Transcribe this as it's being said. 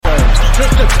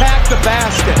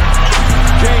basket.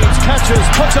 James catches,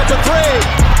 puts up a three.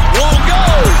 Won't go.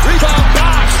 Rebound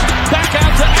box. Back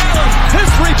out to Allen. His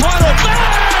three-pointer.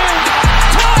 Bang!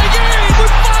 Tie game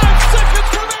with 5 seconds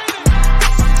remaining.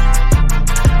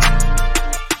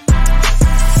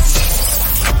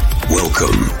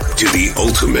 Welcome to the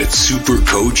Ultimate Super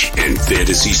Coach and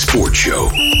Fantasy Sports Show.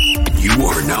 You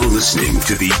are now listening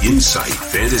to the Insight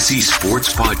Fantasy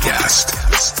Sports Podcast.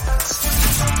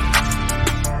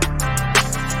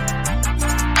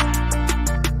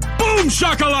 Boom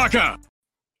shakalaka!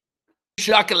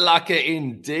 Shakalaka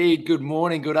indeed. Good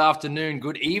morning, good afternoon,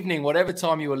 good evening, whatever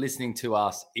time you are listening to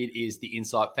us. It is the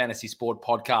Insight Fantasy Sport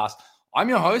Podcast. I'm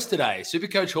your host today, Super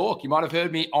Coach Hawk. You might have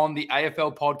heard me on the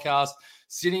AFL podcast,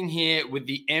 sitting here with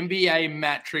the NBA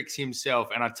Matrix himself.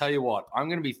 And I tell you what, I'm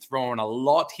going to be throwing a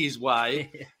lot his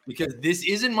way because this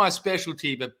isn't my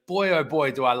specialty, but boy, oh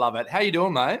boy, do I love it. How you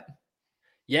doing, mate?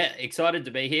 Yeah, excited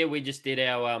to be here. We just did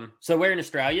our so we're in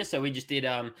Australia, so we just did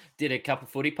a couple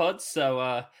footy pods.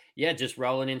 So yeah, just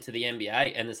rolling into the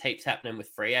NBA, and there's heaps happening with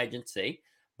free agency.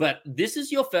 But this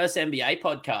is your first NBA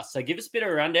podcast, so give us a bit of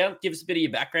a rundown. Give us a bit of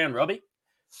your background, Robbie.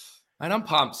 And I'm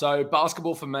pumped. So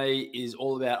basketball for me is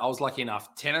all about, I was lucky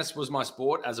enough. Tennis was my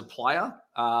sport as a player.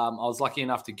 I was lucky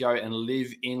enough to go and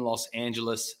live in Los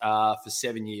Angeles for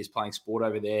 7 years playing sport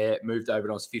over there. Moved over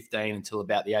when I was 15 until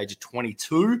about the age of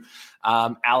 22.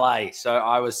 LA. So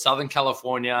I was Southern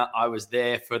California. I was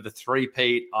there for the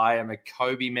three-peat. I am a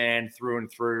Kobe man through and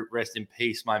through. Rest in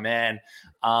peace, my man.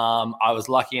 I was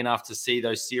lucky enough to see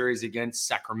those series against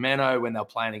Sacramento when they were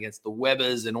playing against the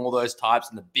Webbers and all those types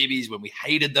and the Bibbies when we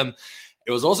hated them.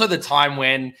 It was also the time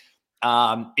when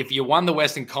if you won the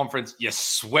Western Conference, you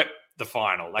swept the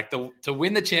final. Like to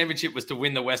win the championship was to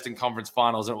win the Western Conference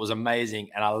Finals, and it was amazing,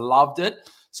 and I loved it.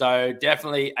 So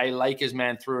definitely a Lakers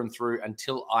man through and through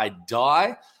until I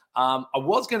die. I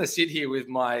was going to sit here with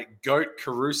my GOAT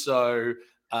Caruso,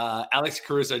 Alex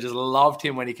Caruso. Just loved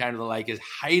him when he came to the Lakers.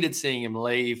 Hated seeing him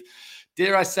leave.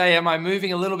 Dare I say, am I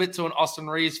moving a little bit to an Austin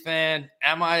Reeves fan?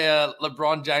 Am I a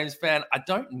LeBron James fan? I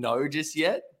don't know just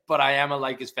yet, but I am a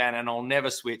Lakers fan, and I'll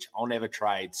never switch. I'll never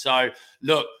trade. So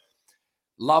look,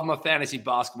 love my fantasy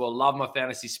basketball, love my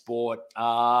fantasy sport.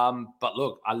 But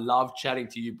look, I love chatting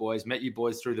to you boys. Met you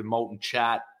boys through the Molten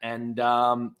chat. And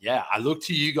yeah, I look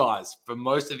to you guys for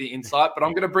most of the insight, but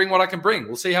I'm going to bring what I can bring.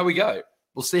 We'll see how we go.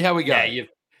 Yeah,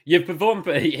 you've performed,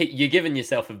 you're giving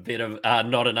yourself a bit of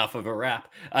not enough of a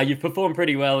rap. You've performed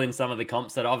pretty well in some of the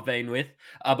comps that I've been with.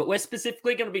 But we're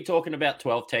specifically going to be talking about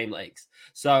 12-team leagues.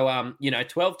 So,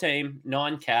 12-team,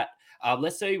 9-cat.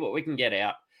 Let's see what we can get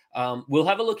out. We'll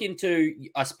have a look into,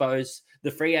 I suppose,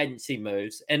 the free agency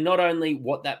moves, and not only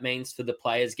what that means for the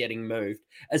players getting moved,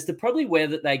 as to probably where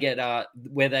that they get,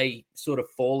 where they sort of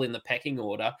fall in the pecking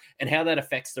order, and how that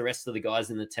affects the rest of the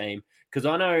guys in the team. Because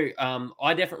I know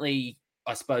I definitely,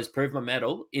 I suppose, prove my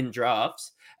mettle in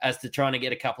drafts as to trying to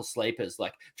get a couple sleepers,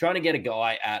 like trying to get a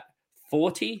guy at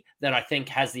 40 that I think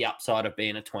has the upside of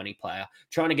being a 20 player,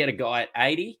 trying to get a guy at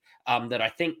 80 that I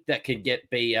think that could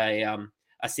be a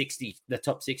 60, the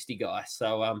top 60 guy.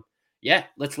 So, yeah,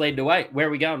 let's lead the way. Where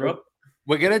are we going, Rob?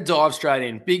 We're going to dive straight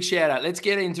in. Big shout out. Let's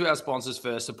get into our sponsors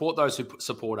first. Support those who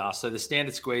support us. So the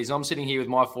Standard Squeeze. I'm sitting here with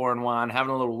my 4-1,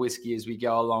 having a little whiskey as we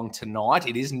go along tonight.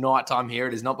 It is nighttime here.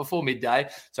 It is not before midday.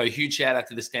 So huge shout out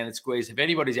to the Standard Squeeze. If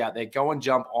anybody's out there, go and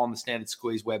jump on the Standard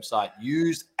Squeeze website.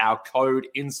 Use our code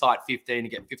INSIGHT15 to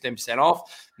get 15%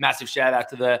 off. Massive shout out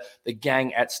to the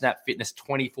gang at Snap Fitness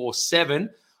 24/7.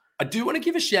 I do want to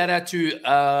give a shout out to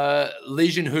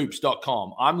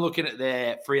legionhoops.com. I'm looking at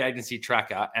their free agency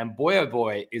tracker, and boy, oh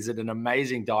boy, is it an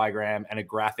amazing diagram and a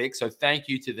graphic. So thank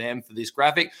you to them for this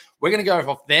graphic. We're going to go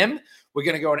off them. We're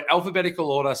going to go in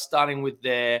alphabetical order, starting with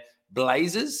their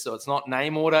Blazers. So it's not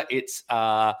name order. It's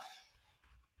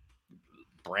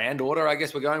brand order, I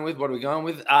guess we're going with. What are we going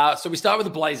with? So we start with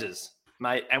the Blazers,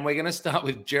 mate, and we're going to start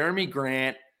with Jeremy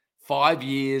Grant. 5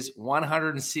 years,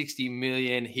 $160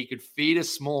 million. He could feed a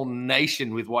small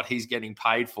nation with what he's getting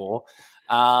paid for.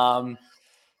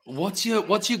 What's your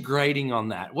grading on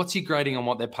that? What's your grading on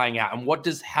what they're paying out, and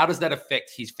how does that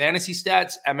affect his fantasy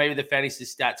stats and maybe the fantasy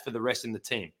stats for the rest of the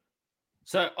team?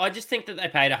 So I just think that they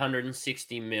paid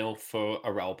 $160 million for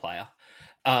a role player.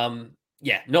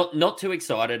 Yeah, not too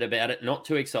excited about it. Not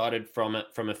too excited from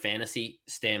a fantasy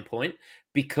standpoint,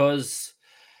 because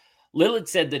Lillard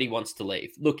said that he wants to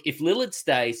leave. Look, if Lillard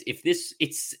stays,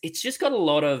 it's just got a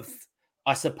lot of,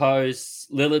 I suppose,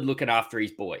 Lillard looking after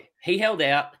his boy. He held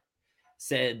out,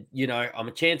 said, I'm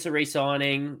a chance of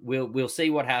re-signing. We'll see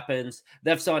what happens.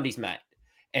 They've signed his mate,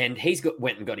 and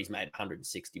went and got his mate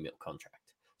 $160 million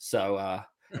contract. So,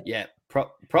 yeah,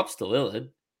 props to Lillard.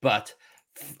 But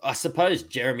I suppose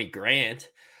Jeremy Grant.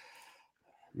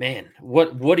 Man,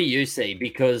 what do you see?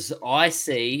 Because I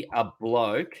see a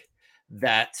bloke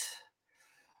that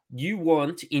you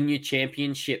want in your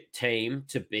championship team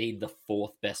to be the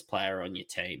fourth best player on your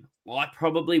team. Well, I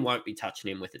probably won't be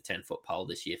touching him with a 10-foot pole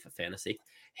this year for fantasy.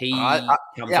 He comes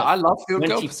off I love field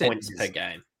goal 20 percentages points per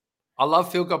game. I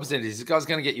love field goal percentages. This guy's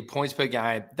going to get you points per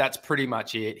game. That's pretty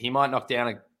much it. He might knock down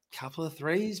a couple of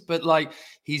threes, but like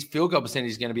his field goal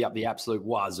percentage is going to be up the absolute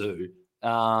wazoo.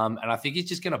 And I think he's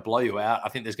just going to blow you out. I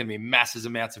think there's going to be massive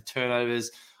amounts of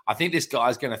turnovers. I think this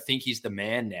guy's going to think he's the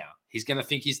man now. He's going to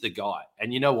think he's the guy.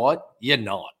 And you know what? You're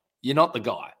not. You're not the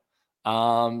guy.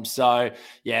 So,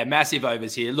 yeah, massive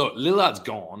overs here. Look, Lillard's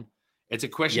gone. It's a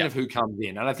question of who comes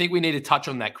in. And I think we need to touch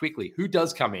on that quickly. Who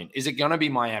does come in? Is it going to be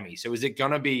Miami? So is it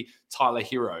going to be Tyler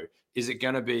Hero? Is it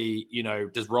going to be,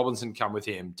 does Robinson come with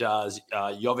him? Does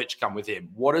Jovic come with him?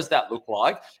 What does that look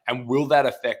like? And will that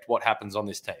affect what happens on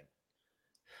this team?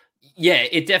 Yeah,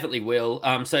 it definitely will.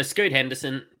 So Scoot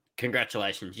Henderson,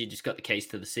 congratulations. You just got the keys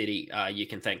to the city. You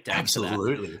can thank Dan for that.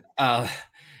 Absolutely.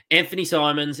 Anthony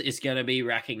Simons is going to be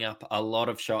racking up a lot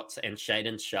of shots, and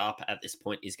Shaedon Sharpe at this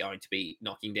point is going to be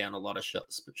knocking down a lot of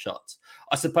shots.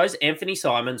 I suppose Anthony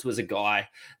Simons was a guy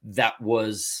that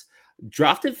was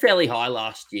drafted fairly high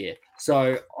last year,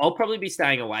 so I'll probably be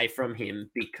staying away from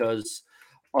him because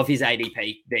of his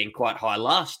ADP being quite high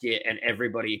last year and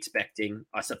everybody expecting,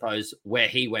 I suppose, where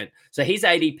he went. So his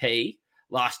ADP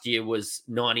last year was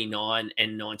 99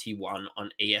 and 91 on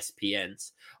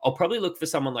ESPN's. I'll probably look for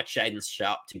someone like Shaedon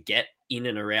Sharpe to get in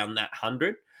and around that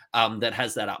 100 that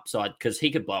has that upside because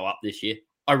he could blow up this year.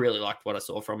 I really liked what I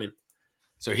saw from him.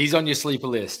 So he's on your sleeper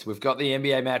list. We've got the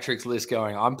NBA Matrix list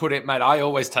going. I'm putting, mate, I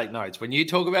always take notes. When you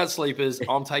talk about sleepers,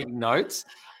 I'm taking notes.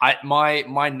 My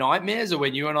nightmares are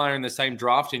when you and I are in the same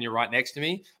draft and you're right next to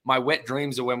me. My wet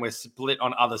dreams are when we're split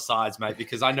on other sides, mate,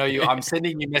 because I know you. I'm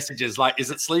sending you messages like,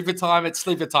 is it sleeper time? It's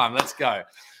sleeper time. Let's go.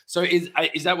 So is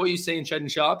that what you see in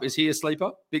Shaedon Sharpe? Is he a sleeper?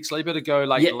 Big sleeper to go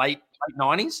like late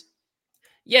 90s?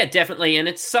 Yeah, definitely. And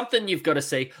it's something you've got to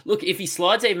see. Look, if he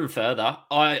slides even further,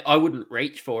 I wouldn't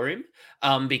reach for him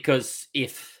because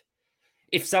if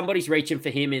somebody's reaching for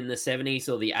him in the 70s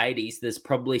or the 80s, there's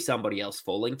probably somebody else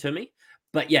falling to me.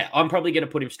 But yeah, I'm probably going to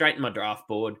put him straight in my draft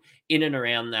board in and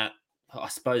around that, I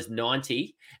suppose,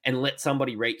 90 and let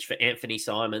somebody reach for Anthony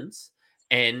Simons.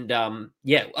 And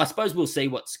I suppose we'll see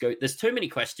what Scoot. There's too many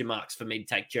question marks for me to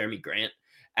take Jeremy Grant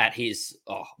at his,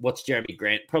 what's Jeremy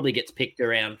Grant? Probably gets picked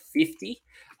around 50.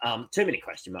 Too many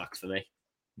question marks for me.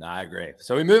 No, I agree.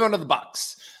 So we move on to the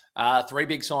Bucks. 3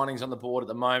 big signings on the board at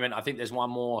the moment. I think there's one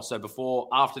more. So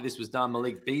after this was done,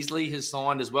 Malik Beasley has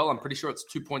signed as well. I'm pretty sure it's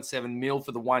 2.7 mil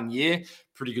for the 1 year.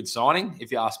 Pretty good signing,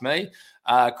 if you ask me.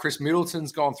 Chris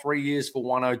Middleton's gone 3 years for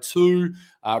 102.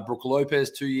 Brook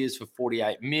Lopez, 2 years for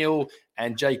 48 mil.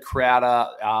 And Jay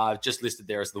Crowder just listed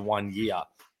there as the 1 year.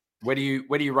 Where do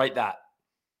you rate that?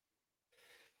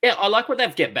 Yeah, I like what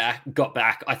they've got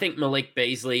back. I think Malik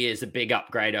Beasley is a big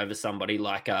upgrade over somebody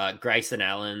like Grayson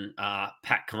Allen,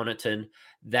 Pat Connaughton.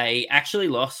 They actually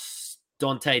lost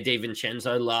Dante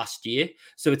DiVincenzo last year,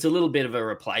 so it's a little bit of a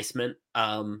replacement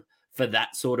for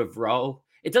that sort of role.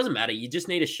 It doesn't matter. You just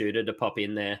need a shooter to pop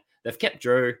in there. They've kept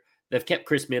Drew. They've kept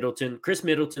Chris Middleton. Chris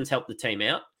Middleton's helped the team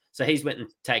out, so he's went and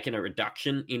taken a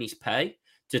reduction in his pay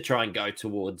to try and go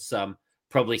towards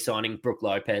probably signing Brook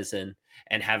Lopez and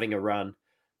having a run.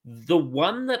 The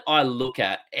one that I look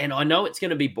at, and I know it's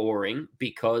going to be boring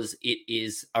because it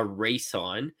is a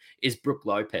re-sign, is Brook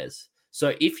Lopez.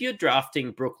 So if you're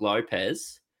drafting Brook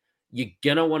Lopez, you're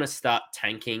going to want to start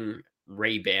tanking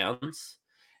rebounds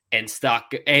and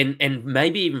and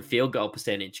maybe even field goal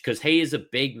percentage because he is a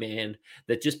big man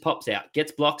that just pops out,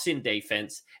 gets blocks in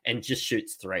defense, and just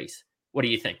shoots threes. What do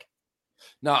you think?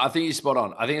 No, I think you're spot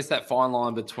on. I think it's that fine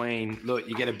line between, look,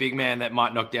 you get a big man that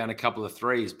might knock down a couple of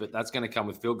threes, but that's going to come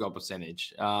with field goal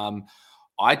percentage.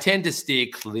 I tend to steer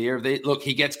clear of it. Look,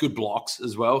 he gets good blocks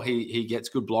as well. He gets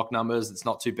good block numbers. It's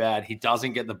not too bad. He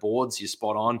doesn't get the boards. You're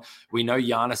spot on. We know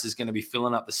Giannis is going to be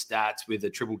filling up the stats with a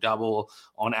triple-double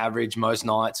on average most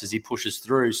nights as he pushes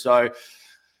through. So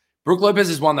Brook Lopez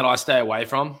is one that I stay away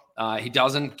from. He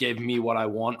doesn't give me what I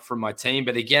want from my team.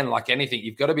 But again, like anything,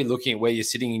 you've got to be looking at where you're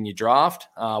sitting in your draft,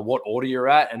 what order you're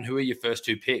at, and who are your first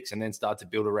 2 picks, and then start to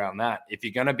build around that. If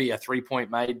you're going to be a 3-point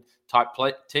made type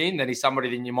team, then he's somebody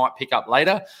that you might pick up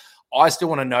later. I still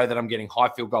want to know that I'm getting high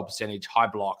field goal percentage, high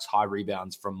blocks, high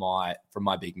rebounds from my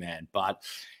big man. But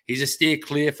he's a steer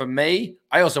clear for me.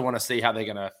 I also want to see how they're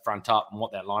going to front up and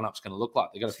what that lineup's going to look like.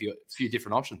 They've got a few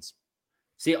different options.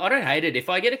 See, I don't hate it. If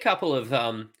I get a couple of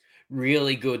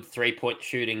really good 3-point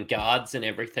shooting guards and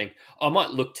everything, I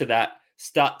might look to that,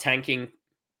 start tanking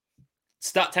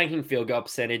start tanking field goal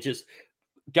percentages,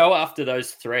 go after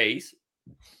those threes,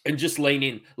 and just lean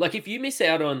in. Like if you miss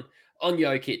out on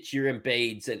Jokic, your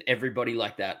Embiids, and everybody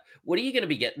like that, what are you going to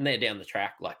be getting there down the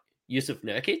track? Like Yusuf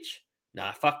Nurkic?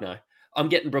 Nah, fuck no. I'm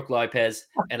getting Brook Lopez,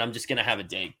 and I'm just going to have a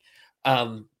dig.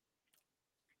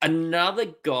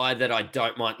 Another guy that I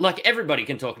don't mind, like everybody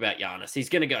can talk about Giannis. He's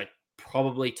going to go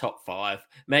probably top 5.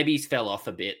 Maybe he's fell off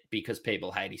a bit because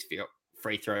people hate his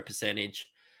free throw percentage.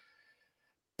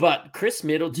 But Chris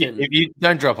Middleton... If you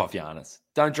don't drop off Giannis.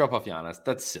 Don't drop off Giannis.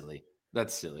 That's silly.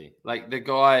 That's silly. Like the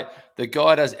guy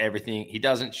does everything. He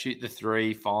doesn't shoot the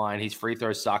 3, fine. His free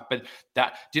throws suck. But do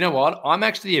you know what? I'm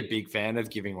actually a big fan of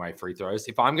giving away free throws.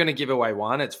 If I'm going to give away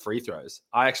one, it's free throws.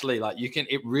 I actually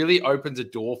it really opens a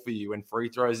door for you when free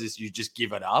throws is you just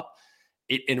give it up.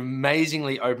 It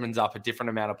amazingly opens up a different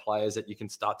amount of players that you can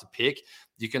start to pick.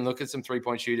 You can look at some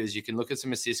 3-point shooters. You can look at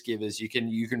some assist givers. You can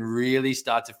really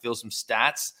start to fill some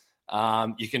stats.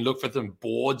 You can look for some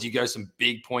boards. You go some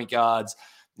big point guards.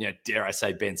 Dare I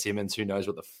say Ben Simmons, who knows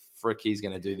what the frick he's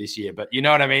going to do this year. But you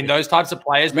know what I mean? Those types of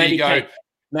players where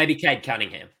maybe Cade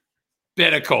Cunningham.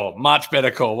 Better call. Much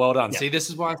better call. Well done. Yep. See, this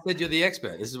is why I said you're the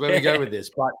expert. This is where we go with this.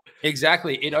 But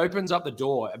exactly, it opens up the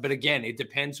door. But again, it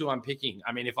depends who I'm picking.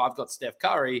 I mean, if I've got Steph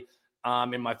Curry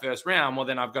in my first round, well,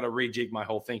 then I've got to rejig my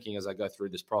whole thinking as I go through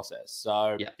this process.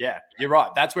 So, yeah, you're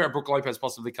right. That's where Brook Lopez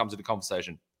possibly comes into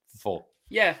conversation for.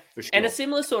 Yeah, for sure. And a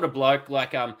similar sort of bloke,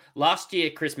 like last year,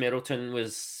 Chris Middleton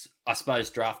was, I suppose,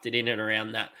 drafted in and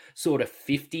around that sort of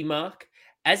 50 mark.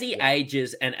 As he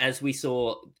ages and as we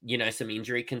saw, some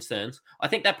injury concerns, I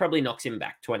think that probably knocks him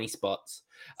back 20 spots.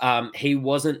 He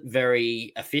wasn't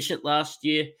very efficient last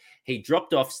year. He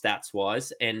dropped off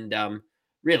stats-wise, and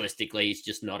realistically, he's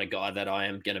just not a guy that I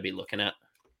am going to be looking at.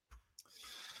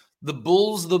 The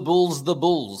Bulls. Nikola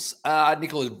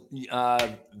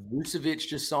Vucevic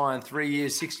just signed 3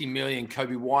 years, $60 million.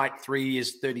 Kobe White, 3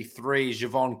 years, $33.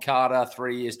 Javon Carter,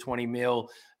 3 years, $20 million.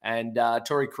 And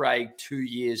Torrey Craig, 2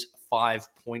 years,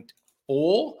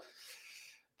 5.4.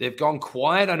 They've gone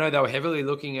quiet. I know they were heavily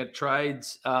looking at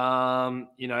trades, for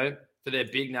their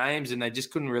big names, and they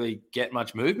just couldn't really get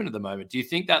much movement at the moment. Do you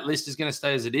think that list is going to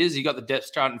stay as it is? You got the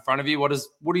depth chart in front of you. What do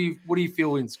you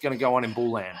feel is going to go on in Bull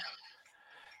Land?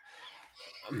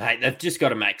 Mate, they've just got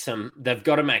to make some. They've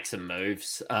got to make some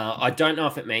moves. I don't know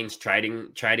if it means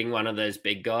trading one of those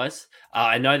big guys.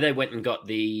 I know they went and got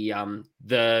the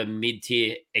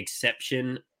mid-tier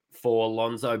exception for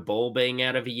Lonzo Ball being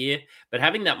out of a year, but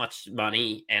having that much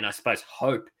money and I suppose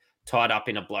hope tied up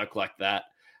in a bloke like that.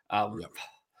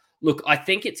 Look, I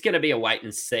think it's going to be a wait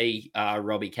and see.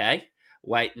 Robbie K,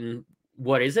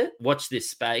 what is it? Watch this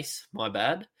space. My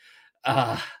bad.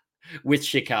 With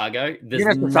Chicago.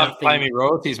 You're going to start paying me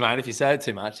royalties, mate, if you say it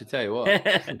too much, I tell you what.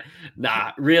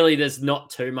 Nah, really, there's not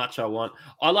too much I want.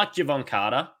 I like Javon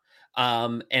Carter,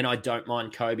 and I don't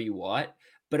mind Kobe White,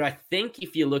 but I think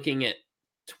if you're looking at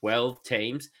 12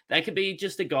 teams, they could be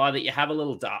just a guy that you have a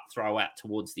little dart throw at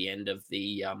towards the end of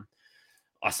the,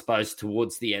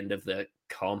 towards the end of the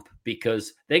comp,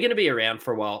 because they're going to be around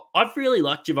for a while. I've really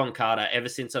liked Javon Carter ever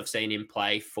since I've seen him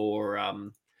play for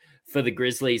the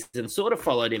Grizzlies and sort of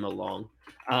followed him along.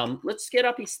 Let's get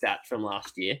up his stats from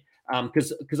last year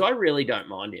because I really don't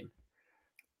mind him.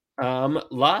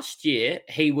 Last year,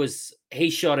 he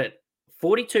shot at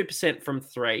 42% from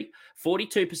 3,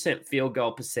 42% field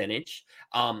goal percentage,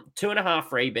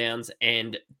 2.5 rebounds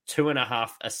and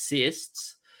 2.5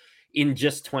 assists in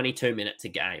just 22 minutes a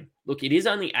game. Look, it is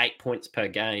only 8 points per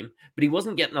game, but he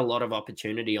wasn't getting a lot of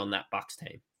opportunity on that Bucks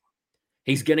team.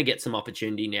 He's going to get some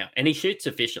opportunity now, and he shoots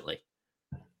efficiently.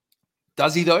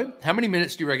 Does he, though? How many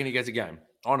minutes do you reckon he gets a game?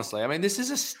 Honestly, I mean, this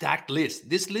is a stacked list.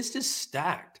 This list is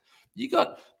stacked. You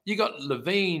got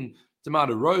Levine, DeMar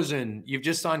DeRozan. You've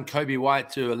just signed Kobe White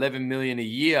to $11 million a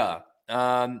year.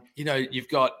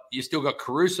 You still got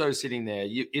Caruso sitting there.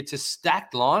 It's a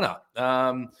stacked lineup.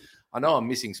 I know I'm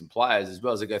missing some players as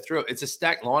well as I go through it. It's a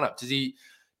stacked lineup.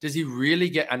 Does he really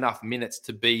get enough minutes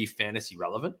to be fantasy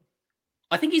relevant?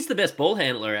 I think he's the best ball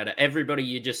handler out of everybody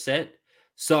you just said.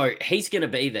 So he's going to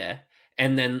be there.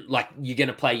 And then, you're going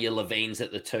to play your Levines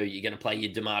at the 2. You're going to play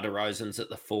your DeMar DeRozans at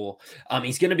the 4.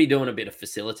 He's going to be doing a bit of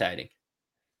facilitating.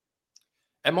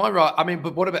 Am I right? I mean,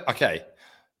 but what about, okay,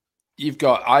 you've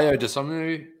got Ayo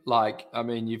Dosunmu.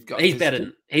 You've got... He's better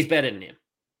than him.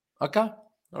 Okay.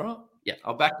 All right. Yeah.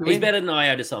 I'll back you He's in. better than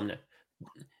Ayo Dosunmu.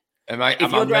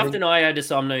 If you're drafting Ayo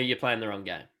Dosunmu, you're playing the wrong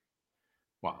game.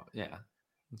 Wow. Yeah.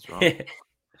 That's right.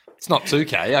 It's not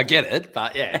 2K. I get it.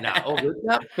 But yeah, all good.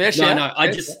 No, fair share.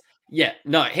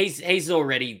 He's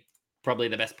already probably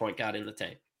the best point guard in the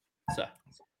team. So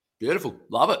Beautiful.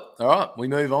 Love it. All right, we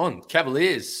move on.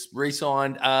 Cavaliers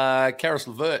re-signed Caris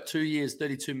LeVert, 2 years,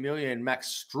 $32 million.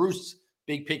 Max Strus,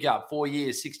 big pickup, 4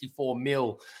 years, $64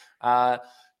 million.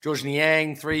 George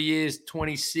Niang, 3 years,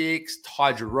 26.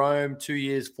 Ty Jerome, 2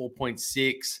 years,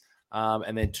 4.6.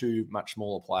 And then two much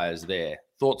smaller players there.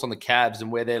 Thoughts on the Cavs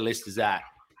and where their list is at?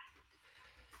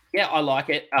 Yeah, I like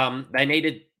it. They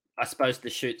needed, I suppose, to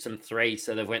shoot some threes,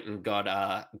 so they went and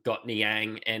got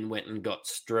Niang and went and got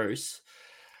Strus.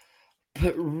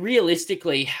 But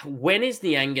realistically, when is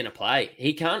Niang going to play?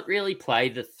 He can't really play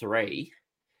the three.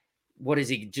 What is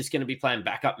he just going to be playing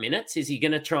backup minutes? Is he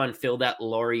going to try and fill that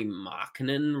Lauri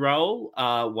Markkanen role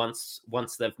once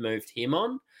they've moved him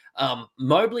on?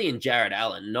 Mobley and Jared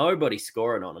Allen, nobody's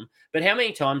scoring on them. But how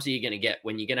many times are you going to get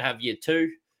when you're going to have your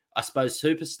two, I suppose,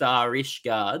 superstar-ish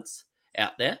guards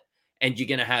out there, and you're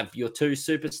going to have your two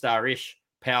superstar-ish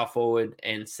power forward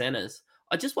and centers?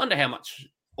 I just wonder how much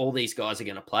all these guys are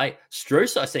going to play.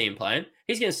 Strus, I see him playing.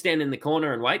 He's going to stand in the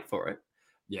corner and wait for it.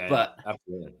 Yeah, but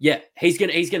absolutely. Yeah, he's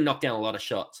going to knock down a lot of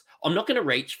shots. I'm not going to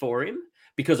reach for him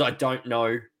because I don't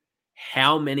know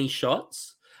how many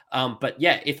shots. But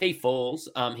yeah, if he falls,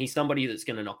 he's somebody that's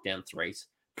going to knock down threes,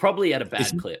 probably at a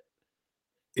bad clip.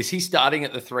 Is he starting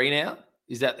at the three now?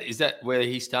 Is that where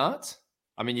he starts?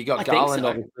 I mean, you got Garland,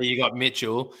 obviously, you got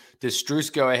Mitchell. Does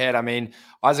Strus go ahead? I mean,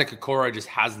 Isaac Okoro just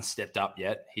hasn't stepped up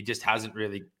yet. He just hasn't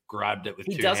really grabbed it with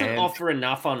two hands. He doesn't offer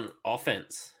enough on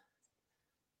offense.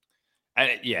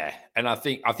 And I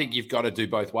think you've got to do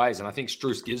both ways, and I think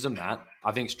Strus gives them that.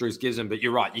 But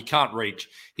you're right, you can't reach.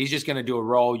 He's just going to do a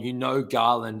role.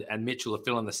 Garland and Mitchell are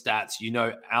filling the stats.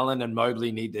 Allen and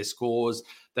Mobley need their scores.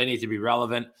 They need to be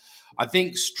relevant. I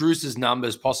think Strus's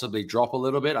numbers possibly drop a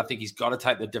little bit. I think he's got to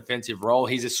take the defensive role.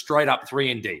 He's a straight up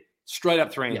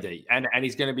 3-and-D. And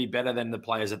he's going to be better than the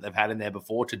players that they've had in there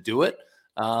before to do it.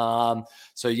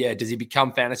 Does he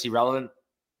become fantasy relevant?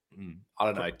 I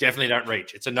don't know. Definitely don't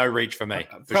reach. It's a no reach for me.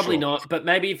 Probably not. But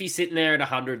maybe if he's sitting there at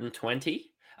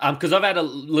 120, because I've had a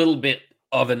little bit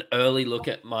of an early look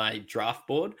at my draft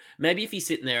board. Maybe if he's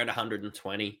sitting there at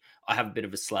 120, I have a bit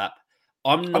of a slap.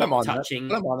 I'm not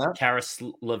touching Caris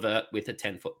LeVert with a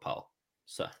 10-foot pole.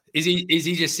 So is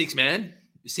he just six man?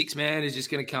 Six man is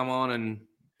just going to come on, and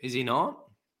is he not?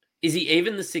 Is he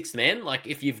even the sixth man? Like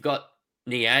if you've got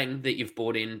Niang that you've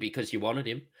bought in because you wanted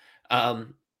him.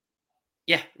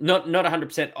 Yeah, not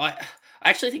 100%. I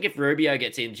actually think if Rubio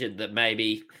gets injured, that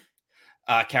maybe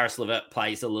Caris LeVert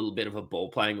plays a little bit of a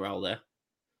ball playing role there.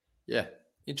 Yeah,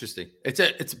 interesting.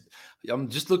 I'm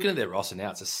just looking at their roster now.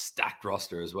 It's a stacked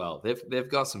roster as well. They've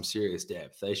got some serious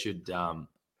depth. They should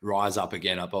rise up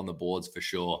again up on the boards for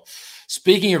sure.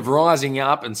 Speaking of rising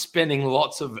up and spending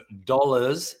lots of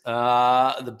dollars,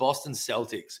 the Boston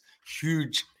Celtics,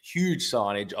 huge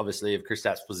signage, obviously, of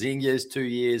Kristaps Porzingis, 2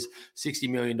 years, $60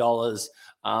 million.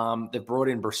 They've brought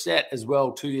in Brissett as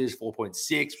well, 2 years,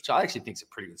 4.6, which I actually think is a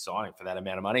pretty good signing for that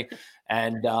amount of money.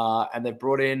 And they've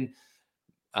brought in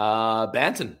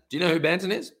Banton. Do you know who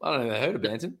Banton is? I don't know if I've heard of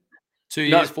Banton. 2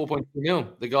 years, 4.2 million.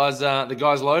 The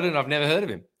guy's loaded, and I've never heard of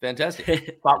him.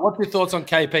 Fantastic. But what's your thoughts on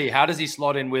KP? How does he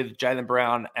slot in with Jaylen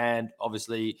Brown and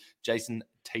obviously Jason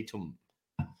Tatum?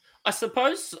 I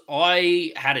suppose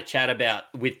I had a chat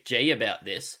with G about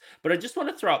this, but I just want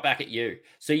to throw it back at you.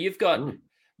 So you've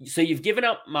given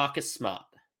up Marcus Smart.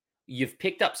 You've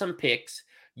picked up some picks.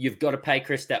 You've got to pay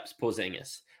Kristaps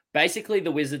Porzingis. Basically,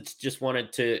 the Wizards just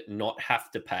wanted to not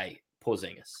have to pay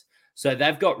Porzingis. So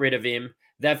they've got rid of him.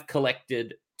 They've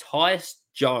collected Tyus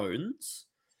Jones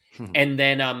and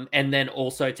then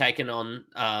also taken on,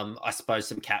 I suppose,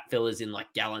 some cap fillers in like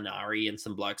Gallinari and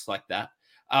some blokes like that.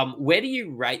 Where do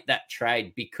you rate that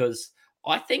trade? Because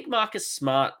I think Marcus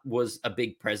Smart was a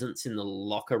big presence in the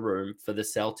locker room for the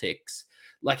Celtics.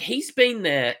 Like he's been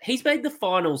there. He's made the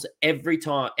finals every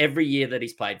year that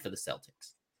he's played for the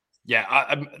Celtics.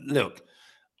 Yeah. Look,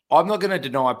 I'm not going to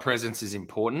deny presence is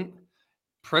important.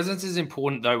 Presence is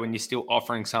important, though, when you're still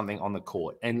offering something on the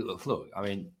court. And look, I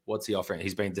mean, what's he offering?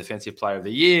 He's been Defensive Player of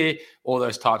the Year, all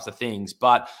those types of things.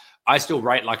 But I still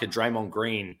rate like a Draymond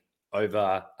Green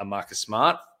over a Marcus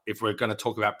Smart if we're going to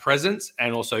talk about presence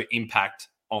and also impact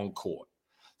on court.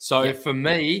 So for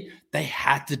me, they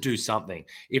had to do something.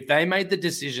 If they made the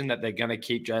decision that they're going to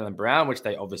keep Jaylen Brown, which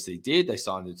they obviously did, they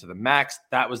signed him to the max,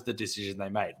 that was the decision they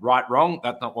made. Right, wrong,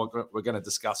 that's not what we're going to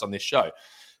discuss on this show.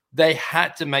 They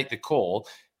had to make the call.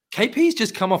 KP's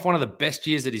just come off one of the best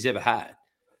years that he's ever had.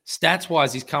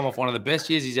 Stats-wise, he's come off one of the best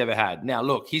years he's ever had. Now,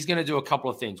 look, he's going to do a couple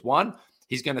of things. One,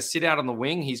 he's going to sit out on the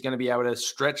wing. He's going to be able to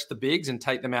stretch the bigs and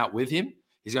take them out with him.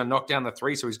 He's going to knock down the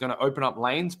three, so he's going to open up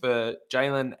lanes for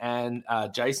Jaylen and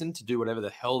Jason to do whatever the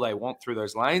hell they want through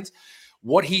those lanes.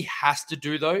 What he has to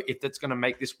do, though, if that's going to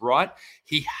make this right,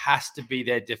 he has to be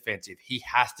there defensive. He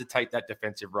has to take that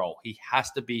defensive role. He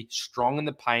has to be strong in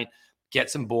the paint,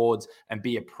 get some boards, and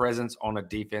be a presence on a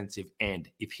defensive end.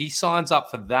 If he signs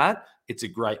up for that, it's a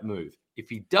great move. If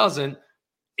he doesn't,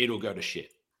 it'll go to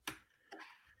shit.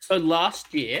 So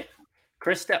last year,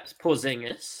 Kristaps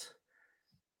Porzingis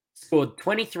scored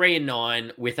 23 and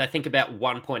 9 with, I think, about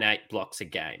 1.8 blocks a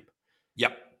game.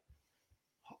 Yep.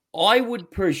 I would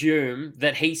presume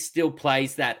that he still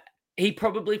plays that. He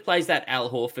probably plays that Al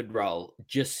Horford role,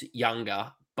 just younger,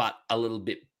 but a little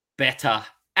bit better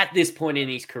at this point in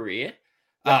his career.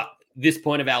 This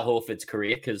point of Al Horford's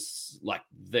career, because like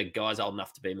the guy's old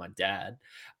enough to be my dad.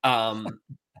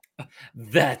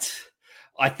 That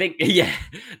I think,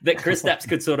 that Kristaps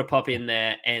could sort of pop in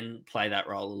there and play that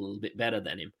role a little bit better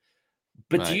than him.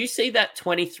 But do you see that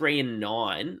 23 and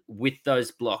 9 with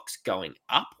those blocks going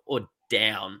up or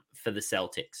down for the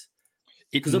Celtics?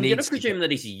 Because I'm going to presume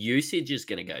that his usage is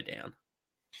going to go down.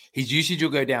 His usage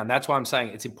will go down. That's why I'm saying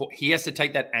it's important. He has to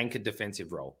take that anchored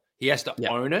defensive role. He has to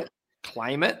own it,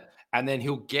 claim it, and then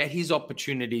he'll get his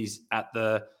opportunities at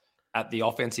the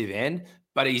offensive end.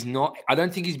 But he's not. I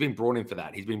don't think he's been brought in for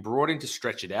that. He's been brought in to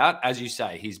stretch it out. As you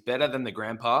say, he's better than the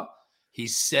grandpa.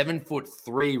 He's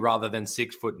 7'3" rather than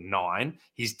 6'9".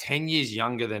 He's 10 years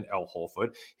younger than Al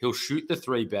Horford. He'll shoot the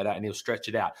three better and he'll stretch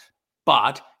it out.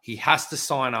 But he has to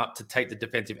sign up to take the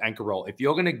defensive anchor role. If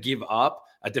you're going to give up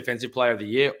a defensive player of the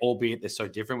year, albeit they're so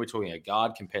different, we're talking a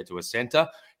guard compared to a center,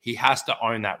 he has to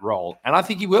own that role. And I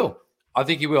think he will. I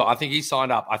think he's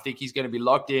signed up. I think he's going to be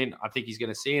locked in. I think he's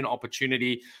going to see an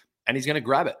opportunity and he's going to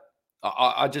grab it.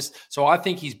 So I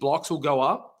think his blocks will go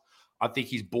up. I think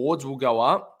his boards will go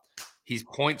up. His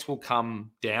points will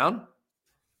come down.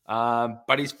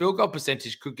 But his field goal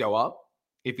percentage could go up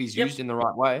if he's used in the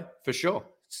right way, for sure.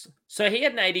 So he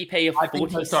had an ADP of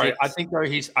 46.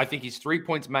 I think his 3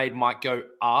 points made might go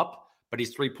up, but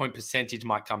his 3-point percentage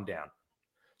might come down.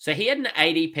 So he had an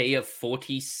ADP of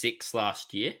 46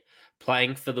 last year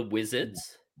playing for the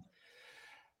Wizards.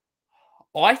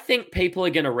 I think people are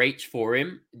going to reach for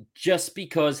him just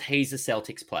because he's a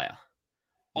Celtics player.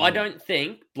 I don't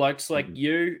think blokes like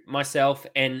you, myself,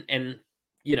 and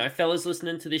fellas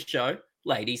listening to this show,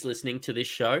 ladies listening to this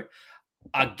show,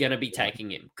 are going to be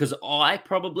taking him. Because I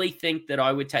probably think that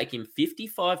I would take him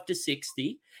 55 to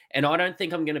 60, and I don't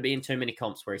think I'm going to be in too many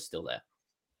comps where he's still there.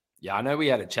 Yeah, I know we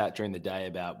had a chat during the day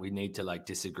about we need to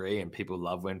disagree, and people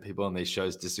love when people on these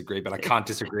shows disagree, but I can't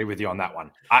disagree with you on that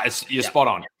one. You're spot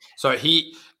on. So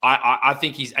I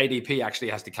think his ADP actually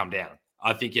has to come down.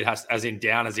 I think it has, as in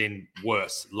down, as in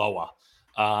worse, lower.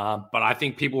 But I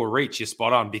think people will reach. You're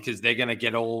spot on because they're going to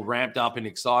get all ramped up and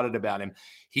excited about him.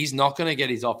 He's not going to get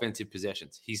his offensive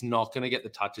possessions. He's not going to get the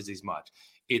touches as much.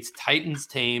 It's Tatum's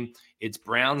team. It's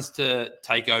Brown's to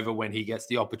take over when he gets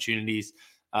the opportunities.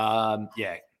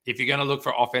 If you're going to look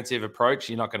for offensive approach,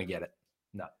 you're not going to get it.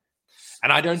 No.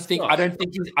 And I don't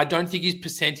think his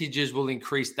percentages will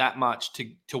increase that much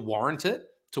to warrant it,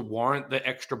 to warrant the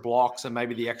extra blocks and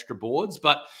maybe the extra boards.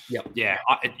 But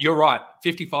you're right.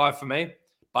 55 for me,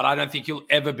 but I don't think he'll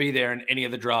ever be there in any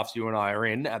of the drafts you and I are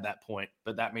in at that point.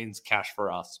 But that means cash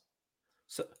for us.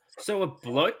 So a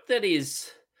bloke that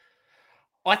is,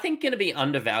 I think, going to be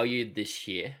undervalued this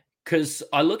year, because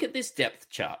I look at this depth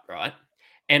chart, right?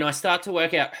 And I start to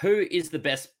work out who is the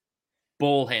best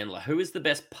ball handler, who is the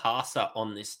best passer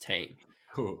on this team.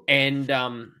 Cool. And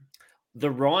the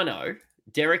Rhino,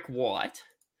 Derek White,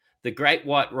 the Great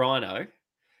White Rhino,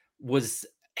 was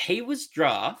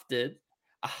drafted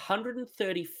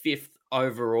 135th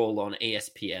overall on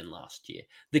ESPN last year.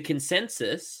 The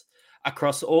consensus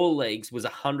across all leagues was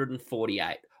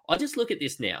 148. I just look at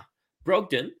this now.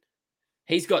 Brogdon,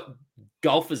 he's got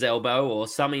golfer's elbow or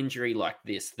some injury like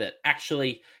this that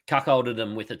actually cuckolded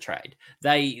them with a trade.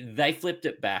 They flipped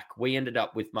it back. We ended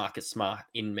up with Marcus Smart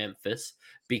in Memphis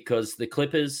because the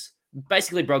Clippers,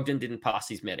 basically Brogdon didn't pass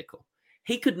his medical.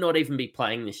 He could not even be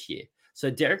playing this year. So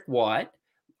Derek White,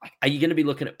 are you going to be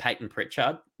looking at Peyton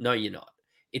Pritchard? No, you're not.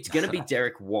 It's going to be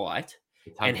Derek White,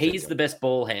 and he's the best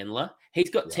ball handler. He's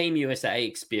got Team USA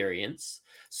experience.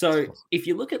 So if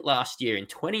you look at last year in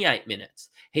 28 minutes,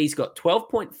 he's got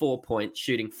 12.4 points,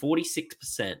 shooting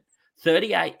 46%,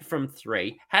 38 from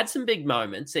three, had some big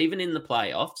moments, even in the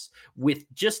playoffs, with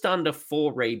just under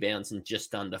 4 rebounds and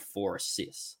just under 4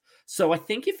 assists. So I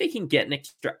think if he can get an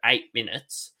extra 8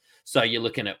 minutes, so you're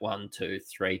looking at 1, 2,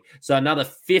 3, so another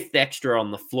 5th extra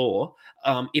on the floor,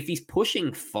 if he's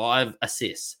pushing 5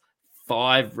 assists,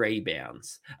 5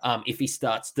 rebounds, if he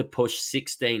starts to push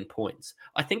 16 points,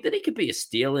 I think that he could be a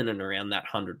steal in and around that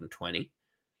 120.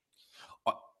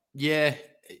 Yeah,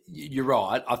 you're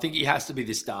right. I think he has to be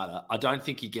the starter. I don't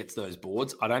think he gets those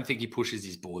boards. I don't think he pushes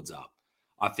his boards up.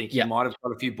 I think he might have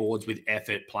got a few boards with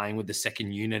effort, playing with the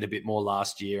second unit a bit more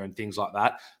last year and things like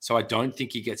that. So I don't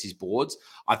think he gets his boards.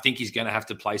 I think he's going to have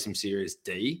to play some serious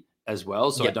D as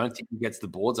well. So I don't think he gets the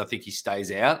boards. I think he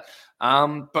stays out.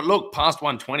 But look, past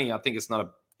 120, I think it's not a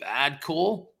bad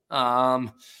call.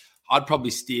 I'd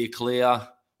probably steer clear.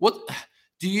 What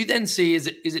do you then see? Is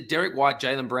it Derek White,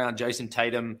 Jaylen Brown, Jason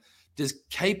Tatum? Does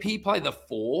KP play the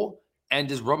 4 and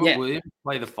does Robert Williams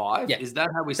play the 5? Yeah. Is that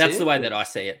how we see it? That's the way that I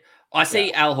see it. I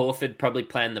see Al Horford probably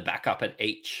playing the backup at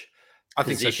each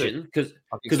position because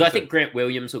I think Grant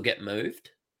Williams will get moved.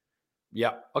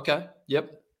 Yeah. Okay.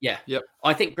 Yep. Yeah. Yep.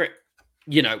 I think,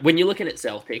 when you're looking at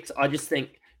Celtics, I just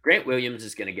think Grant Williams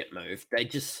is going to get moved.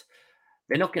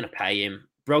 They're not going to pay him.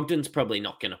 Brogdon's probably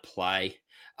not going to play.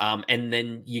 And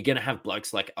then you're going to have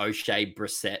blokes like O'Shea,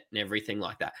 Brissett, and everything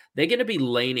like that. They're going to be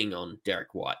leaning on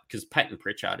Derek White because Peyton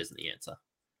Pritchard isn't the answer.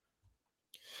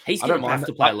 He's going to have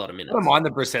to play a lot of minutes. I don't mind the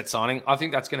Brissett signing. I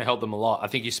think that's going to help them a lot. I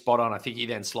think you're spot on. I think he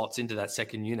then slots into that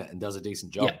second unit and does a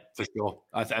decent job for sure.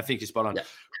 I think you're spot on. Yeah.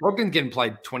 Brogdon getting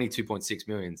played $22.6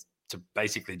 million to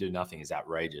basically do nothing is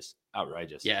outrageous.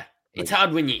 Outrageous. Yeah. It's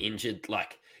hard when you're injured.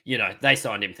 They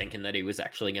signed him thinking that he was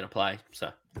actually going to play.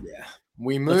 So yeah,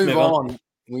 we move on.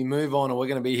 We move on, and we're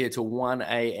going to be here till 1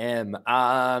 a.m.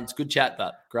 It's good chat,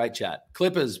 but great chat.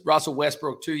 Clippers, Russell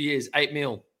Westbrook, 2 years, $8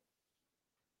 million.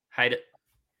 Hate it.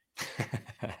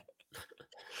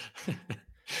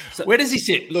 So, where does he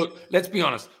sit? Look, let's be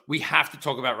honest. We have to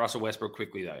talk about Russell Westbrook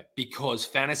quickly, though, because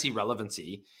fantasy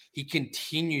relevancy, he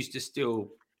continues to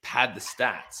still pad the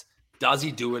stats. Does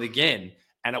he do it again?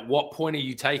 And at what point are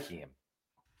you taking him?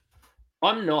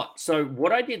 I'm not. So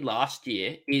what I did last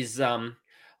year is I'm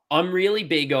really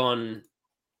big on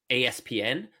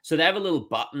ESPN. So they have a little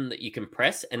button that you can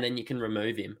press and then you can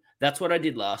remove him. That's what I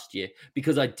did last year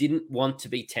because I didn't want to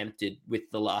be tempted with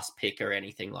the last pick or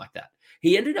anything like that.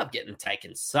 He ended up getting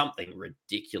taken something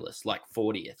ridiculous, like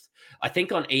 40th. I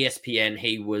think on ESPN,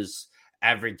 he was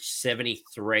average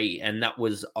 73 and that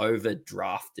was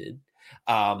overdrafted.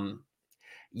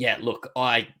 Look,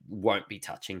 I won't be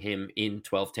touching him in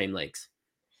 12-team leagues.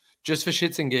 Just for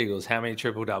shits and giggles, how many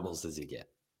triple doubles does he get?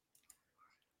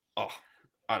 Oh,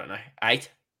 I don't know. 8.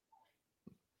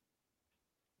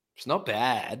 It's not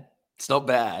bad. It's not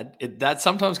bad. That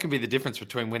sometimes can be the difference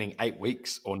between winning 8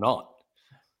 weeks or not.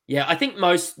 Yeah, I think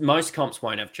most comps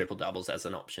won't have triple doubles as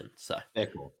an option. So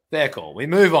they're cool. We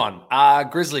move on.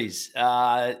 Grizzlies,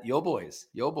 your boys.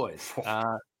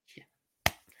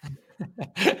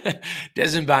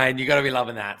 Desmond Bane, you got to be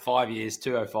loving that. 5 years,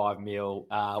 205 mil.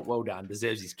 Well done.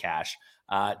 Deserves his cash.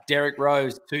 Derrick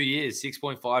Rose, 2 years,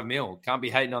 6.5 mil. Can't be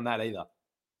hating on that either.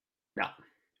 No.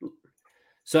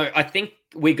 So I think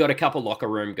we got a couple locker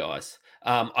room guys.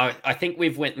 I think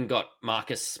we've went and got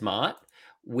Marcus Smart,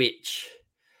 which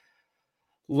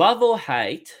love or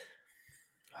hate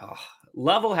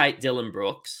Dylan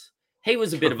Brooks. He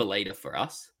was a bit of a leader for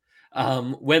us.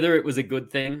 Whether it was a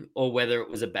good thing or whether it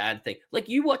was a bad thing. Like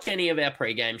you watch any of our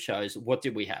pregame shows, what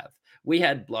did we have? We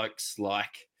had blokes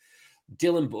like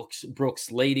Dylan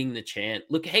Brooks leading the chant.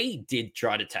 Look, he did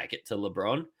try to take it to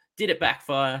LeBron. Did it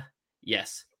backfire?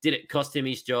 Yes. Did it cost him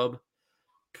his job?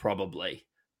 Probably.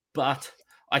 But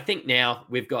I think now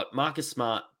we've got Marcus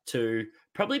Smart to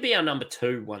probably be our number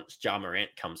 2 once Ja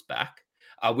Morant comes back.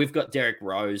 We've got Derrick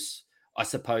Rose, I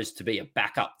suppose, to be a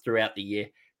backup throughout the year.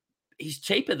 He's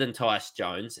cheaper than Tyus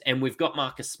Jones, and we've got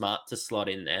Marcus Smart to slot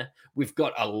in there. We've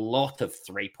got a lot of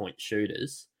 3-point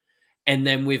shooters. And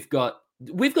then we've got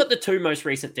the 2 most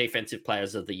recent defensive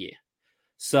players of the year.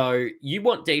 So you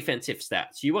want defensive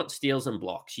stats, you want steals and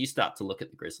blocks, you start to look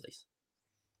at the Grizzlies.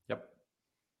 Yep.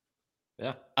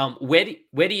 Yeah. Where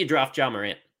do you draft Ja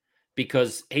Morant?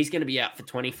 Because he's going to be out for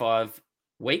 25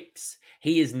 weeks.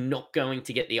 He is not going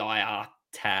to get the IR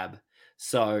tab.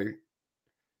 So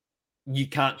you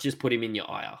can't just put him in your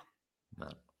IR. No.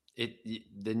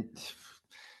 Then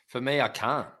for me, I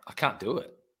can't do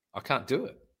it.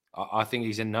 I think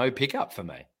he's a no pickup for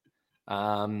me.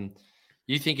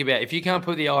 You think about if you can't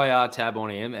put the IR tab on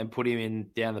him and put him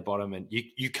in down the bottom, and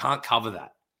you can't cover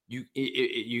that.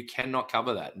 You cannot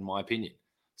cover that, in my opinion.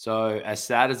 So as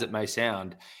sad as it may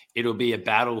sound, it'll be a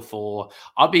battle for.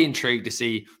 I'll be intrigued to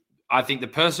see. I think the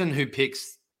person who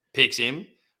picks him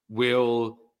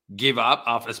will give up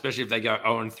after, especially if they go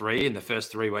 0-3 in the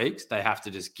first 3 weeks. They have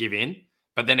to just give in.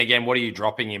 But then again, what are you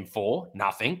dropping him for?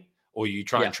 Nothing. Or you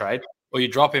try and trade, or you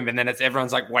drop him, and then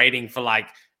everyone's like waiting for like.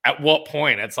 At what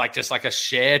point? It's like just like a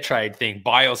share trade thing,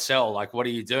 buy or sell. Like, what are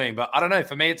you doing? But I don't know.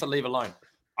 For me, it's a leave alone.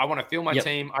 I want to fill my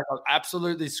team. I got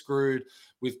absolutely screwed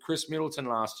with Chris Middleton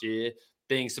last year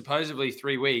being supposedly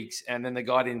 3 weeks, and then the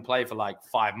guy didn't play for like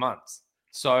 5 months.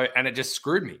 So, and it just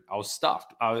screwed me. I was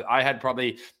stuffed. I had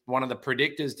probably one of the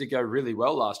predictors to go really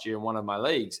well last year in one of my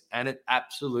leagues, and it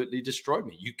absolutely destroyed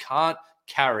me. You can't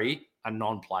carry a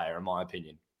non-player, in my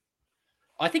opinion.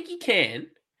 I think you can,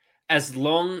 as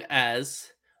long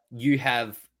as you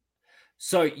have.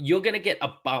 So you're going to get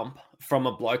a bump from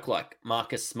a bloke like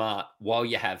Marcus Smart while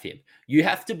you have him. You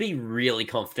have to be really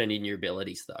confident in your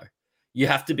abilities, though. You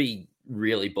have to be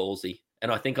really ballsy.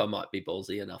 And I think I might be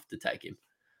ballsy enough to take him.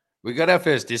 We got our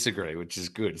first disagree, which is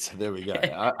good. So there we go.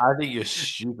 I think you're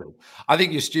stupid. I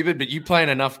think you're stupid, but you play in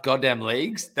enough goddamn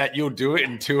leagues that you'll do it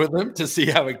in 2 of them to see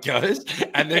how it goes.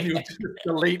 And then you'll just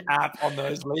delete app on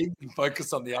those leagues and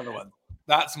focus on the other one.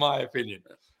 That's my opinion.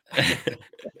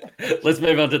 Let's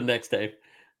move on to the next team.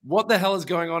 What the hell is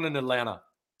going on in Atlanta?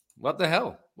 What the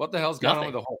hell? What the hell's going on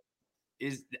with the Hawks?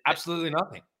 Is absolutely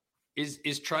nothing. Is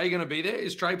Trae going to be there?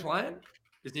 Is Trae playing?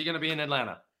 Is he going to be in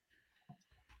Atlanta?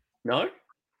 No,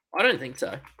 I don't think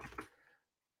so.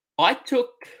 Hold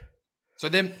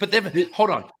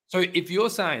on. So if you're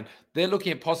saying they're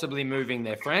looking at possibly moving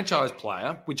their franchise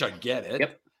player, which I get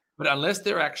it, but unless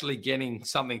they're actually getting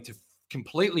something to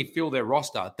completely fill their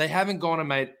roster, they haven't gone and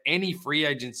made any free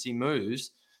agency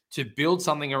moves to build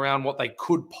something around what they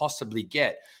could possibly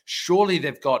get. Surely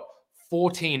they've got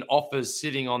 14 offers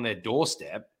sitting on their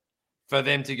doorstep for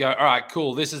them to go, all right,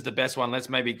 cool, this is the best one. Let's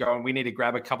maybe go and we need to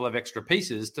grab a couple of extra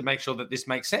pieces to make sure that this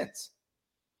makes sense.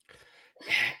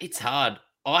 It's hard.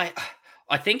 I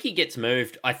think he gets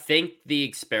moved. I think the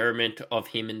experiment of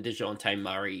him and DeJounte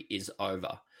Murray is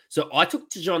over. So I took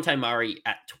DeJounte Murray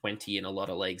at 20 in a lot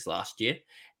of leagues last year,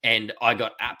 and I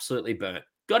got absolutely burnt.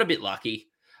 Got a bit lucky.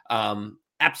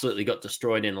 Absolutely got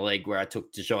destroyed in a league where I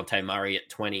took DeJounte Murray at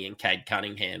 20 and Cade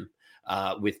Cunningham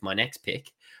with my next pick.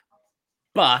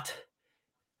 But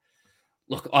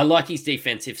look, I like his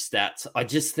defensive stats. I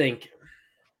just think,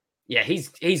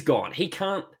 he's gone.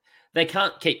 They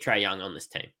can't keep Trae Young on this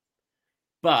team.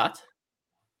 But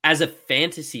as a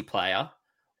fantasy player,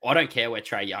 I don't care where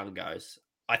Trae Young goes.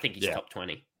 I think he's top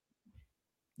 20.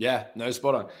 Yeah, no,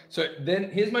 spot on. So then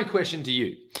here's my question to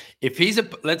you. If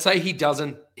let's say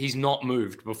he's not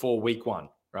moved before week 1,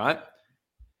 right?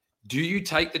 Do you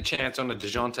take the chance on a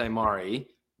DeJounte Murray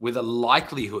with a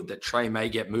likelihood that Trae may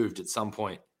get moved at some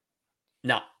point?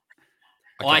 No.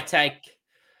 Okay.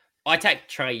 I take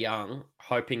Trae Young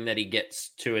hoping that he gets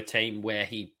to a team where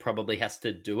he probably has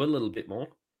to do a little bit more.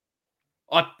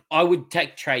 I would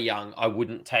take Trae Young. I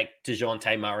wouldn't take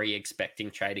DeJounte Murray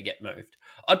expecting Trae to get moved.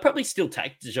 I'd probably still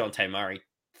take DeJounte Murray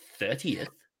 30th.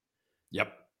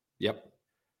 Yep. Yeah,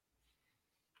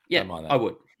 I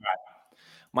would. Right.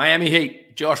 Miami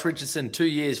Heat, Josh Richardson, 2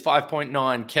 years,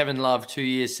 5.9. Kevin Love, 2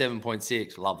 years,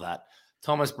 7.6. Love that.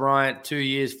 Thomas Bryant, 2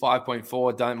 years,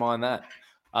 5.4. Don't mind that.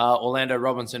 Orlando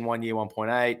Robinson, 1 year,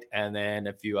 1.8. And then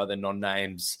a few other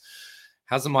non-names.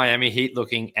 How's the Miami Heat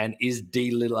looking? And is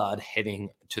D. Lillard heading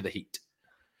to the Heat?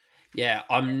 Yeah,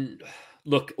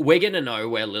 look, we're going to know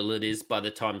where Lillard is by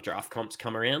the time draft comps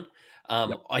come around.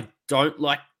 I don't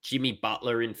like Jimmy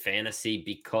Butler in fantasy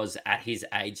because at his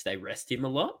age, they rest him a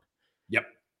lot. Yep.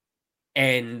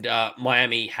 And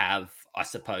Miami have, I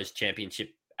suppose,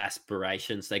 championship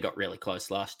aspirations. They got really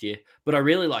close last year. But I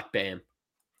really like Bam.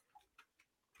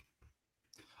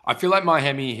 I feel like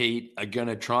Miami Heat are going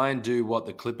to try and do what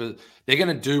the Clippers... They're going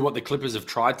to do what the Clippers have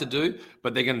tried to do,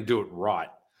 but they're going to do it right.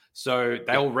 So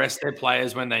they'll rest their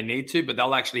players when they need to, but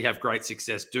they'll actually have great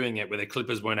success doing it where the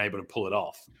Clippers weren't able to pull it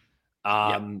off.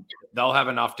 They'll have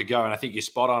enough to go, and I think you're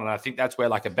spot on. And I think that's where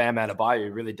like a Bam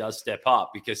Adebayo really does step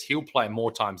up because he'll play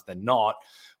more times than not,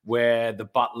 where the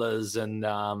Butlers and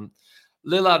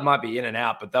Lillard might be in and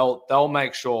out, but they'll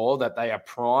make sure that they are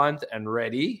primed and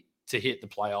ready to hit the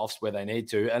playoffs where they need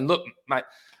to. And look, mate,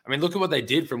 I mean, look at what they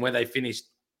did from where they finished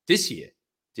this year.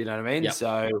 Do you know what I mean? Yep.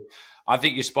 So I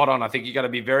think you're spot on. I think you got to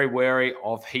be very wary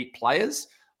of Heat players.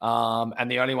 And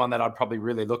the only one that I'd probably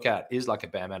really look at is like a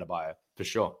Bam Adebayo for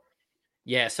sure.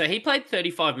 Yeah, so he played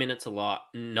 35 minutes a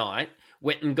night,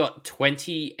 went and got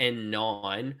 20 and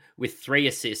 9 with 3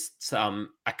 assists, a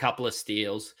couple of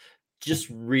steals, just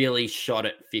really shot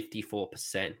at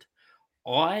 54%.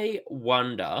 I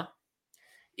wonder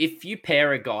if you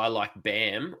pair a guy like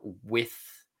Bam with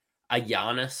a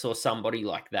Giannis or somebody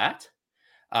like that,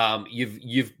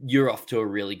 you're off to a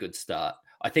really good start.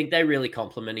 I think they really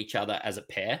complement each other as a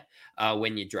pair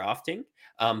when you're drafting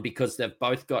because they've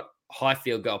both got high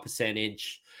field goal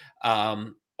percentage.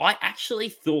 I actually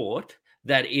thought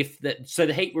that so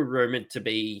the Heat were rumored to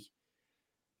be,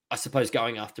 I suppose,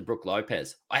 going after Brook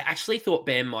Lopez. I actually thought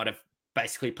Bam might have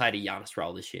basically played a Giannis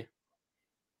role this year.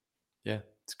 Yeah,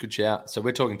 It's a good shout. So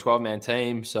we're talking 12-man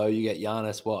team. So you get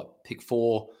Giannis, pick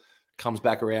 4, comes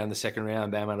back around the second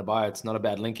round, Bam Adebayo. It's not a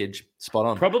bad linkage. Spot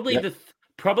on.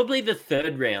 Probably the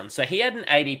third round. So he had an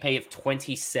ADP of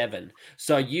 27.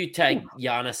 So you take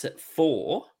Giannis at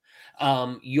 4.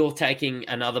 You're taking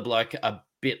another bloke a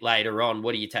bit later on.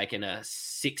 What are you taking? A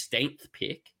 16th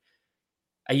pick?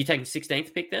 Are you taking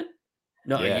 16th pick then?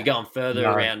 No, you're going further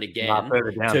around again. No,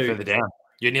 further down.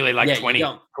 You're nearly like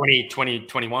 20,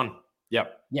 21.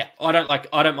 Yep. Yeah, I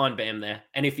don't mind Bam there.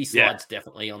 And if he slides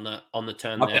definitely on the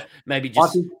turn there. Maybe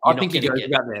just I think he goes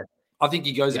about there. I think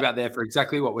he goes about there for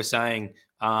exactly what we're saying.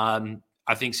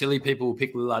 I think silly people will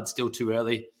pick Lillard still too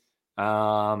early.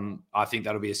 I think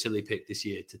that'll be a silly pick this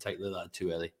year to take Lillard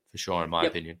too early, for sure, in my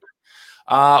opinion.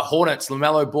 Hornets,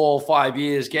 LaMelo Ball, 5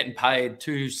 years, getting paid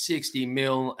 $260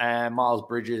 million, and Miles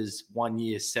Bridges, 1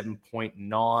 year,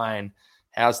 7.9.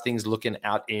 How's things looking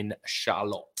out in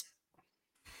Charlotte?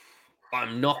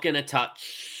 I'm not going to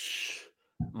touch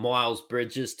Miles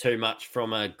Bridges too much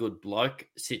from a good bloke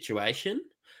situation,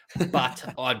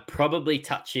 but I'd probably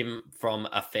touch him from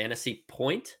a fantasy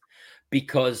point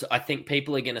because I think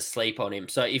people are going to sleep on him.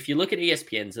 So if you look at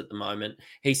ESPN's at the moment,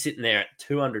 he's sitting there at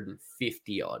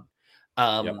 250 odd.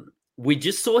 We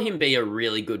just saw him be a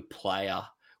really good player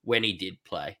when he did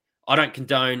play. I don't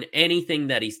condone anything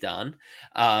that he's done.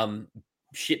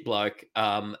 Shit bloke.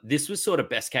 This was sort of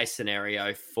best case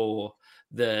scenario for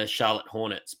the Charlotte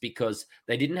Hornets because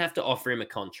they didn't have to offer him a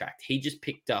contract. He just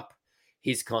picked up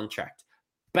his contract.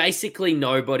 Basically,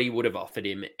 nobody would have offered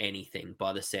him anything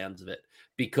by the sounds of it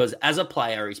because as a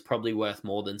player, he's probably worth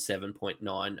more than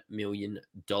 $7.9 million.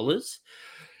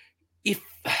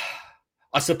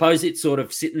 I suppose it's sort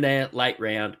of sitting there late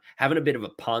round, having a bit of a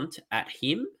punt at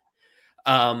him,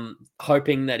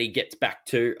 hoping that he gets back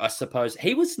to, I suppose,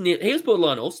 he was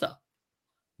borderline all-star.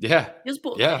 Yeah.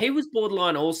 He was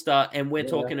borderline all-star, and we're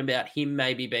talking about him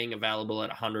maybe being available at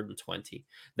 120.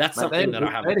 That's something that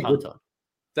I have a punt on.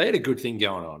 They had a good thing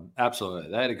going on. Absolutely.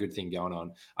 They had a good thing going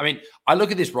on. I mean, I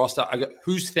look at this roster, I go,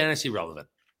 who's fantasy relevant?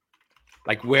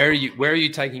 Like, where are you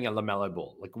taking a LaMelo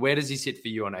Ball? Like, where does he sit for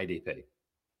you on ADP?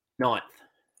 9th.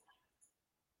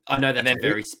 I know that's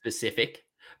very specific.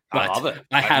 I love it.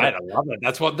 I love it.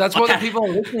 That's what the people are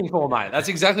listening for, mate. That's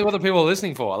exactly what the people are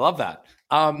listening for. I love that.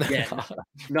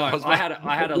 No, I had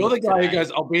a. You're the guy who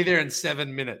goes, "I'll be there in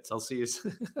 7 minutes. I'll see you."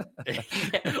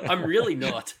 I'm really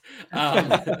not. I'll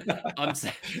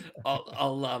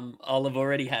have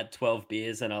already had 12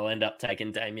 beers and I'll end up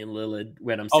taking Damian Lillard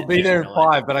when I'm. I'll be there in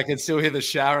 5, but I can still hear the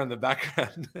shower in the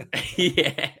background.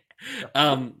 Yeah.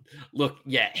 Look,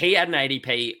 he had an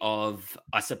ADP of,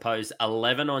 I suppose,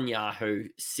 11 on Yahoo,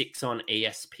 6 on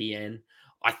ESPN.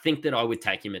 I think that I would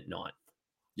take him at 9.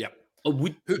 Yep.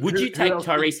 Would you take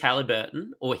Tyrese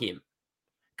Halliburton or him?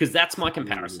 Because that's my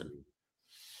comparison.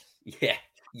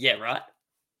 Yeah, right.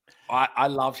 I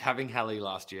loved having Hallie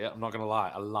last year. I'm not going to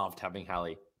lie. I loved having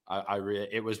Hallie.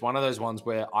 It was one of those ones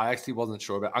where I actually wasn't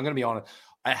sure about. I'm going to be honest.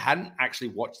 I hadn't actually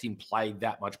watched him play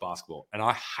that much basketball. And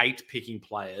I hate picking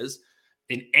players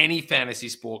in any fantasy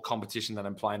sport competition that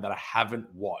I'm playing that I haven't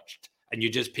watched. And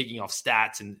you're just picking off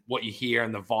stats and what you hear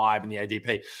and the vibe and the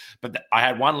ADP. But I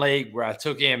had one league where I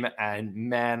took him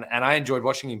and I enjoyed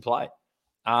watching him play.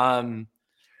 But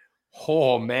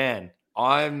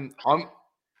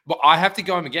I have to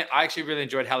go him again. I actually really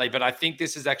enjoyed Hallie, but I think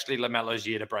this is actually LaMelo's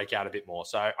year to break out a bit more.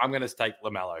 So I'm going to take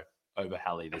LaMelo over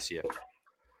Hallie this year.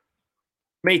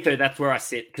 Me too. That's where I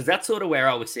sit because that's sort of where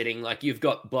I was sitting. Like you've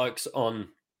got blokes on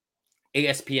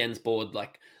ESPN's board,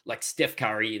 like Steph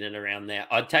Curry in and around there.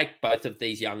 I'd take both of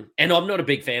these young, and I'm not a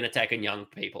big fan of taking young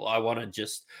people. I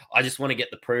just want to get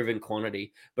the proven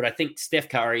quantity. But I think Steph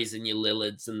Curry's and your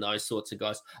Lillards and those sorts of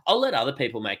guys, I'll let other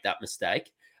people make that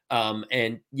mistake.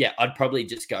 I'd probably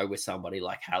just go with somebody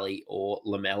like Hallie or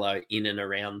LaMelo in and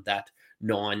around that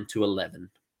 9 to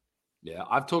 11. Yeah,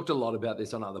 I've talked a lot about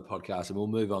this on other podcasts, and we'll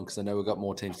move on because I know we've got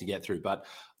more teams to get through. But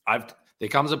there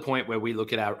comes a point where we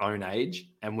look at our own age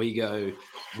and we go,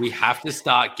 we have to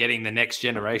start getting the next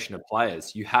generation of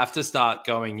players. You have to start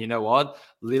going, you know what?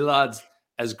 Lillard's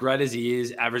as great as he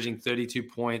is, averaging 32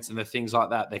 points and the things like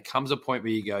that. There comes a point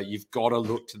where you go, you've got to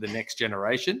look to the next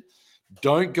generation.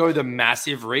 Don't go the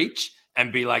massive reach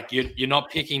and be like, you're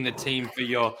not picking the team for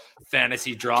your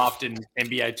fantasy draft in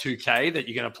NBA 2K that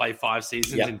you're going to play 5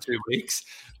 seasons in 2 weeks.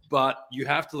 But you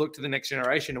have to look to the next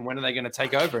generation and when are they going to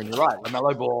take over? And you're right,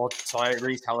 LaMelo Ball,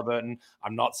 Tyrese Halliburton.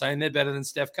 I'm not saying they're better than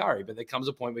Steph Curry, but there comes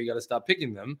a point where you got to start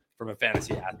picking them from a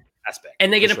fantasy aspect.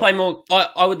 And they're going to play more.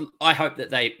 I hope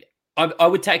that I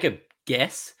would take a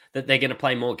guess that they're going to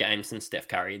play more games than Steph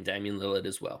Curry and Damian Lillard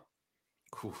as well.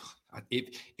 Cool.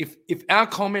 If our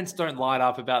comments don't light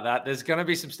up about that, there's going to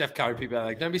be some Steph Curry people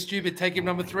like, don't be stupid, take him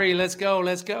number 3, let's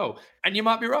go. And you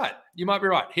might be right.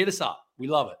 Hit us up. We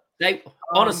love it. They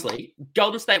honestly,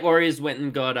 Golden State Warriors went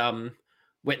and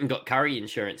got Curry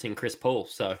insurance in Chris Paul.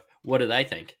 So what do they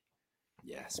think?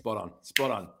 Yeah, spot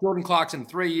on. Jordan Clarkson,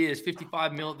 3 years,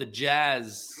 $55 million at the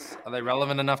Jazz. Are they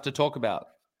relevant enough to talk about?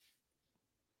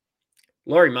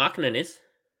 Lauri Markkanen is.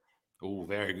 Oh,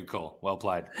 very good call. Well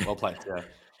played. Yeah.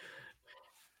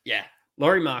 Yeah,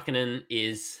 Lauri Markkanen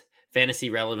is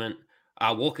fantasy relevant.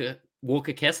 Walker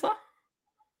Kessler.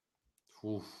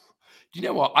 Oof. Do you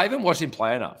know what? I haven't watched him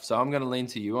play enough, so I'm going to lean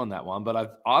to you on that one.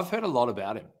 But I've heard a lot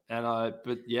about him,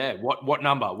 what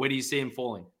number? Where do you see him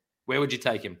falling? Where would you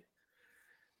take him?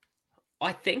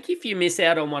 I think if you miss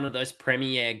out on one of those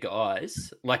premier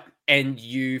guys, and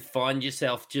you find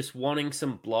yourself just wanting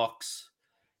some blocks,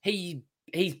 he's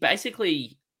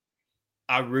basically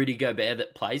a Rudy Gobert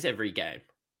that plays every game.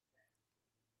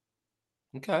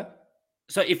 Okay.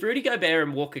 So if Rudy Gobert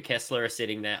and Walker Kessler are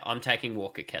sitting there, I'm taking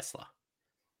Walker Kessler.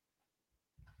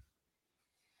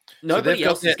 Nobody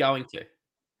else is going to.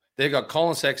 They've got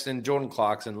Colin Sexton, Jordan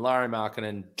Clarkson, Lauri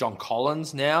Markkanen, John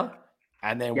Collins now,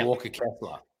 and then Walker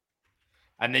Kessler.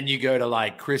 And then you go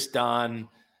to Chris Dunn,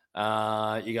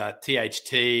 you got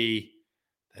THT. They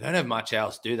don't have much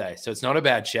else, do they? So it's not a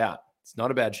bad shout.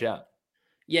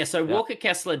 Yeah, so Walker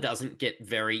Kessler doesn't get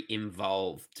very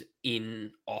involved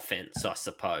in offense, I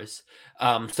suppose.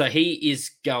 So he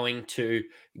is going to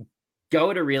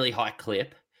go at a really high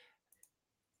clip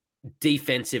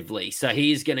defensively. So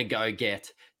he is going to go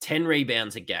get 10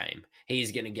 rebounds a game.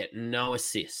 He's going to get no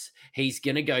assists. He's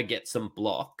going to go get some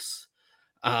blocks.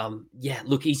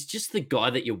 Look, he's just the guy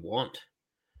that you want.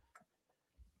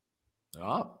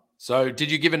 Oh. So did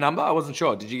you give a number? I wasn't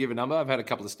sure. Did you give a number? I've had a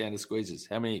couple of standard squeezes.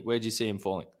 Where'd you see him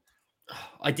falling?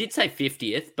 I did say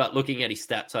 50th, but looking at his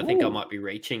stats, I think I might be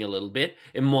reaching a little bit.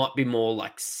 It might be more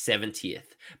like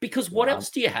 70th. Because what else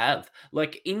do you have?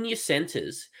 In your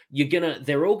centers,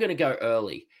 they're all gonna go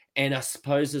early. And I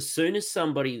suppose as soon as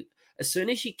you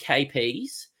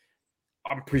KPs,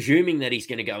 I'm presuming that he's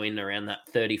going to go in around that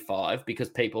 35 because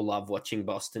people love watching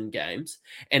Boston games.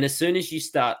 And as soon as you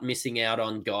start missing out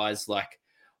on guys like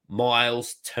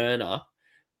Miles Turner,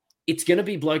 it's going to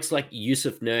be blokes like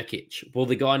Yusuf Nurkic. Well,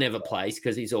 the guy never plays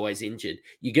because he's always injured.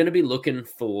 You're going to be looking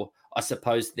for, I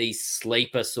suppose, these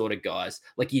sleeper sort of guys,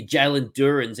 like your Jalen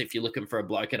Durans if you're looking for a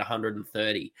bloke at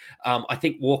 130. I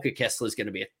think Walker Kessler is going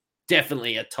to be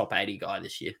definitely a top 80 guy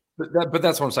this year. But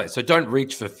that's what I'm saying. So don't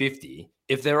reach for 50.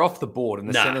 If they're off the board and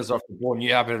the center's off the board and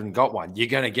you haven't got one, you're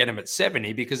going to get them at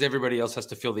 70 because everybody else has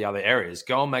to fill the other areas.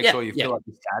 Go and make sure you fill up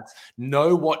the stats.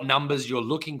 Know what numbers you're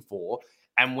looking for.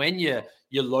 And when your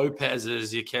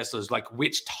Lopez's, your Kesslers,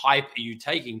 which type are you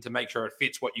taking to make sure it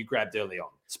fits what you grabbed early on?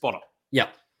 Spot on. Yeah.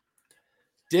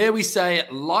 Dare we say,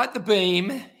 light the beam.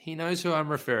 He knows who I'm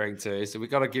referring to, so we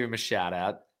got to give him a shout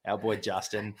out. Our boy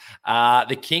Justin.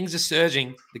 The Kings are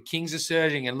surging.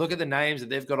 And look at the names that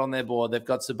they've got on their board. They've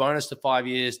got Sabonis to 5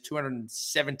 years,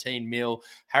 $217 million.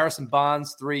 Harrison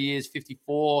Barnes, 3 years,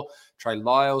 54. Trey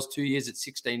Lyles, 2 years at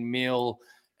 $16 million.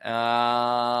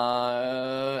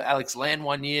 Alex Len,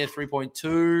 1 year,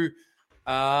 3.2.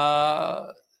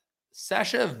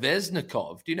 Sasha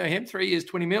Vesnikov. Do you know him? 3 years,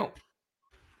 $20 million.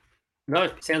 No,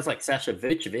 it sounds like Sasha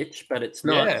Vucevic, but it's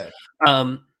not. Yeah.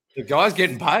 The guy's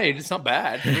getting paid. It's not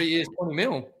bad. 3 years, $20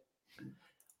 million.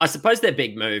 I suppose their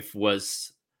big move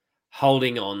was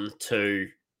holding on to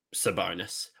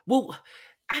Sabonis. Well,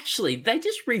 actually, they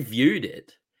just reviewed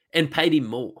it and paid him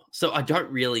more. So I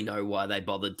don't really know why they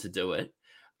bothered to do it.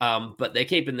 But they're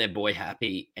keeping their boy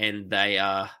happy, and they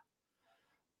are.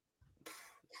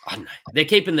 I don't know. They're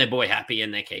keeping their boy happy,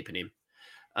 and they're keeping him.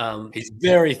 He's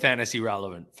very fantasy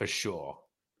relevant for sure.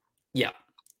 Yeah,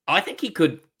 I think he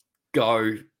could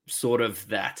go sort of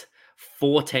that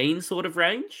 14 sort of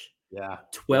range. Yeah.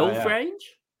 12 range.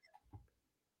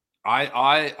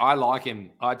 I like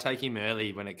him. I take him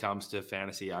early when it comes to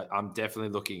fantasy. I'm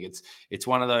definitely looking. It's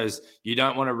one of those, you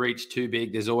don't want to reach too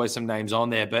big. There's always some names on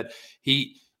there, but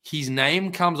his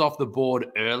name comes off the board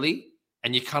early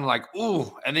and you're kind of like,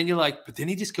 ooh, and then you're like, but then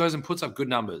he just goes and puts up good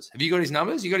numbers. Have you got his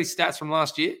numbers? You got his stats from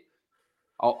last year?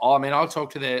 I'll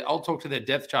talk to their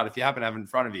depth chart if you happen to have it in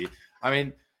front of you. I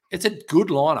mean, it's a good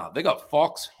lineup. They got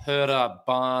Fox, Herter,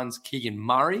 Barnes, Keegan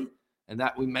Murray, and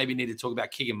that we maybe need to talk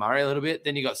about Keegan Murray a little bit.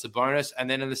 Then you got Sabonis, and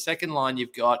then in the second line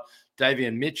you've got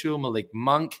Davion Mitchell, Malik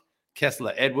Monk,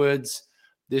 Kessler Edwards.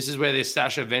 This is where their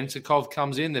Sasha Vencikov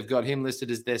comes in. They've got him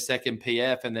listed as their second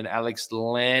PF, and then Alex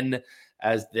Len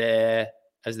as their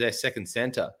second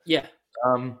center. Yeah.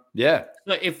 Yeah.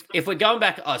 So if we're going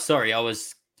back, I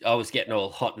was I was getting all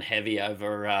hot and heavy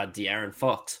over De'Aaron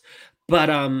Fox. But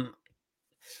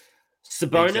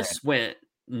Sabonis went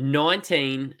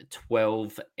 19,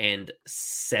 12, and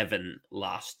 7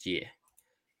 last year.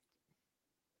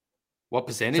 What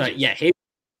percentage? So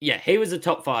he was a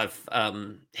top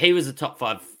 5. He was a top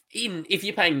 5 if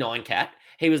you're paying 9 cat.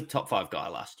 He was a top 5 guy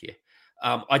last year.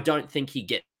 I don't think he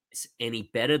gets any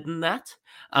better than that.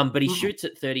 But he shoots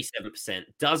at 37%.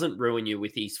 Doesn't ruin you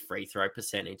with his free throw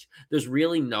percentage. There's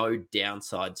really no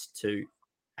downsides to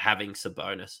having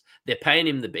Sabonis. They're paying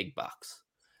him the big bucks.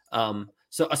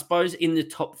 So I suppose in the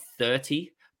top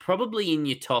 30, probably in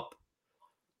your top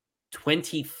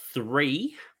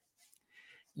 23,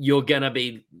 you're going to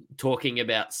be talking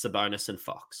about Sabonis and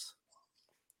Fox.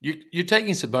 You're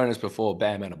taking Sabonis before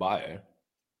Bam Adebayo.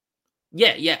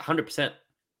 Yeah, 100%.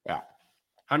 Yeah.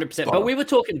 100%. But we were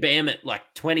talking Bam at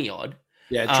like 20 odd.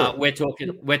 Yeah, true. We're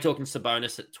talking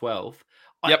Sabonis at 12.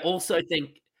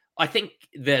 I think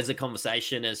there's a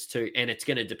conversation as to, and it's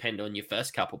going to depend on your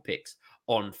first couple picks,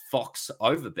 on Fox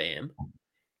over Bam.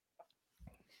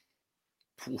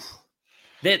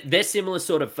 They're similar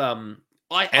sort of.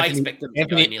 I expect them to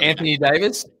go Anthony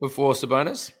Davis before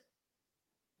Sabonis.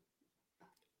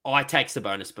 I take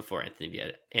Sabonis before Anthony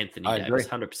Davis,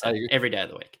 100%, every day of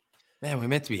the week. Man, we're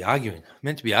meant to be arguing.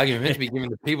 Meant to be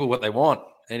giving the people what they want.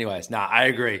 Anyways, I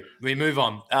agree. We move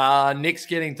on. Knicks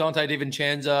getting Dante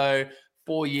DiVincenzo,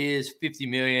 4 years, $50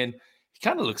 million. He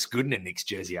kind of looks good in a Knicks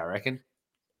jersey, I reckon.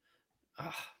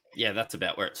 Yeah, that's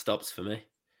about where it stops for me.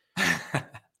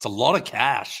 It's a lot of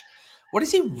cash. What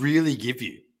does he really give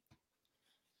you?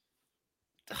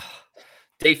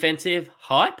 Defensive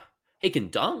hype. He can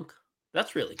dunk.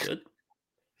 That's really good.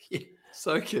 Yeah,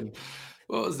 so can.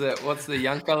 What was that? What's the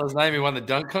young fella's name? He won the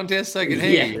dunk contest. So can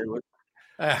he?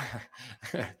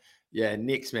 Yeah,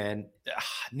 Knicks, man.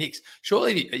 Knicks.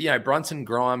 Surely, Brunson,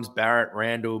 Grimes, Barrett,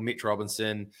 Randall, Mitch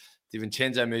Robinson,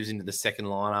 DiVincenzo moves into the second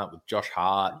lineup with Josh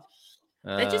Hart.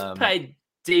 They just paid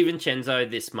DiVincenzo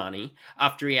this money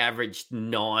after he averaged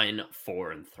 9,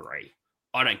 4, and 3.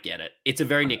 I don't get it. It's a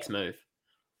very Knicks move.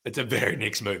 It's a very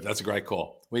Knicks move. That's a great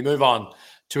call. We move on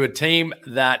to a team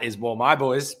that is, my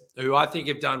boys, who I think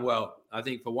have done well. I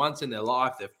think for once in their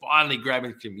life, they're finally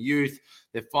grabbing some youth.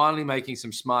 They're finally making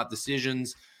some smart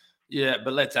decisions. Yeah,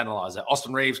 but let's analyze it.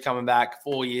 Austin Reeves coming back,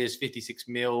 4 years, 56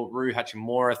 mil. Rui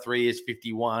Hachimura, 3 years,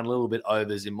 51. A little bit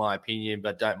overs in my opinion,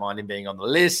 but don't mind him being on the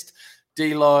list.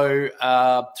 D'Lo,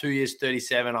 2 years,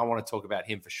 37. I want to talk about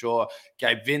him for sure.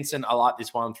 Gabe Vincent, I like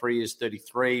this one, 3 years,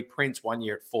 33. Prince, 1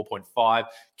 year at 4.5.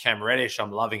 Cam Reddish,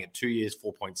 I'm loving it, 2 years,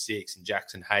 4.6. And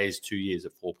Jackson Hayes, 2 years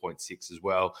at 4.6 as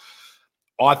well.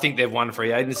 I think they've won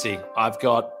free agency. I've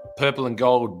got purple and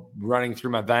gold running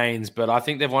through my veins, but I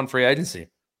think they've won free agency.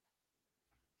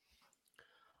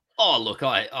 Oh, look,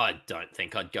 I don't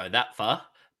think I'd go that far,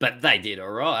 but they did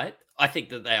all right. I think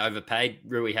that they overpaid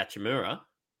Rui Hachimura.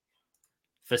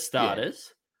 For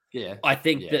starters, I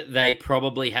think that they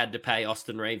probably had to pay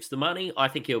Austin Reeves the money. I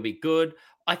think he'll be good.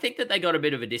 I think that they got a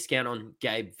bit of a discount on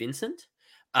Gabe Vincent.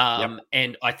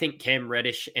 And I think Cam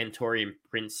Reddish and Taurean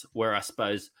Prince were, I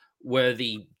suppose,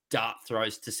 worthy dart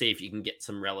throws to see if you can get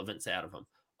some relevance out of them.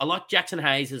 I like Jackson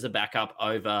Hayes as a backup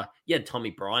over,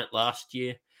 Tommy Bryant last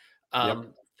year. I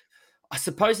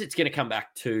suppose it's going to come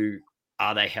back to,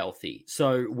 are they healthy?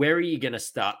 So where are you going to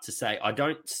start to say, I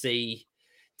don't see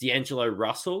D'Angelo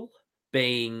Russell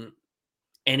being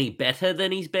any better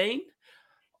than he's been.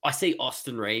 I see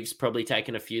Austin Reeves probably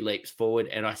taking a few leaps forward,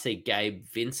 and I see Gabe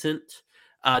Vincent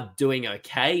doing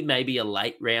okay, maybe a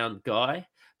late round guy.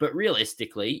 But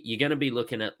realistically, you're going to be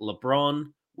looking at LeBron.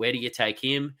 Where do you take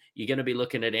him? You're going to be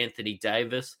looking at Anthony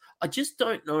Davis. I just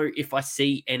don't know if I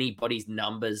see anybody's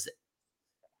numbers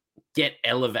get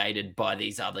elevated by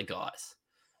these other guys.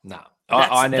 No.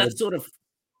 That's sort of,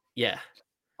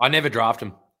 I never draft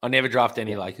them. I never draft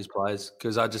any Lakers players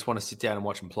because I just want to sit down and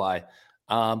watch them play.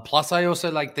 Plus, I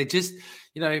also they just,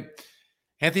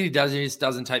 Anthony Davis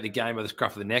doesn't take the game by the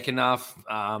scruff of the neck enough.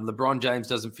 LeBron James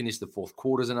doesn't finish the fourth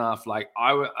quarters enough.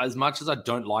 As much as I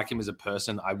don't like him as a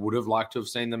person, I would have liked to have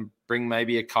seen them bring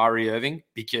maybe a Kyrie Irving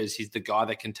because he's the guy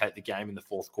that can take the game in the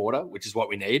fourth quarter, which is what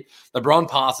we need. LeBron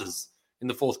passes in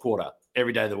the fourth quarter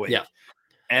every day of the week. Yeah.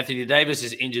 Anthony Davis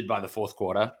is injured by the fourth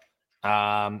quarter.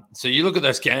 So you look at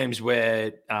those games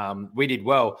where we did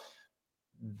well.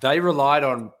 They relied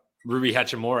on Rui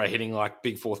Hachimura hitting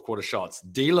big fourth quarter shots.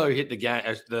 D'Lo hit the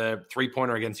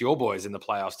 3-pointer against your boys in the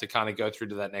playoffs to kind of go through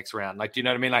to that next round. Do you know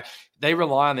what I mean? They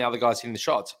rely on the other guys hitting the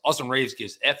shots. Austin Reeves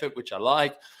gives effort, which I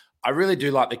like. I really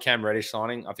do like the Cam Reddish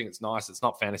signing. I think it's nice. It's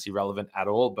not fantasy relevant at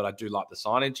all, but I do like the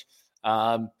signage.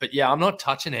 But I'm not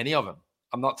touching any of them.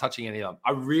 I'm not touching any of them.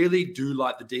 I really do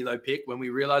like the D'Lo pick. When we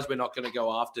realize we're not going to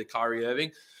go after Kyrie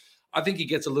Irving, I think he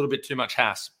gets a little bit too much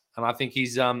hass, and I think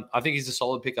he's a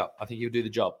solid pickup. I think he'll do the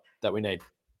job that we need.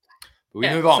 But we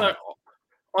move on. So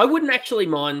I wouldn't actually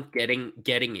mind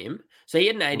getting him. So he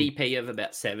had an ADP of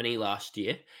about 70 last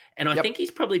year, and I think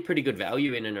he's probably pretty good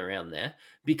value in and around there,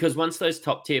 because once those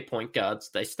top tier point guards,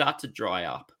 they start to dry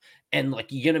up, and like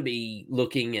you're going to be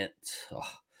looking at,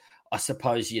 I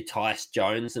suppose, your Tyus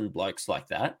Jones and blokes like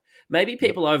that. Maybe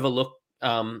people overlook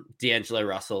D'Angelo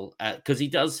Russell because he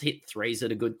does hit threes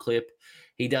at a good clip.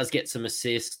 He does get some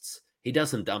assists. He does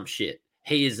some dumb shit.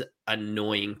 He is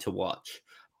annoying to watch.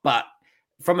 But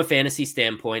from a fantasy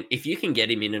standpoint, if you can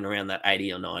get him in and around that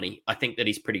 80 or 90, I think that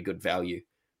he's pretty good value.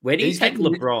 Where do you take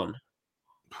LeBron?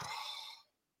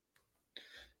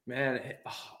 Man,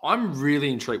 I'm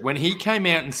really intrigued. When he came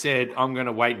out and said, I'm going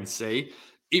to wait and see,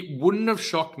 it wouldn't have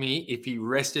shocked me if he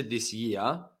rested this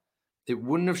year. It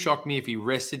wouldn't have shocked me if he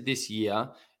rested this year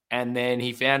and then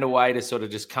he found a way to sort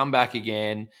of just come back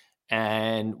again.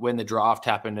 And when the draft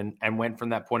happened and went from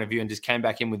that point of view and just came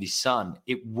back in with his son,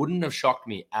 it wouldn't have shocked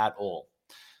me at all.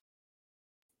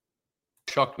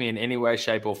 Shocked me in any way,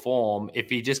 shape, or form if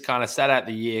he just kind of sat out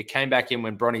the year, came back in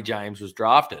when Bronny James was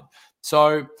drafted.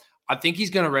 So I think he's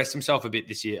going to rest himself a bit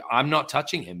this year. I'm not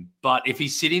touching him. But if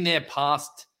he's sitting there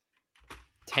past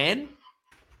 10,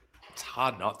 it's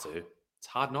hard not to. It's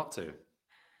hard not to.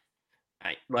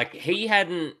 Like, he had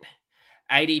an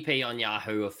ADP on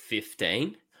Yahoo of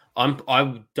 15.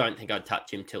 I don't think I'd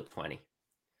touch him till 20.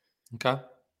 Okay.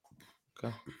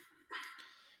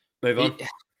 Move on.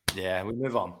 Yeah, we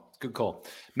move on. Good call.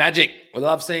 Magic. We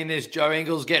love seeing this. Joe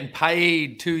Ingles getting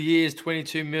paid 2 years,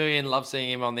 $22 million. Love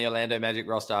seeing him on the Orlando Magic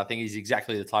roster. I think he's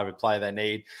exactly the type of player they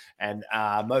need. And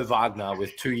Mo Wagner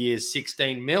with 2 years,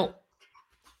 $16 million.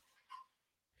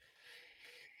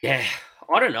 Yeah,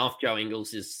 I don't know if Joe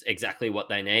Ingles is exactly what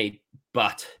they need,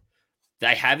 but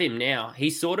they have him now.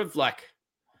 He's sort of like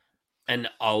an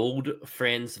old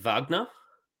Franz Wagner.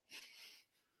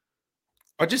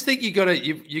 I just think you got to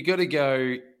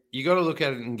look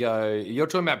at it and go, you're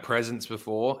talking about presence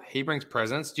before. He brings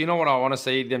presence. Do you know what I want to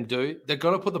see them do? They've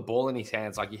got to put the ball in his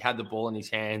hands like he had the ball in his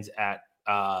hands at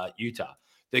Utah.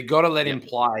 They've got to let him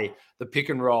play the pick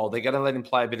and roll. They've got to let him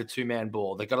play a bit of two-man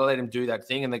ball. They've got to let him do that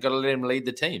thing, and they've got to let him lead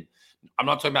the team. I'm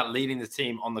not talking about leading the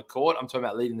team on the court. I'm talking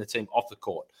about leading the team off the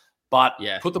court. But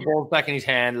put the ball back in his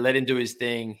hand, let him do his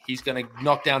thing. He's going to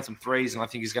knock down some threes, and I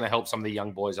think he's going to help some of the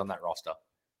young boys on that roster.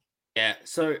 Yeah,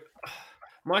 so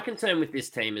my concern with this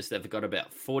team is they've got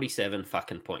about 47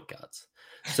 fucking point guards.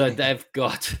 So they've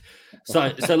got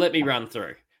so let me run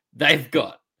through. They've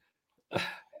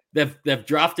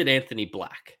drafted Anthony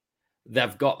Black.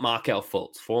 They've got Markelle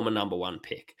Fultz, former number 1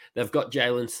 pick. They've got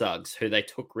Jalen Suggs, who they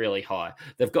took really high.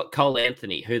 They've got Cole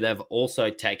Anthony, who they've also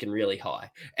taken really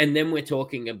high. And then we're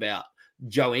talking about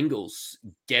Joe Ingles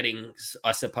getting,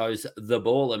 I suppose, the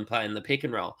ball and playing the pick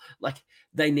and roll. Like,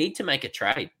 they need to make a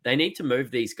trade. They need to move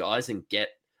these guys and get,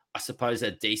 I suppose,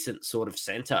 a decent sort of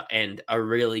center and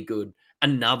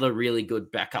another really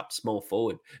good backup small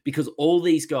forward. Because all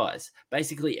these guys,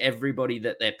 basically everybody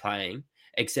that they're playing,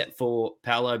 except for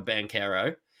Paolo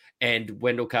Banchero and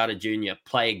Wendell Carter Jr.,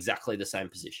 play exactly the same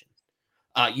position.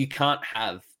 You can't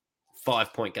have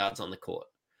 5 point guards on the court.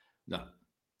 No.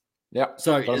 Yeah.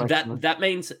 So that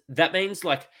means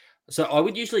like, so I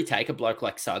would usually take a bloke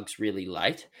like Suggs really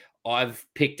late. I've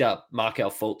picked up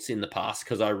Markelle Fultz in the past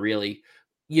because I really,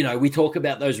 we talk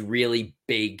about those really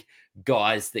big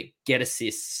guys that get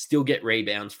assists, still get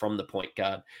rebounds from the point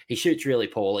guard. He shoots really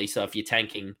poorly. So if you're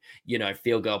tanking,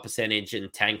 field goal percentage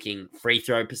and tanking free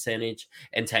throw percentage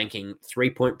and tanking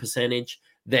 3-point percentage,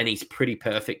 then he's pretty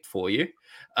perfect for you.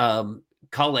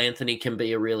 Cole Anthony can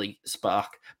be a really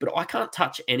spark, but I can't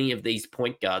touch any of these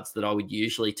point guards that I would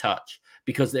usually touch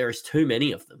because there is too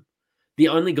many of them. The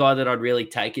only guy that I'd really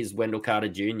take is Wendell Carter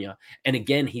Jr. And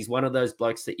again, he's one of those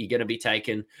blokes that you're going to be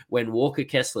taking when Walker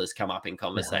Kessler's come up in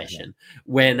conversation.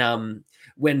 Yeah.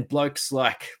 When blokes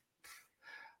like,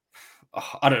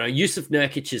 I don't know, Yusuf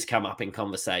Nurkic has come up in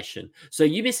conversation. So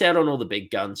you miss out on all the big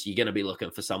guns. You're going to be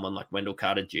looking for someone like Wendell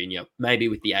Carter Jr., maybe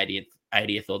with the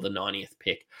 80th or the 90th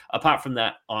pick. Apart from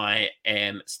that, I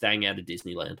am staying out of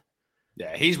Disneyland.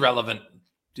 Yeah, he's relevant.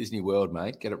 Disney World,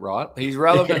 mate. Get it right. He's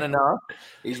relevant enough.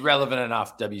 He's relevant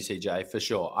enough, WCJ, for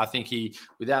sure. I think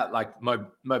without like Mo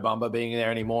Bamba being there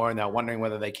anymore, and they're wondering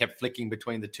whether they kept flicking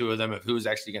between the two of them of who was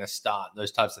actually going to start,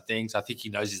 those types of things. I think he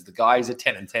knows he's the guy. He's a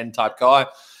 10-10 type guy.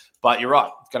 But you're right.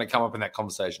 It's going to come up in that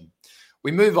conversation.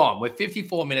 We move on. We're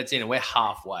 54 minutes in and we're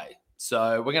halfway.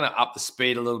 So we're going to up the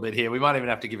speed a little bit here. We might even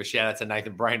have to give a shout out to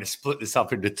Nathan Brain to split this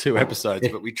up into 2 episodes,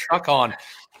 but we truck on.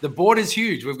 The board is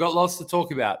huge. We've got lots to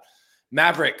talk about.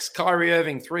 Mavericks, Kyrie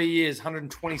Irving, 3 years,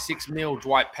 126 mil.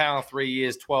 Dwight Powell, 3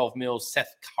 years, 12 mil.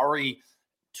 Seth Curry,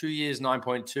 2 years,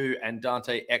 9.2. And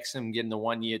Dante Exum getting the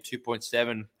 1 year,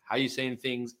 2.7. How are you seeing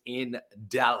things in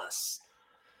Dallas?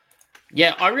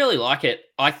 Yeah, I really like it.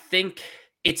 I think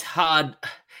it's hard.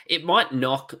 It might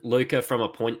knock Luka from a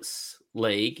points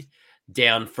league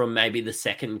down from maybe the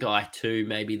second guy to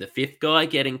maybe the fifth guy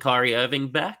getting Kyrie Irving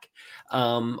back.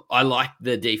 I like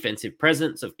the defensive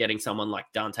presence of getting someone like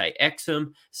Dante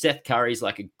Exum. Seth Curry's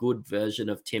like a good version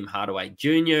of Tim Hardaway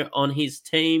Jr. on his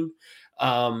team.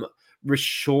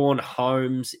 Richaun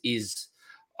Holmes is,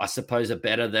 I suppose, are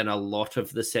better than a lot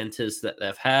of the centers that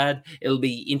they've had. It'll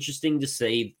be interesting to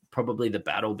see probably the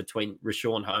battle between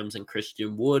Richaun Holmes and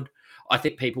Christian Wood. I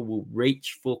think people will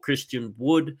reach for Christian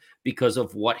Wood because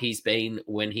of what he's been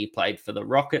when he played for the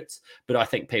Rockets, but I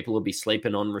think people will be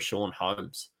sleeping on Richaun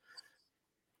Holmes.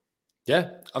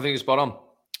 Yeah, I think it's spot on.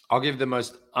 I'll give the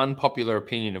most unpopular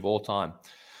opinion of all time.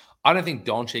 I don't think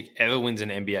Doncic ever wins an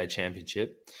NBA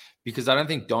championship because I don't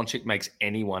think Doncic makes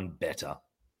anyone better.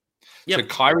 Yep. So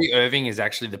Kyrie Irving is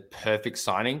actually the perfect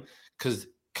signing because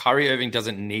Kyrie Irving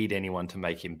doesn't need anyone to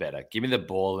make him better. Give me the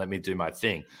ball, let me do my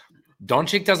thing.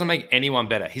 Doncic doesn't make anyone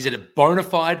better. He's a bona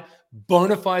fide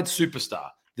superstar.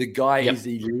 The guy is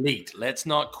elite. Let's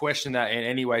not question that in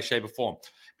any way, shape, or form.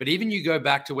 But even you go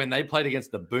back to when they played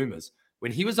against the Boomers,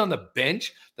 when he was on the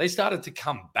bench, they started to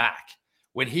come back.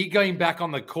 When he going back on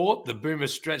the court, the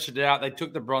Boomers stretched it out. They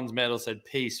took the bronze medal, said,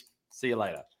 peace, see you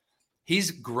later.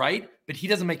 He's great, but he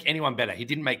doesn't make anyone better. He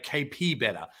didn't make KP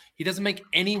better. He doesn't make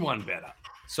anyone better.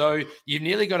 So you've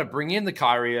nearly got to bring in the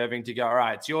Kyrie Irving to go, all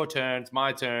right, it's your turn, it's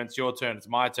my turn, it's your turn, it's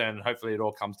my turn, and hopefully it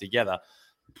all comes together.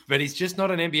 But he's just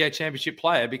not an NBA championship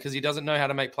player because he doesn't know how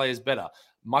to make players better.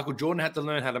 Michael Jordan had to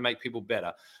learn how to make people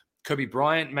better. Kobe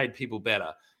Bryant made people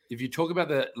better. If you talk about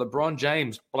the LeBron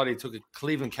James, bloody took a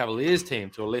Cleveland Cavaliers team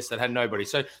to a list that had nobody.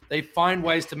 So they find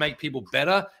ways to make people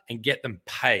better and get them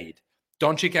paid.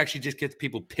 Doncic actually just gets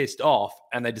people pissed off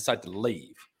and they decide to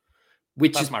leave.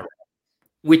 Which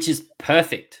is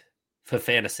perfect for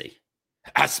fantasy.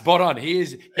 Spot on. He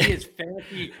is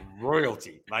fantasy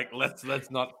royalty. Like let's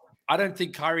not. I don't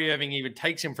think Kyrie Irving even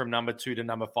takes him from number 2 to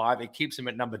number 5. It keeps him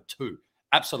at number 2.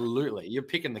 Absolutely, you're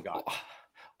picking the guy.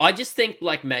 I just think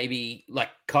maybe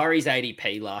Kyrie's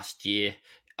ADP last year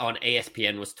on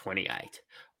ESPN was 28.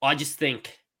 I just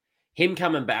think him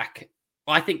coming back.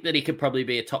 I think that he could probably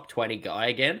be a top 20 guy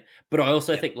again, but I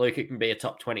also think Luka can be a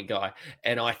top 20 guy.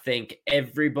 And I think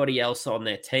everybody else on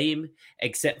their team,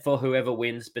 except for whoever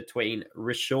wins between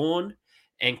Richaun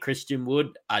and Christian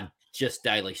Wood, are just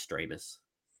daily streamers.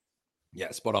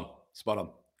 Yeah, spot on.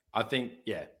 I think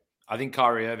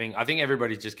Kyrie Irving, I think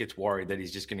everybody just gets worried that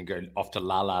he's just going to go off to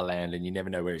La La Land and you never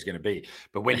know where he's going to be.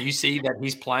 But when you see that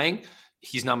he's playing,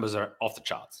 his numbers are off the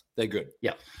charts. They're good.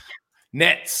 Yeah.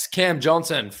 Nets, Cam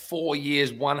Johnson, 4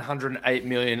 years, 108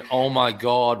 million. Oh my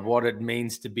God, what it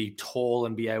means to be tall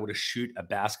and be able to shoot a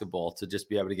basketball, to just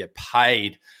be able to get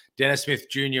paid. Dennis Smith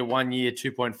Jr., 1 year,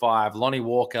 2.5. Lonnie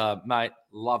Walker, mate,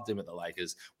 loved him at the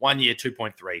Lakers. 1 year,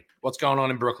 2.3. What's going on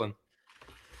in Brooklyn?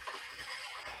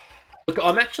 Look,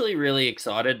 I'm actually really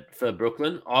excited for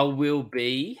Brooklyn. I will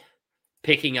be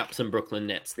picking up some Brooklyn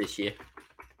Nets this year.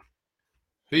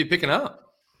 Who are you picking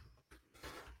up?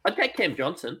 I'd take Cam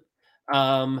Johnson.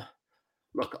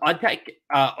 Look, I'd take.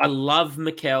 I love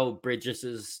Mikal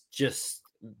Bridges. It's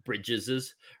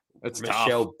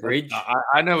Michelle tough. Bridge.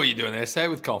 I know what you're doing there. Say it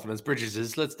with confidence.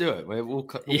 Bridges. Let's do it. We'll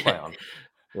play on.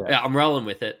 Yeah, I'm rolling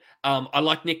with it. I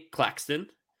like Nick Claxton.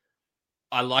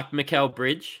 I like Mikal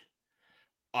Bridge.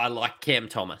 I like Cam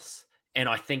Thomas. And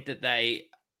I think that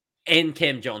and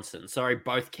Cam Johnson. Sorry,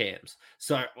 both Cams.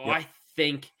 So yep. I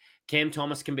think Cam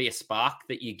Thomas can be a spark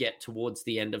that you get towards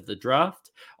the end of the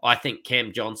draft. I think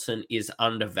Cam Johnson is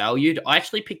undervalued. I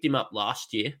actually picked him up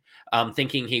last year,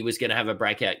 thinking he was going to have a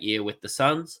breakout year with the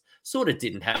Suns. Sort of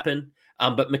didn't happen.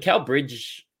 But Mikal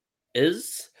Bridge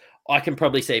I can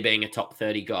probably see being a top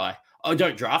 30 guy. I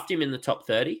don't draft him in the top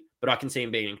 30, but I can see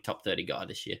him being a top 30 guy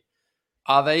this year.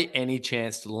 Are they any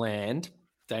chance to land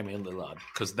Damian Lillard?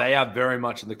 Because they are very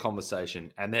much in the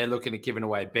conversation, and they're looking at giving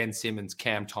away Ben Simmons,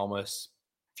 Cam Thomas,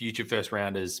 future first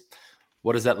rounders.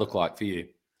 What does that look like for you?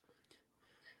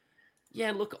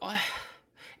 Yeah, look,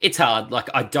 it's hard.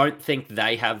 I don't think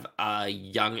they have a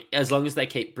young, as long as they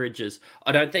keep Bridges,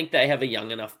 I don't think they have a young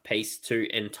enough piece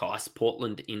to entice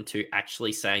Portland into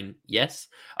actually saying yes.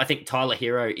 I think Tyler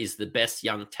Hero is the best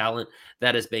young talent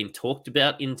that has been talked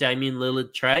about in Damian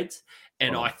Lillard trades.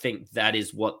 And I think that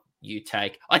is what you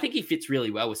take. I think he fits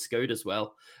really well with Scoot as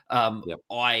well.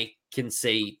 I can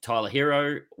see Tyler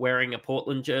Hero wearing a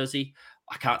Portland jersey.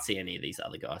 I can't see any of these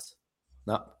other guys.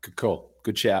 No, good call.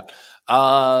 Good shout.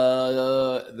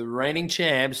 The reigning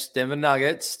champs, Denver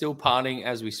Nuggets, still partying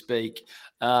as we speak.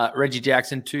 Reggie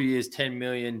Jackson, 2 years, $10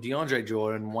 million. DeAndre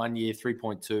Jordan, 1 year,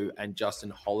 3.2. And Justin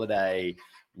Holiday,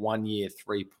 1 year,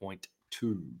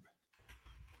 3.2.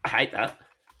 I hate that.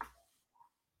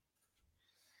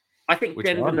 I think Which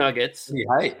Denver one? Nuggets You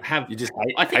hate. have. You just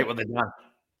I think hate what they've done.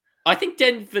 I think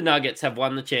Denver Nuggets have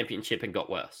won the championship and got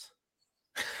worse.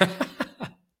 I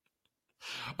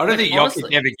don't think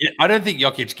honestly,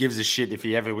 Jokic gives a shit if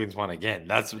he ever wins one again.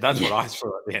 That's what I saw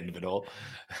at the end of it all.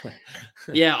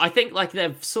 Yeah, I think like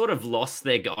they've sort of lost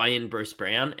their guy in Bruce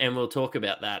Brown, and we'll talk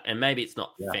about that. And maybe it's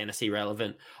not fantasy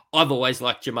relevant. I've always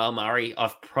liked Jamal Murray.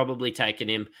 I've probably taken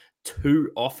him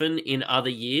too often in other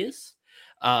years.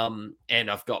 And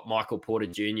I've got Michael Porter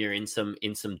Jr. in some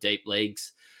deep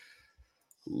leagues.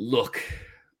 Look,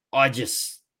 I'm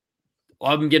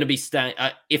going to be staying.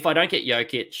 If I don't get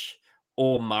Jokic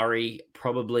or Murray,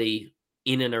 probably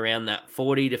in and around that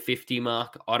 40 to 50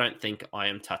 mark, I don't think I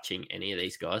am touching any of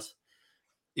these guys.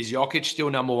 Is Jokic still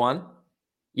number one?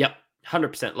 Yep,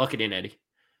 100%. Lock it in, Eddie.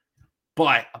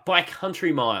 By a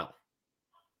country mile.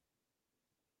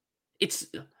 It's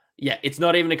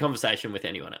not even a conversation with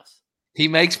anyone else. He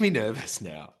makes me nervous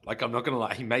now. Like, I'm not going to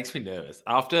lie. He makes me nervous.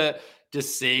 After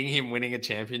just seeing him winning a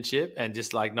championship and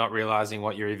just like not realizing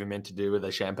what you're even meant to do with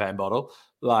a champagne bottle,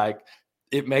 like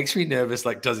it makes me nervous.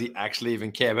 Like, does he actually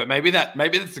even care? But maybe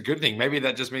that's a good thing. Maybe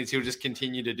that just means he'll just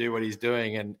continue to do what he's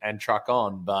doing and truck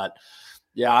on. But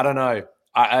yeah, I don't know.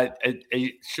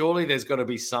 Surely there's got to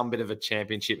be some bit of a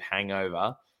championship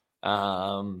hangover.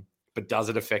 But does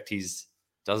it affect his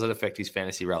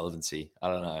fantasy relevancy? I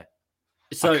don't know.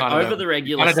 So over the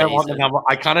regular season,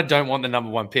 I kind of don't want the number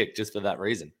one pick just for that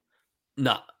reason.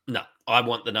 No, I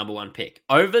want the number one pick.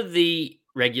 Over the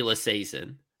regular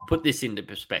season, put this into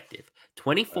perspective.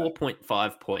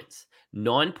 24.5 points,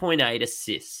 9.8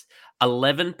 assists,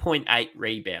 11.8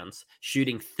 rebounds,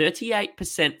 shooting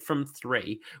 38% from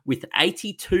three with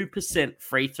 82%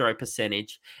 free throw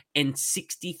percentage and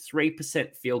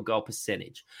 63% field goal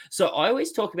percentage. So I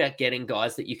always talk about getting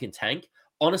guys that you can tank.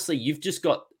 Honestly, you've just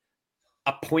got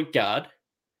a point guard,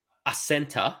 a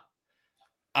center,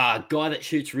 a guy that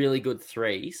shoots really good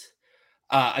threes,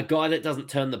 a guy that doesn't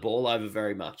turn the ball over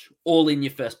very much, all in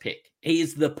your first pick. He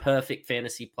is the perfect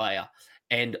fantasy player,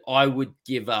 and I would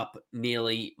give up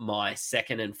nearly my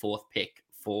second and fourth pick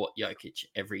for Jokic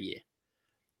every year.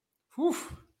 Whew.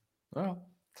 Well,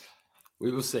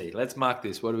 we will see. Let's mark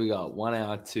this. What do we got? 1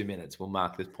 hour, 2 minutes. We'll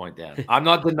mark this point down. I'm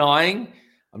not denying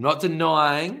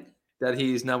that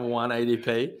he is number one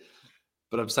ADP.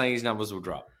 But I'm saying his numbers will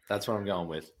drop. That's what I'm going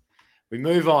with. We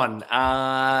move on.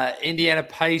 Indiana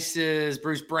Pacers,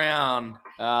 Bruce Brown,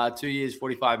 2 years,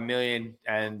 $45 million.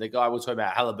 And the guy we'll talk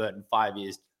about, Halliburton, 5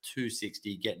 years,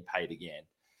 $260, getting paid again.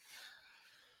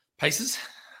 Pacers?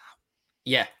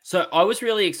 Yeah. So I was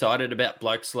really excited about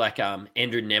blokes like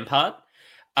Andrew Nembhard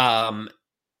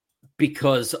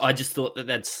because I just thought that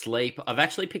they'd sleep. I've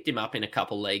actually picked him up in a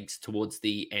couple leagues towards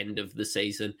the end of the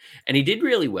season, and he did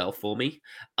really well for me.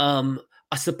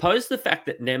 I suppose the fact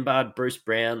that Nembhard, Bruce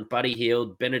Brown, Buddy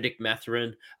Hield, Benedict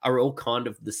Mathurin are all kind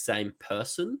of the same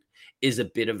person is a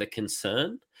bit of a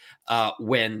concern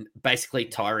when basically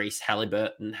Tyrese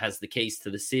Halliburton has the keys to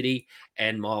the city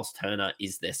and Miles Turner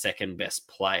is their second best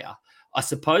player. I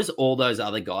suppose all those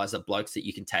other guys are blokes that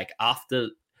you can take after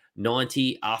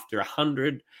 90, after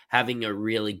 100, having a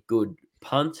really good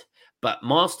punt. But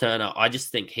Miles Turner, I just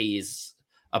think he is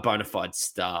a bona fide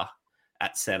star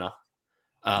at center.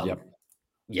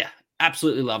 Yeah,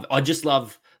 absolutely love it. I just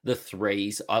love the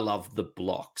threes. I love the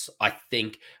blocks. I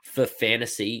think for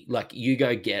fantasy, like you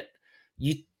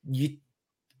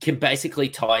can basically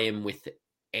tie him with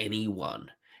anyone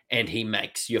and he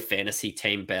makes your fantasy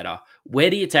team better. Where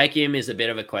do you take him is a bit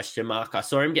of a question mark. I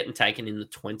saw him getting taken in the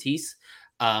 20s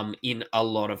in a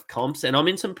lot of comps, and I'm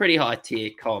in some pretty high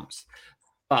tier comps.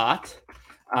 But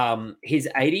his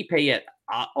ADP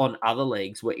on other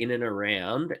leagues were in and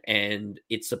around, and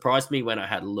it surprised me when I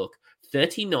had a look.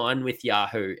 39 with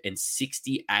Yahoo and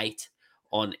 68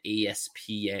 on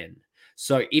ESPN.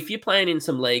 So if you're playing in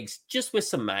some leagues just with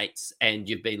some mates and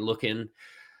you've been looking,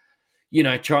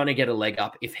 trying to get a leg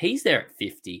up, if he's there at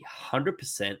 50,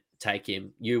 100% take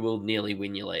him. You will nearly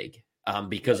win your league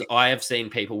because I have seen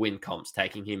people win comps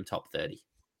taking him top 30.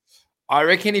 I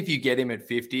reckon if you get him at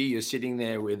 50, you're sitting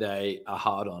there with a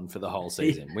hard-on for the whole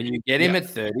season. When you get him at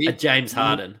 30... A James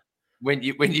Harden. When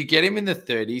you get him in the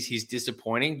 30s, he's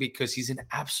disappointing because he's an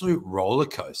absolute roller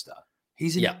coaster.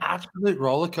 He's an absolute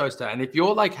roller coaster. And if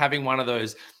you're like having one of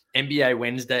those NBA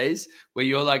Wednesdays where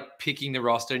you're like picking the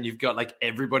roster and you've got like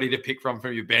everybody to pick from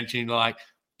your bench, and you're like,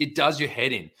 it does your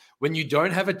head in. When you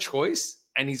don't have a choice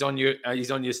and he's on your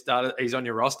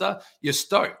roster, you're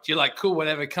stoked. You're like, cool,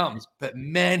 whatever comes. But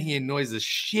man, he annoys the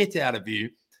shit out of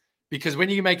you, because when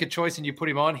you make a choice and you put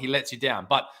him on, he lets you down.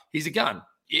 But he's a gun.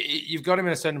 You've got him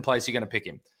in a certain place, you're going to pick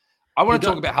him. I want to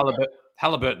talk about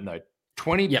Halliburton though.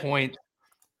 20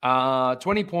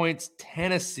 points,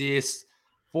 10 assists,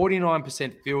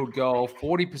 49% field goal,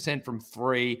 40% from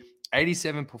three,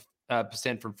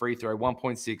 87% from free throw,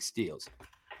 1.6 steals.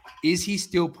 Is he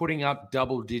still putting up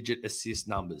double-digit assist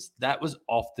numbers? That was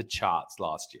off the charts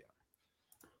last year.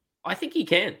 I think he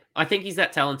can. I think he's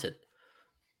that talented.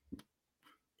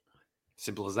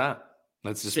 Simple as that.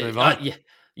 Let's just move on.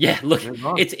 Yeah. Look,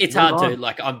 it's hard to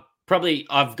like.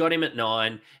 I've got him at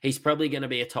 9. He's probably going to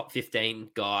be a top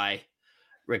 15 guy,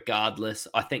 regardless.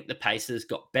 I think the Pacers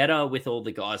got better with all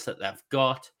the guys that they've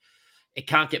got. It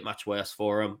can't get much worse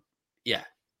for him. Yeah.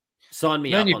 Sign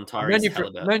me up on Tyrese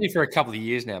Halliburton. I've known you for a couple of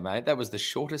years now, mate. That was the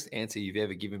shortest answer you've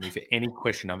ever given me for any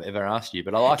question I've ever asked you.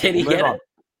 But I like it. Can he get it?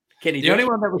 Can he? The only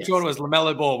one that was short was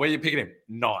LaMelo Ball. Where are you picking him?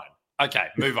 9. Okay,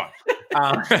 move on.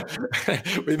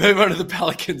 We move on to the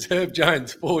Pelicans. Herb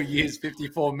Jones, 4 years,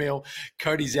 54 mil.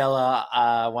 Cody Zeller,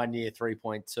 1 year,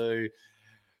 3.2.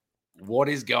 What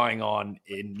is going on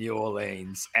in New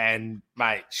Orleans? And,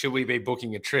 mate, should we be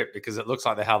booking a trip? Because it looks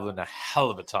like they're having a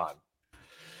hell of a time.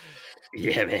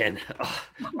 Yeah, man.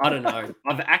 I don't know.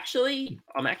 I'm actually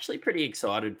pretty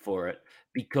excited for it,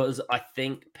 because I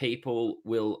think people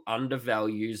will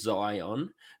undervalue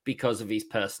Zion because of his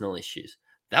personal issues.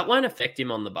 That won't affect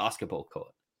him on the basketball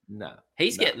court. No.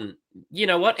 He's getting, you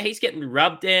know what? He's getting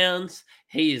rub downs.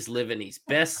 He is living his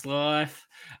best life.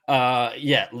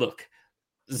 Look,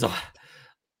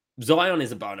 Zion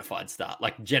is a bona fide star,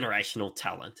 like generational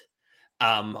talent.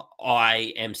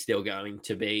 I am still going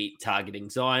to be targeting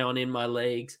Zion in my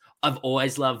leagues. I've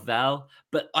always loved Val,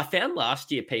 but I found last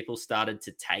year people started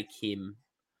to take him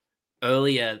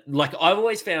earlier. Like, I've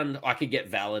always found I could get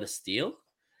Val at a steal.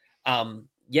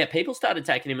 People started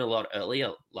taking him a lot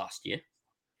earlier last year.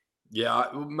 Yeah,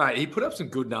 mate, he put up some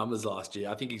good numbers last year.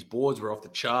 I think his boards were off the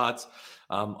charts.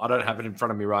 I don't have it in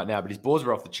front of me right now, but his boards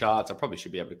were off the charts. I probably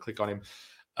should be able to click on him.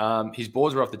 His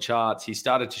boards were off the charts. He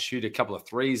started to shoot a couple of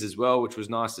threes as well, which was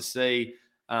nice to see.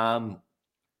 I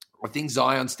think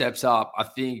Zion steps up. I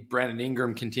think Brandon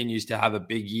Ingram continues to have a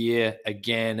big year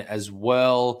again as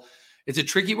well. It's a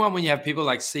tricky one when you have people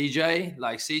like CJ.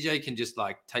 Like, CJ can just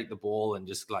like take the ball and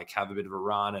just like have a bit of a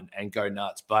run and go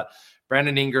nuts. But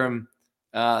Brandon Ingram,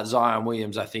 Zion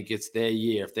Williams, I think it's their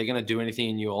year. If they're going to do anything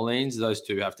in New Orleans, those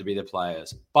two have to be the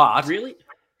players. But really,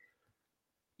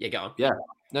 yeah, go on. Yeah,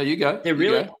 no, you go.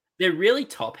 They're really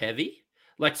top heavy.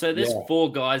 Like, so there's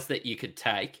 4 guys that you could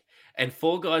take, and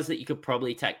 4 guys that you could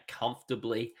probably take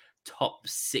comfortably top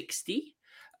 60.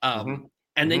 And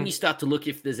then you start to look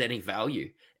if there's any value.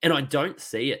 And I don't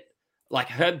see it. Like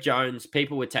Herb Jones,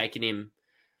 people were taking him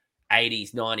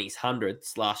 80s, 90s,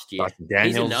 100s last year.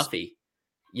 He's a nuffy.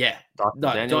 Yeah.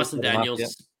 Dyson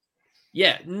Daniels.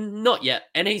 Yeah, not yet.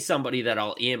 And he's somebody that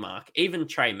I'll earmark. Even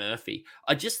Trey Murphy.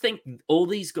 I just think all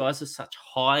these guys are such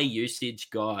high usage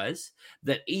guys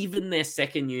that even their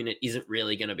second unit isn't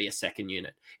really going to be a second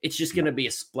unit. It's just going to be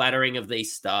a splattering of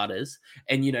these starters.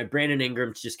 And, you know, Brandon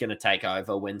Ingram's just going to take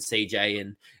over when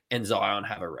CJ and Zion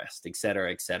have a rest, et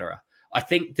cetera, et cetera. I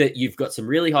think that you've got some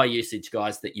really high usage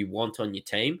guys that you want on your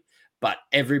team, but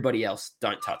everybody else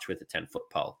don't touch with a 10-foot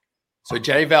pole. So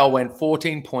J-Val went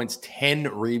 14 points, 10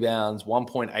 rebounds,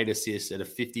 1.8 assists at a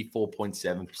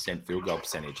 54.7% field goal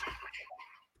percentage.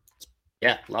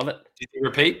 Yeah, love it. Did he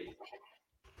repeat?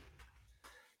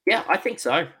 Yeah, I think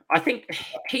so. I think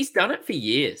he's done it for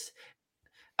years.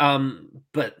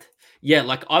 But yeah,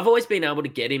 like I've always been able to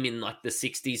get him in like the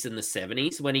 60s and the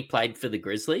 70s when he played for the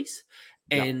Grizzlies.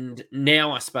 And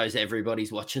now I suppose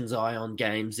everybody's watching Zion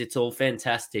games. It's all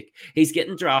fantastic. He's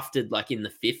getting drafted like in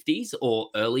the 50s or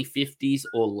early 50s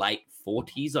or late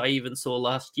 40s. I even saw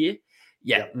last year.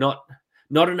 Yeah, not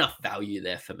enough value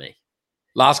there for me.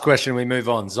 Last question, we move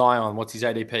on. Zion, what's his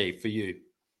ADP for you?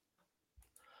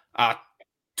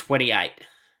 28.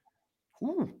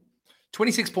 Ooh.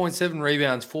 26.7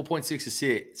 rebounds, 4.6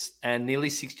 assists, and nearly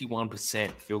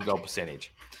 61% field goal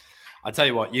percentage. I tell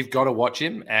you what, you've got to watch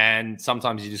him, and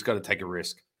sometimes you just got to take a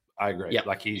risk. I agree. Yep.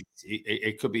 Like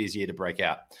it could be his year to break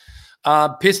out.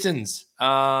 Pistons,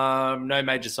 no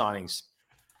major signings.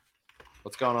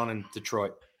 What's going on in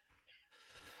Detroit?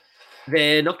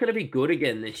 They're not going to be good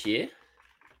again this year.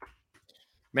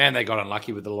 Man, they got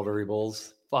unlucky with the lottery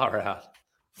balls. Far out.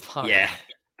 Yeah.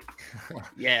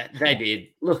 Yeah, they did.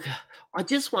 Look, I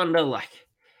just wonder, like,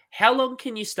 how long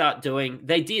can you start doing?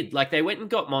 They did, like, they went and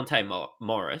got Monte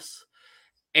Morris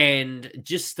and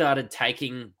just started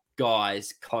taking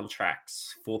guys'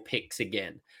 contracts for picks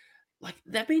again. Like,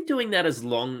 they've been doing that as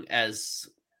long as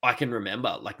I can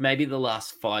remember, like maybe the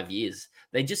last 5 years.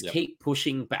 They just keep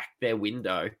pushing back their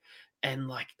window. And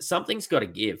like something's got to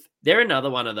give. They're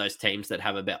another one of those teams that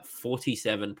have about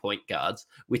 47 point guards,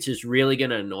 which is really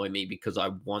going to annoy me because I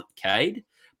want Cade.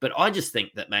 But I just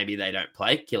think that maybe they don't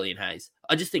play Killian Hayes.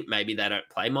 I just think maybe they don't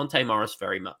play Monte Morris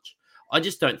very much. I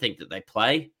just don't think that they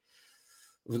play.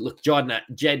 Look,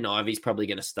 Jaden Ivey's probably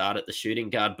going to start at the shooting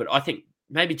guard, but I think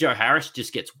maybe Joe Harris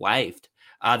just gets waived.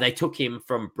 They took him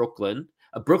from Brooklyn.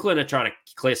 Brooklyn are trying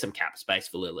to clear some cap space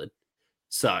for Lillard.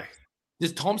 So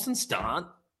does Thompson start?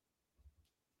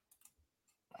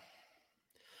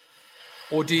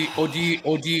 Or do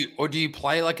you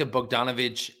play like a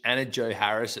Bogdanovic and a Joe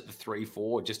Harris at the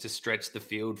 3-4 just to stretch the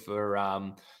field for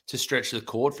to stretch the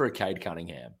court for a Cade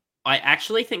Cunningham? I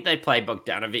actually think they play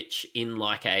Bogdanovic in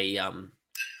like a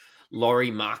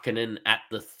Lauri Markkanen at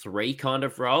the 3 kind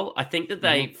of role. I think that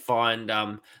they find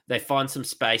some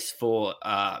space for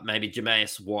maybe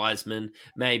Jameis Wiseman,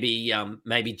 maybe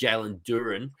Jalen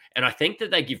Duren, and I think that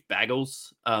they give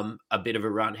Bagels a bit of a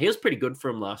run. He was pretty good for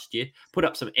him last year. Put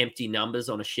up some empty numbers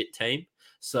on a shit team.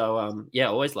 So yeah,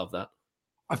 always love that.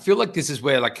 I feel like this is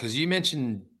where, like, because you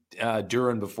mentioned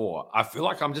Duren before. I feel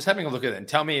like I'm just having a look at it and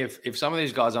tell me if some of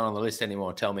these guys aren't on the list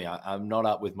anymore. Tell me I'm not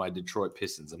up with my Detroit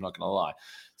Pistons. I'm not going to lie.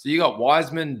 So you got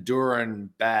Wiseman, Duren,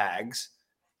 Bags,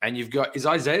 and you've got, is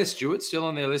Isaiah Stewart still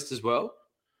on their list as well?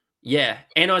 Yeah,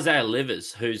 and Isaiah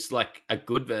Livers, who's like a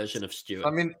good version of Stewart. I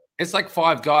mean, it's like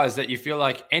 5 guys that you feel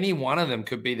like any one of them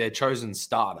could be their chosen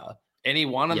starter. Any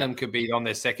one of them could be on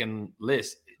their second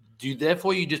list.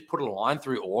 Therefore you just put a line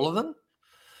through all of them?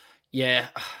 Yeah.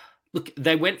 Look,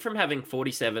 they went from having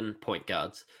 47 point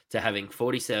guards to having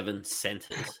 47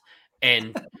 centers,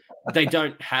 and they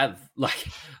don't have like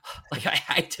I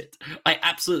hate it. I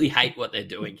absolutely hate what they're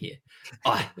doing here.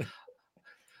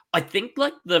 I think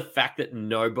like the fact that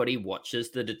nobody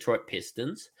watches the Detroit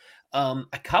Pistons. A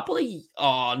couple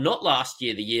of not last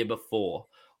year, the year before,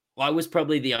 I was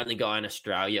probably the only guy in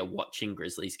Australia watching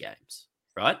Grizzlies games,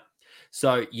 right?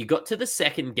 So you got to the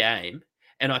second game,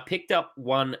 and I picked up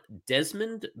one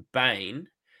Desmond Bane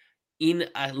in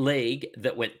a league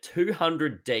that went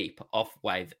 200 deep off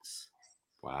waivers.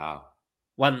 Wow.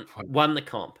 Won the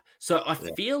comp. So I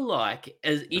feel like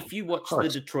as if you watch the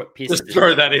Detroit Pistons. Just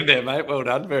throw that in there, mate. Well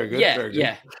done. Very good. Yeah, very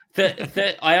good.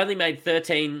 yeah. I only made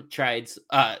 13 trades,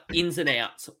 ins and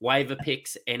outs, waiver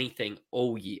picks, anything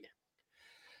all year.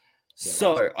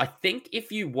 So I think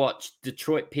if you watch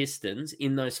Detroit Pistons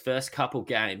in those first couple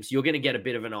games, you're going to get a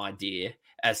bit of an idea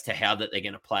as to how that they're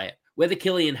going to play it. Whether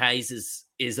Killian Hayes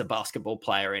is a basketball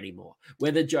player anymore,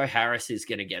 whether Joe Harris is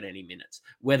going to get any minutes,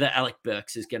 whether Alec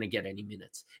Burks is going to get any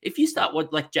minutes. If you start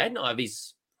like Jaden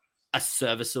Ivey's a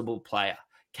serviceable player.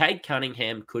 Cade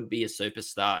Cunningham could be a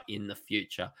superstar in the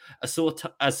future.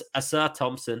 Asar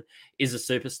Thompson is a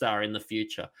superstar in the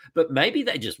future. But maybe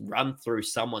they just run through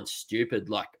someone stupid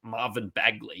like Marvin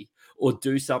Bagley or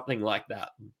do something like that.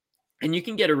 And you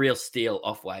can get a real steal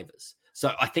off waivers.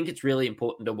 So I think it's really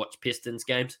important to watch Pistons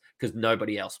games because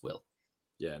nobody else will.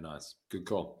 Yeah, nice. Good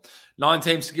call. 9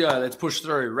 teams to go. Let's push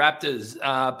through. Raptors,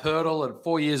 Pirtle at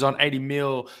 4 years on 80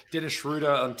 mil. Dennis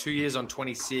Schroeder on 2 years on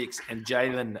 26. And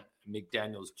Jalen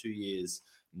McDaniels, 2 years,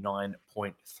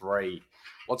 9.3.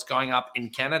 What's going up in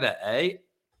Canada, eh?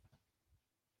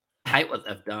 Hate what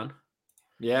they've done.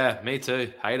 Yeah, me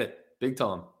too. Hate it. Big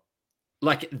time.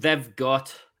 Like, they've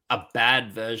got a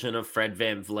bad version of Fred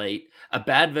VanVleet, a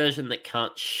bad version that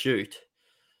can't shoot.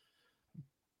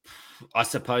 I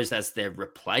suppose as their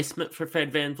replacement for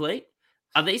Fred VanVleet.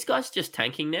 Are these guys just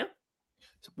tanking now?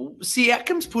 Well,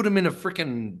 Siakam's put him in a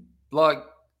freaking, like,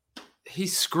 he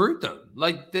screwed them.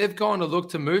 Like, they've gone to look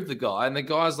to move the guy, and the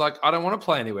guy's like, I don't want to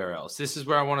play anywhere else. This is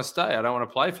where I want to stay. I don't want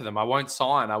to play for them. I won't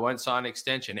sign an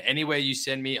extension. Anywhere you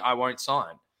send me, I won't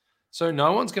sign. So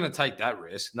no one's going to take that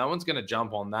risk. No one's going to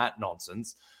jump on that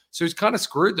nonsense. So he's kind of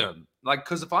screwed them. Like,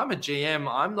 because if I'm a GM,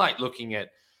 I'm like looking at,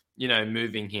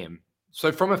 moving him.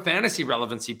 So from a fantasy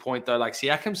relevancy point, though, like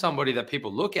Siakam's somebody that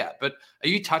people look at. But are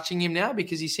you touching him now?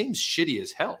 Because he seems shitty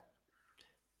as hell.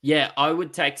 Yeah, I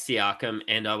would take Siakam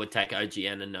and I would take OG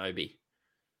Anunoby.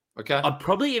 Okay. I'd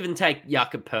probably even take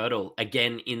Jakob Poeltl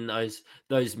again in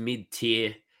those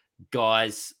mid-tier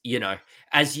guys,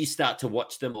 as you start to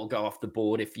watch them all go off the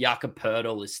board. If Jakob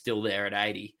Poeltl is still there at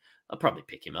 80, I'll probably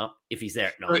pick him up. If he's there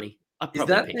at 90, I'd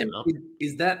probably pick him up.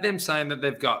 Is that them saying that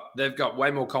they've got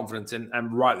way more confidence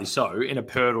and rightly so in a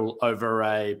Pirtle over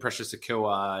a Precious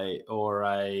Akua or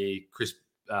a Chris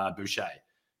Boucher,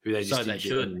 who they just so they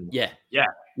should. Yes.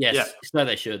 Yeah. So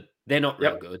they should. They're not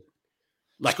real good.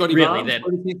 Like Scotty really, Barnes,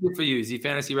 what do you think good for you? Is he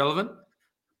fantasy relevant?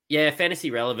 Yeah,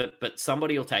 fantasy relevant, but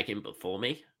somebody will take him before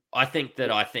me. I think take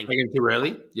him too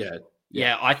early.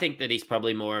 Yeah, I think that he's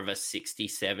probably more of a 60,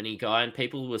 70 guy, and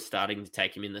people were starting to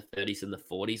take him in the 30s and the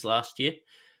 40s last year.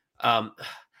 Are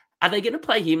they going to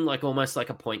play him like almost like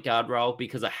a point guard role?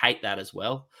 Because I hate that as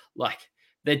well. Like,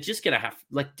 they're just going to have...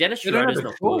 Like, Dennis Schroeder's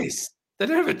not good. They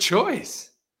don't have a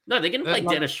choice. No, they're going to play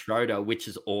Dennis Schroeder, which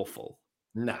is awful.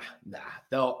 Nah.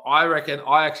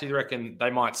 I actually reckon they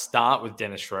might start with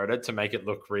Dennis Schroeder to make it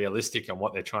look realistic on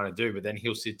what they're trying to do, but then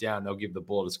he'll sit down and they'll give the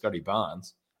ball to Scotty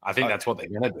Barnes. I think that's what they're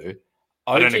going to do.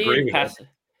 I don't agree with that.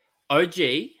 OG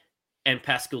and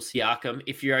Pascal Siakam,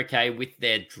 if you're okay with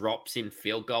their drops in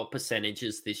field goal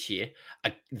percentages this year,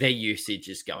 their usage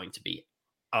is going to be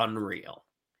unreal.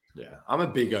 Yeah, I'm a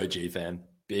big OG fan.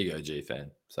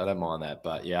 So I don't mind that.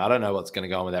 But yeah, I don't know what's going to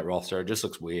go on with that roster. It just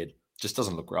looks weird. Just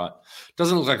doesn't look right.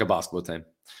 Doesn't look like a basketball team.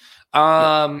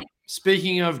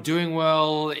 Speaking of doing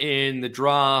well in the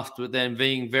draft, but then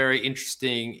being very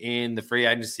interesting in the free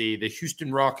agency, the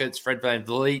Houston Rockets, Fred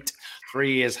VanVleet,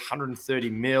 3 years, $130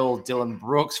 million. Dylan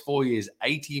Brooks, 4 years,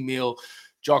 $80 million.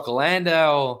 Jock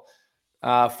Landale,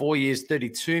 4 years,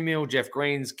 $32 million. Jeff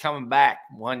Green's coming back,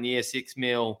 1 year, $6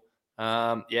 million.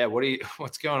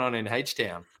 What's going on in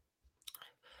H-Town?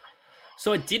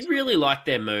 So I did really like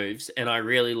their moves, and I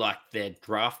really liked their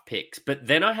draft picks. But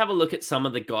then I have a look at some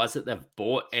of the guys that they've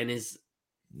bought, and is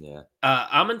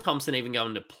Armin Thompson even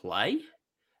going to play?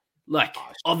 Like,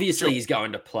 obviously he's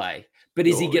going to play. But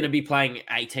is he going to be playing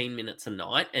 18 minutes a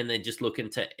night, and they're just looking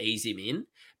to ease him in?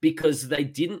 Because they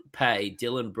didn't pay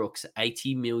Dylan Brooks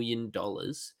 $80 million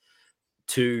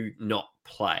to not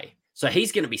play. So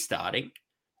he's going to be starting.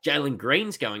 Jalen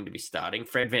Green's going to be starting.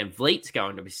 Fred VanVleet's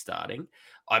going to be starting.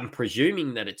 I'm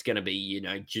presuming that it's going to be,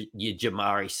 your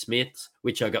Jamari Smiths,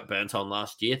 which I got burnt on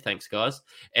last year. Thanks, guys.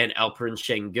 And Alperen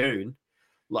Şengün.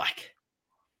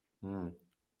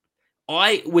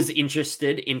 I was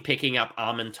interested in picking up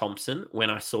Armin Thompson when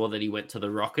I saw that he went to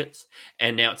the Rockets,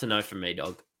 and now it's a no from me,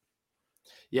 dog.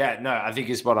 Yeah, no, I think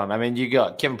you're spot on. I mean, you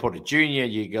got Kevin Porter Jr.,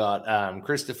 you got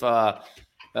Christopher,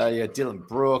 you got Dylan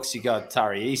Brooks, you got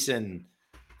Tari Eason.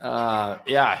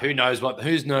 Who knows what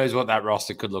that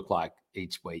roster could look like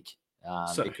each week.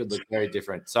 It could look very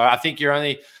different. So I think you're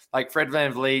only like Fred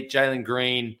VanVleet, Jalen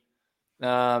Green,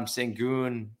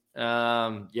 Şengün.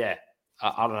 I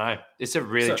don't know. It's a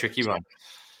really tricky one.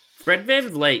 Fred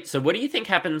VanVleet. So what do you think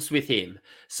happens with him?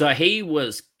 So he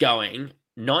was going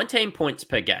 19 points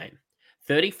per game,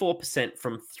 34%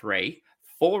 from 3,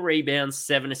 4 rebounds,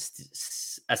 7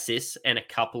 assists, and a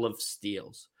couple of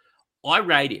steals. I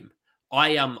rate him.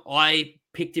 I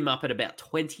picked him up at about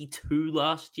 22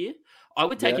 last year. I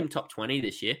would take him top 20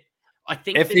 this year. I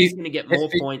think that he's going to get more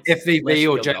points. FVV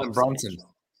or Jalen Brunson?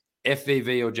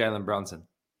 FVV or Jalen Brunson?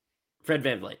 Fred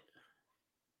VanVleet.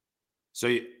 So,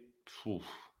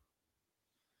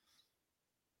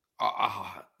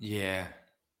 yeah.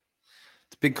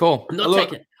 It's a big call.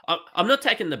 I'm not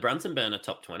taking the Brunson burner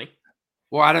top 20.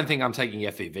 Well, I don't think I'm taking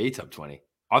FVV top 20.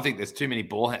 I think there's too many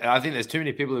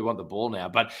people who want the ball now,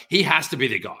 but he has to be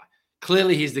the guy.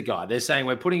 Clearly, he's the guy. They're saying,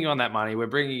 we're putting you on that money. We're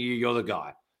bringing you. You're the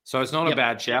guy. So it's not a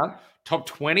bad shout. Top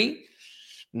 20?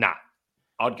 Nah.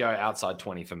 I'd go outside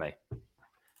 20 for me.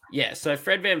 Yeah, so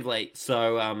Fred VanVleet.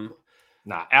 So,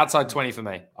 outside 20 for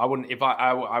me. I wouldn't, if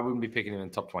I wouldn't be picking him in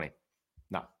the top 20.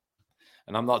 No.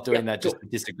 And I'm not doing that just to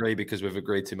disagree because we've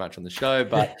agreed too much on the show.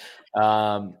 But,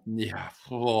 I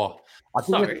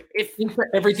think for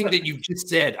everything that you've just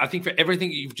said,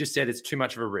 it's too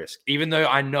much of a risk, even though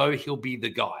I know he'll be the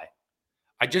guy.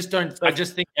 I just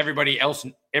think everybody else,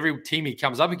 every team he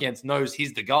comes up against knows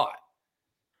he's the guy.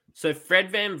 So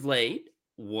Fred VanVleet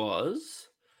was,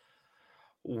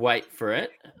 wait for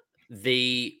it,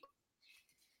 he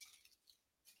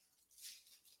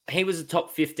was a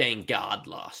top 15 guard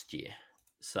last year.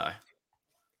 So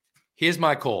here's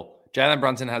my call. Jalen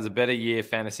Brunson has a better year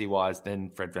fantasy-wise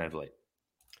than Fred VanVleet.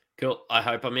 Cool. I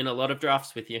hope I'm in a lot of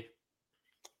drafts with you.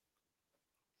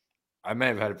 I may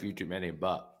have had a few too many,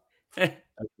 but that's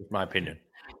just my opinion.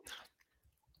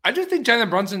 I just think Jalen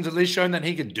Brunson's at least shown that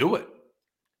he can do it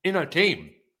in a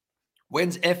team.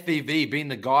 When's FVV been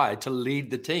the guy to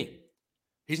lead the team?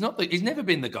 He's never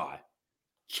been the guy.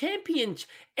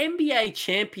 NBA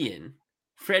champion,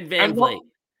 Fred VanVleet.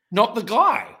 Not the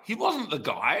guy. He wasn't the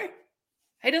guy.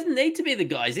 He doesn't need to be the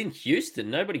guy. He's in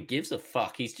Houston. Nobody gives a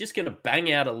fuck. He's just going to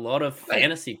bang out a lot of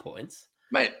fantasy points.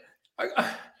 Mate,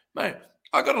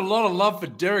 I got a lot of love for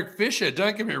Derek Fisher.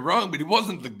 Don't get me wrong, but he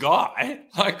wasn't the guy.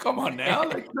 Like, come on now.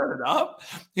 Like, turn it up.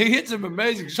 He hit some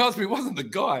amazing shots, but he wasn't the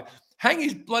guy. Hang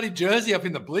his bloody jersey up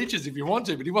in the bleachers if you want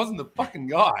to, but he wasn't the fucking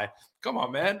guy. Come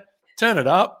on, man. Turn it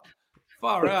up.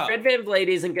 Far out. Fred VanVleet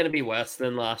isn't going to be worse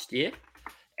than last year.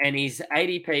 And his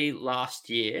ADP last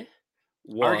year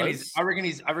was... I reckon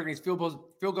his field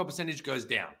goal percentage goes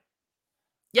down.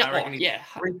 Yeah, I reckon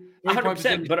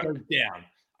 100%. But goes down.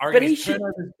 I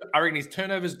reckon his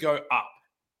turnovers go up.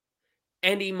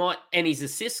 And his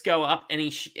assists go up, and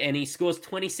he scores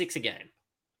 26 a game.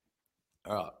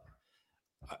 All right.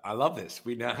 I love this.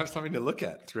 We now have something to look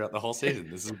at throughout the whole season.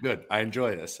 This is good. I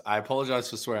enjoy this. I apologize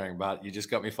for swearing, but you just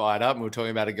got me fired up. And we're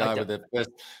talking about a guy with a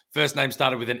first name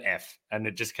started with an F, and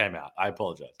it just came out. I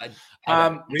apologize.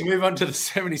 We move on to the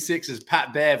 76ers.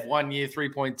 Pat Bev, 1 year,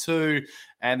 3.2,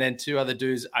 and then two other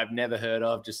dudes I've never heard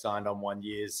of, just signed on 1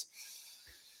 years.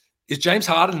 Is James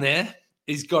Harden there?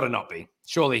 He's got to not be.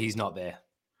 Surely he's not there.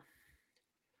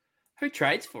 Who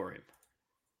trades for him?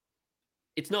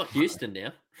 It's not Houston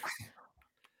now.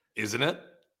 Isn't it?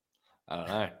 I don't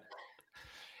know.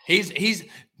 He's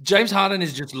James Harden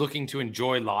is just looking to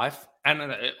enjoy life,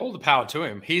 and all the power to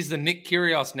him. He's the Nick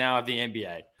Kyrgios now of the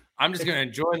NBA. I'm just going to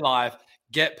enjoy life,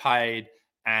 get paid,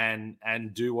 and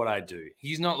do what I do.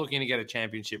 He's not looking to get a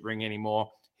championship ring anymore.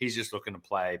 He's just looking to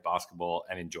play basketball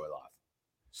and enjoy life.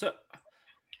 So,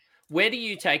 where do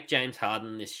you take James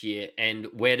Harden this year, and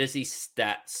where does his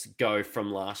stats go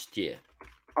from last year?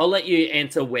 I'll let you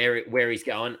answer where he's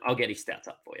going. I'll get his stats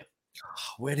up for you.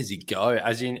 Where does he go?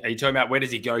 As in, are you talking about where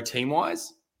does he go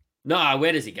team-wise? No,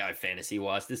 where does he go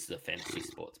fantasy-wise? This is a fantasy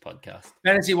sports podcast.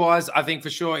 Fantasy-wise, I think for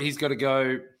sure he's got to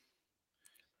go.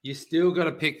 You still got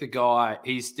to pick the guy.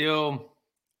 He's still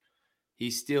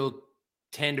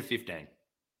 10 to 15.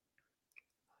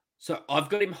 So I've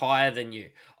got him higher than you.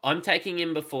 I'm taking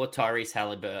him before Tyrese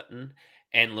Halliburton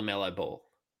and LaMelo Ball.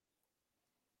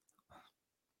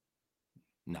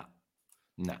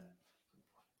 No.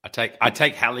 I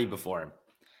take Hallie before him.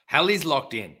 Hallie's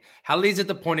locked in. Hallie's at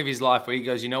the point of his life where he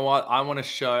goes, you know what? I want to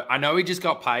show. I know he just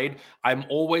got paid. I'm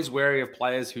always wary of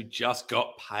players who just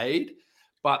got paid,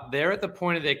 but they're at the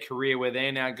point of their career where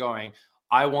they're now going,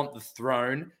 I want the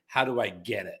throne. How do I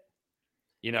get it?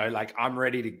 You know, like I'm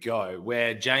ready to go.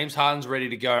 Where James Harden's ready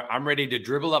to go. I'm ready to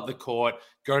dribble up the court,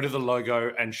 go to the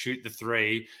logo and shoot the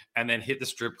three, and then hit the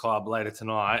strip club later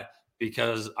tonight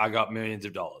because I got millions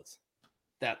of dollars.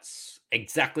 That's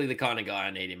exactly the kind of guy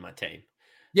I need in my team.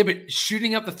 Yeah, but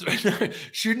shooting up the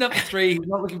three, he's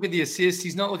not looking for the assists.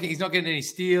 He's not getting any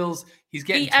steals. He's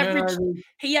getting turnovers.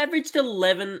 He averaged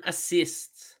 11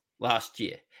 assists last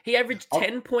year. He averaged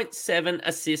 10.7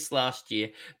 assists last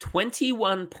year,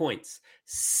 21 points,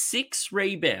 6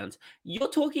 rebounds.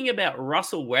 You're talking about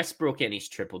Russell Westbrook and his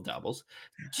triple doubles.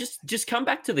 Just come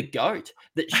back to the GOAT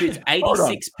that shoots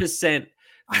 86%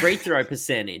 free throw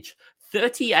percentage,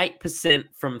 38%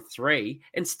 from three,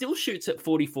 and still shoots at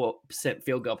 44%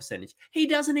 field goal percentage. He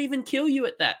doesn't even kill you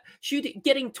at that.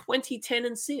 Getting 20, 10,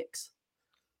 and 6.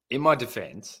 In my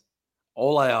defense,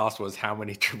 all I asked was how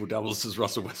many triple doubles does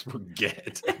Russell Westbrook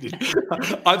get?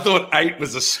 I thought 8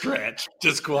 was a stretch,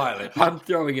 just quietly. I'm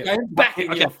throwing it back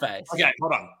in your face. Okay,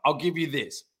 hold on. I'll give you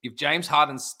this. If James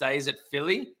Harden stays at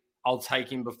Philly, I'll take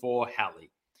him before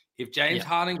Hallie. If James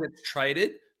Harden gets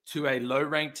traded to a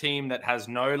low-ranked team that has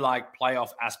no playoff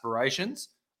aspirations,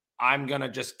 I'm gonna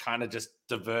just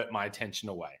divert my attention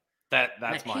away.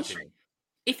 That's my opinion.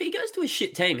 If he goes to a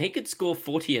shit team, he could score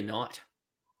 40 a night.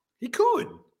 He could.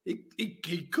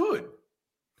 He could.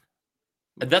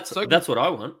 That's what I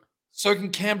want. So can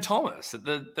Cam Thomas at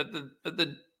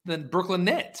the Brooklyn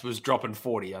Nets was dropping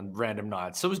 40 on random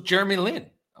nights. So was Jeremy Lin.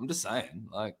 I'm just saying,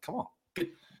 come on.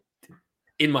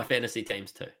 In my fantasy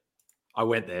teams too. I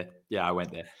went there. Yeah, I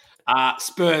went there.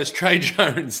 Spurs, Trey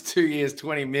Jones, 2 years,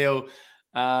 20 mil.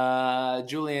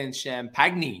 Julian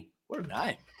Champagny, what a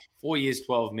name. 4 years,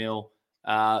 12 mil.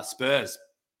 Spurs,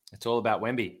 it's all about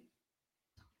Wemby.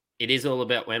 It is all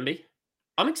about Wemby.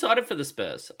 I'm excited for the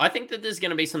Spurs. I think that there's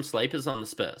going to be some sleepers on the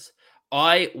Spurs.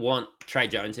 I want Trey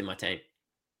Jones in my team.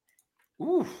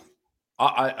 Ooh,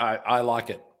 I like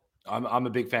it. I'm a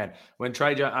big fan. When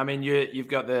Trey Jones, I mean, you've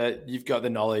got the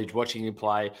knowledge watching him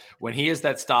play. When he is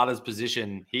that starter's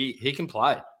position, he can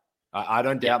play. I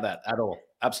don't doubt that at all.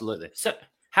 Absolutely. So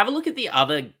have a look at the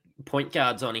other point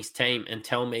guards on his team and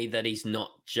tell me that he's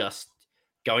not just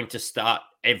going to start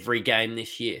every game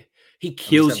this year. He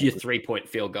kills your 3-point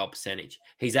field goal percentage.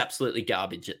 He's absolutely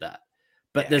garbage at that.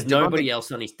 But there's nobody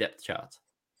else on his depth charts.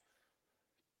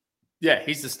 Yeah,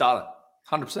 he's the starter,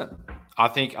 100%. I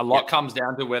think a lot comes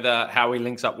down to how he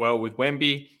links up well with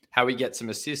Wemby, how he gets some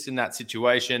assists in that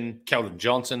situation. Keldon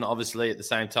Johnson, obviously, at the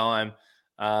same time.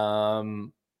 I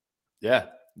don't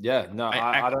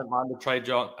mind the trade,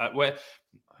 John.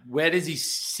 Where does he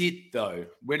sit, though?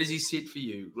 Where does he sit for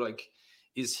you? Like,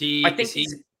 is he? I think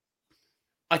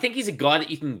he's a guy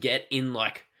that you can get in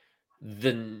like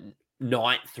the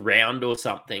 9th round or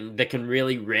something that can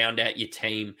really round out your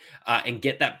team and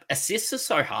get that. Assists are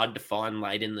so hard to find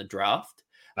late in the draft.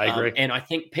 I agree. And I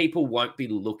think people won't be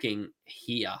looking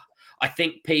here. I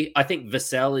think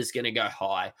Vassell is going to go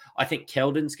high. I think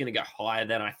Keldon's going to go higher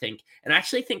than I think. And I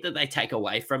actually think that they take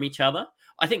away from each other.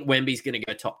 I think Wemby's going to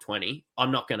go top 20.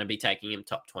 I'm not going to be taking him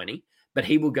top 20, but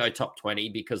he will go top 20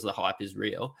 because the hype is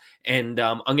real. And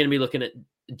I'm going to be looking at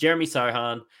Jeremy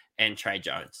Sohan and Trey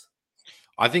Jones.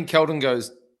 I think Keldon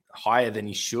goes higher than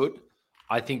he should.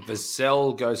 I think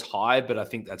Vassell goes high, but I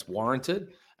think that's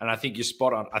warranted. And I think you're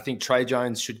spot on. I think Trey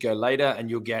Jones should go later,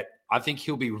 and I think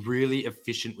he'll be really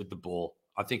efficient with the ball.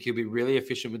 I think he'll be really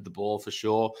efficient with the ball for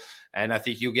sure. And I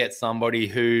think you'll get somebody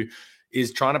who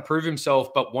is trying to prove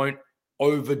himself, but won't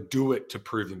overdo it to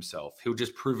prove himself. He'll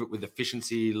just prove it with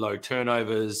efficiency, low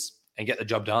turnovers, and get the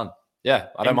job done. Yeah,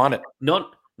 I don't mind it.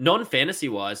 Non-fantasy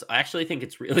wise, I actually think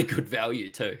it's really good value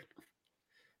too.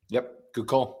 Yep, good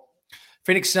call.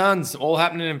 Phoenix Suns, all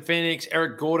happening in Phoenix.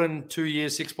 Eric Gordon, 2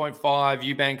 years, 6.5.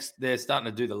 Eubanks, they're starting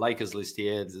to do the Lakers list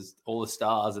here. There's all the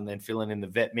stars and then filling in the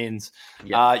vet mins.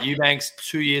 Yep. Eubanks,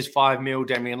 2 years, 5 mil.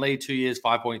 Damian Lee, 2 years,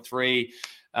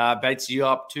 5.3. Bates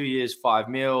Diop, 2 years, 5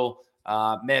 mil.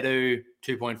 Medu,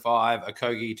 2.5.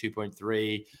 Okogie,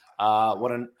 2.3.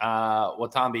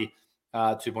 Watambi,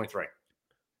 2.3.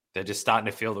 They're just starting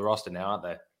to fill the roster now, aren't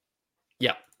they?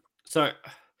 Yeah. So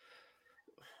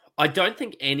I don't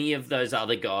think any of those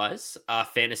other guys are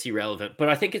fantasy relevant, but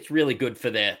I think it's really good for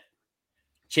their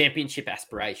championship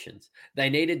aspirations. They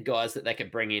needed guys that they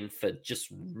could bring in for just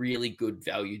really good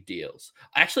value deals.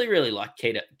 I actually really liked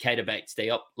Keita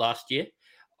Bates-Diop last year.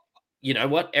 You know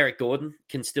what? Eric Gordon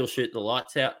can still shoot the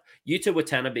lights out. Yuta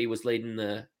Watanabe was leading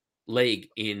the league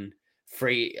in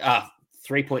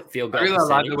three-point field goal. I really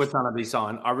like the Watanabe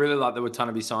sign. I really like the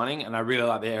Watanabe signing, and I really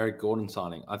like the Eric Gordon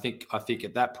signing. I think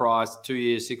at that price, 2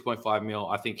 years, 6.5 mil,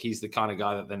 I think he's the kind of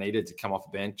guy that they needed to come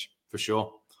off the bench for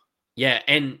sure. Yeah,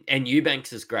 and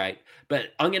Eubanks is great. But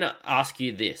I'm going to ask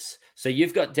you this. So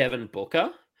you've got Devin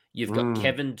Booker, you've got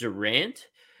Kevin Durant,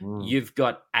 you've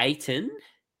got Ayton,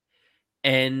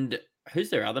 and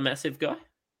who's their other massive guy?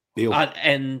 Beal.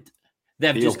 And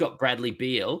they've just got Bradley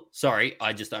Beal. Sorry,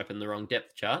 I just opened the wrong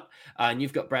depth chart. And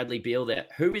you've got Bradley Beal there.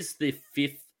 Who is the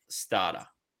 5th starter?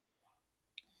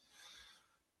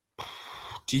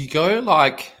 Do you go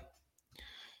like...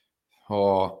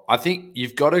 I think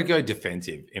you've got to go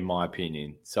defensive, in my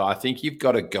opinion. So I think you've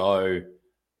got to go...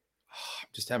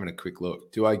 Just having a quick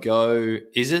look. Do I go...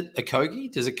 Is it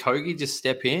Okogie? Does Okogie just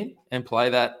step in and play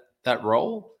that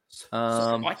role?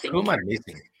 I think... Who am I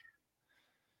missing?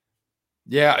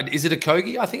 Yeah, is it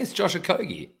Okogie? I think it's Josh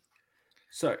Okogie.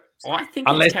 So I think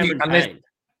it's Cameron Payne.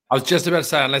 I was just about to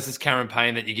say, unless it's Cameron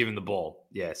Payne that you give him the ball.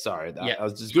 Yeah, sorry. I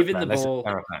was just give him the ball,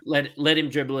 let him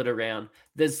dribble it around.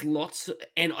 There's lots,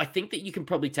 and I think that you can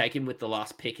probably take him with the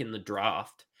last pick in the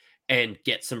draft and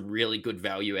get some really good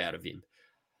value out of him.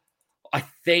 I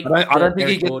don't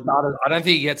think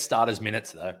he gets starters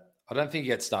minutes though. I don't think he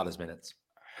gets starters minutes.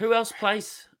 Who else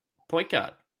plays point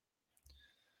guard?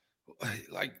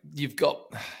 Like you've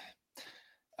got,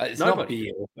 it's not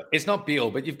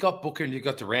Beal, but you've got Booker and you've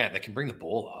got Durant that can bring the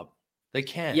ball up. They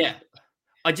can. Yeah,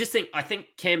 I think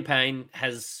Cam Payne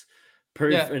has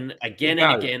proven again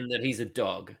and again that he's a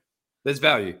dog. There's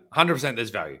value, 100%. There's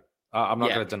value. I'm not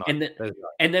going to deny.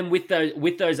 And then with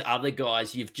those other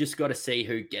guys, you've just got to see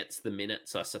who gets the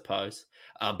minutes, I suppose.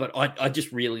 But I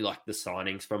just really like the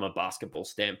signings from a basketball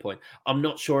standpoint. I'm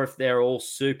not sure if they're all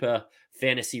super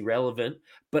fantasy relevant,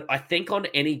 but I think on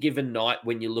any given night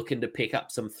when you're looking to pick up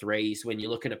some threes, when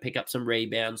you're looking to pick up some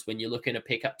rebounds, when you're looking to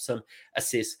pick up some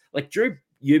assists, like Drew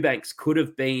Eubanks could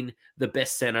have been the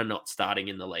best center not starting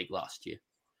in the league last year.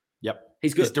 Yep.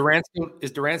 He's good.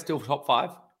 Is Durant still top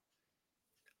 5?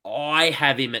 I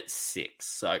have him at 6,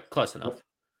 so close enough.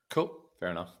 Cool. Fair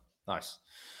enough. Nice.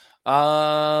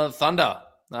 Thunder.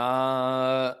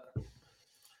 No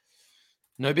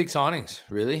big signings,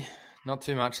 really. Not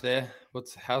too much there.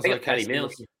 How's Patty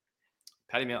Mills?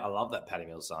 Patty Mills. I love that Patty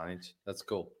Mills signage. That's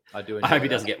cool. I do. I hope he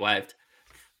doesn't get waived.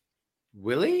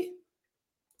 Will he?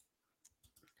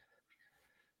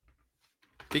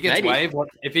 If he gets waived,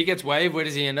 if he gets waived, where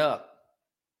does he end up?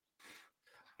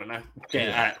 I don't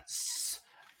know.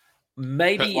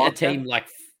 Maybe a team like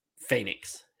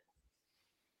Phoenix.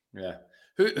 Yeah.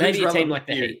 Maybe a team like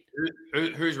the Heat.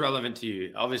 Who's relevant to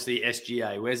you? Obviously,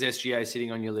 SGA. Where's SGA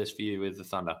sitting on your list for you with the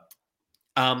Thunder?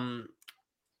 Top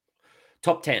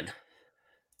 10.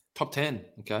 Top 10.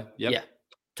 Okay. Yep. Yeah.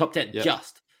 Top 10. Yep.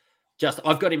 Just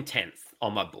I've got him 10th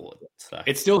on my board. So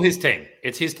it's still his team.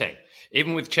 It's his team.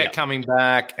 Even with Chet coming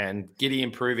back and Giddey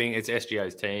improving, it's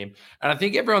SGA's team. And I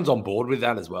think everyone's on board with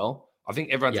that as well. I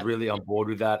think everyone's really on board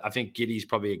with that. I think Giddey's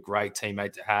probably a great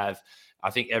teammate to have.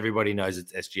 I think everybody knows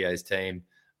it's SGA's team.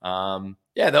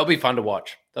 They'll be fun to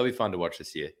watch. They'll be fun to watch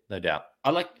this year, no doubt.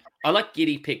 I like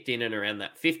Giddey picked in and around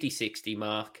that 50-60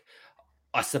 mark.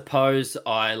 I suppose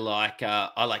I like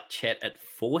Chet at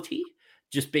 40,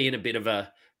 just being a bit of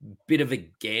a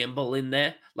gamble in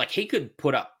there. Like he could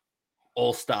put up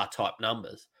all-star type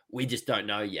numbers. We just don't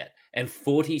know yet. And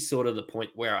 40 is sort of the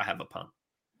point where I have a punt.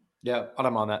 Yeah, I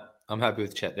don't mind that. I'm happy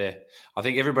with Chet there. I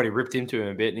think everybody ripped into him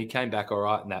a bit, and he came back all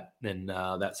right in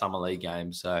that summer league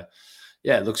game. So,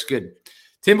 yeah, it looks good.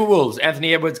 Timberwolves,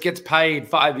 Anthony Edwards gets paid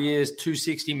 5 years,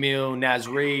 $260 million. Naz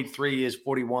Reid, 3 years,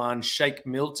 $41 million. Shake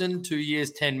Milton, 2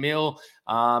 years, $10 million.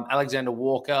 Alexander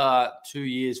Walker, 2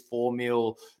 years, $4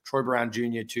 million. Troy Brown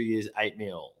Jr., 2 years, $8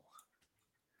 million.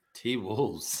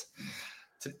 T-Wolves.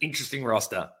 It's an interesting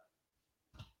roster.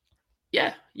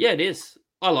 Yeah, it is.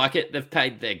 I like it. They've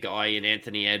paid their guy in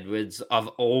Anthony Edwards. I've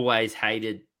always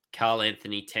hated Karl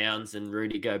Anthony Towns and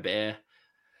Rudy Gobert.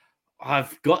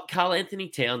 I've got Karl Anthony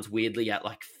Towns weirdly at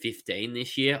like 15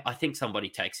 this year. I think somebody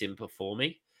takes him before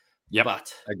me. Yeah,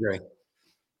 but I agree.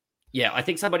 Yeah, I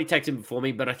think somebody takes him before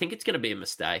me, but I think it's going to be a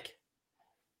mistake.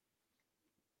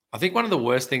 I think one of the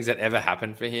worst things that ever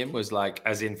happened for him was like,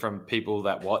 as in from people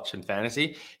that watch and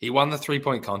fantasy, he won the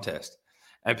 3-point contest.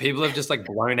 And people have just like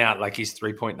blown out like his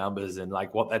 3-point numbers and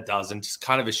like what that does and just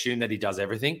kind of assume that he does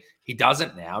everything. He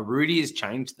doesn't now. Rudy has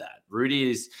changed that.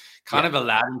 Rudy is kind of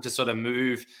allowed him to sort of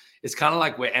move. It's kind of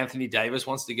like where Anthony Davis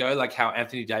wants to go, like how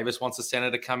Anthony Davis wants the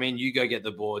center to come in. You go get the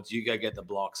boards, you go get the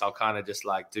blocks. I'll kind of just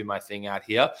like do my thing out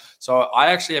here. So I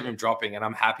actually have him dropping and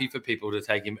I'm happy for people to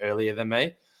take him earlier than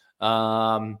me.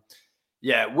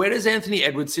 Where does Anthony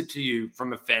Edwards sit to you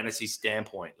from a fantasy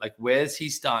standpoint? Like where's he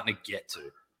starting to get to?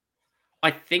 I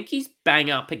think he's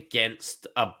bang up against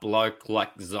a bloke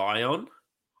like Zion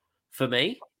for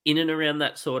me, in and around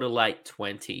that sort of late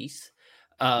 20s.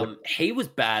 He was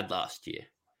bad last year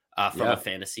from a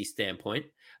fantasy standpoint.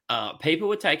 People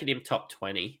were taking him top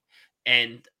 20,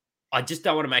 and I just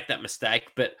don't want to make that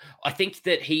mistake, but I think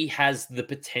that he has the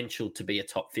potential to be a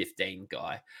top 15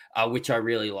 guy, which I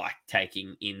really like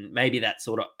taking in maybe that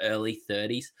sort of early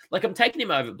 30s. Like I'm taking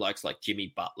him over blokes like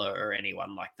Jimmy Butler or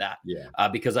anyone like that,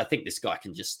 because I think this guy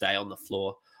can just stay on the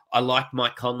floor. I like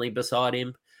Mike Conley beside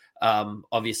him,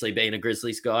 obviously being a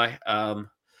Grizzlies guy.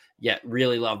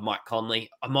 Really love Mike Conley.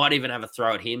 I might even have a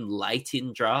throw at him late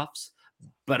in drafts.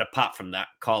 But apart from that,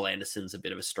 Kyle Anderson's a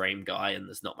bit of a stream guy, and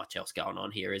there's not much else going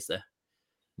on here, is there?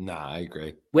 No, I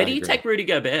agree. Where do you take Rudy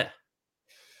Gobert?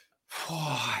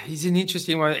 Oh, he's an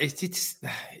interesting one. It's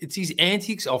his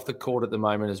antics off the court at the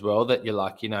moment as well that you're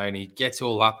like, and he gets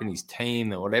all up in his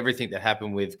team and everything that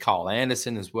happened with Kyle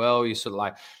Anderson as well. You're sort of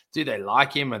like, do they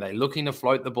like him? Are they looking to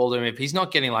float the ball to him? If he's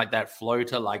not getting like that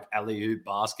floater, like alley-oop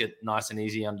basket, nice and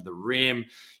easy under the rim,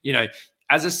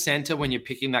 as a center, when you're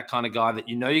picking that kind of guy that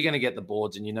you're going to get the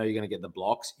boards and you're going to get the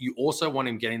blocks, you also want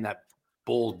him getting that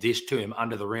ball dished to him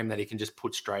under the rim that he can just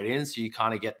put straight in. So you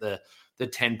kind of get the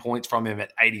 10 points from him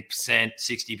at 80%, 60%,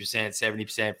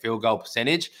 70% field goal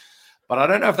percentage. But I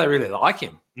don't know if they really like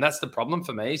him. And that's the problem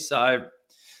for me. So,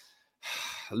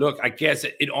 look, I guess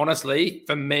it honestly,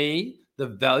 for me, the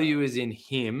value is in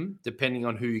him depending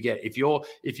on who you get. If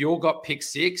you're got pick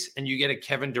 6 and you get a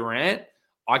Kevin Durant,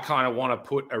 I kind of want to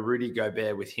put a Rudy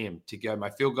Gobert with him to go my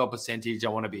field goal percentage. I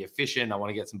want to be efficient. I want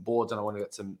to get some boards and I want to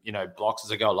get some, blocks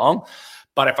as I go along.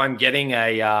 But if I'm getting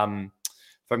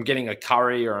a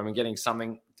Curry or I'm getting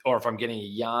something, or if I'm getting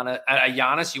a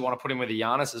Giannis, you want to put him with a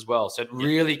Giannis as well. So it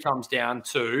really comes down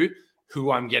to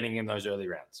who I'm getting in those early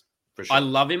rounds. For sure. I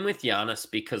love him with Giannis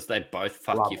because they both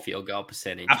fuck your field goal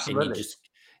percentage. Absolutely.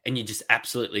 And you just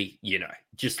absolutely,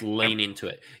 just lean into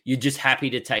it. You're just happy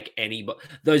to take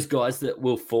those guys that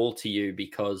will fall to you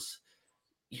because,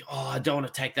 I don't want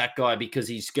to take that guy because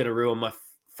he's going to ruin my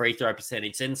free throw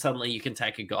percentage. Then suddenly you can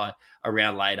take a guy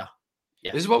around later.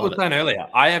 Yeah, this is what we were saying earlier.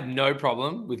 I have no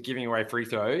problem with giving away free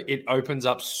throw. It opens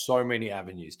up so many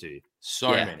avenues to you.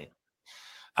 So many.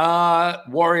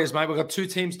 Warriors, mate. We've got 2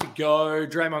 teams to go.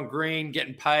 Draymond Green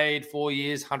getting paid 4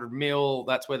 years, $100 million.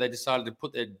 That's where they decided to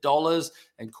put their dollars.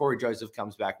 And Corey Joseph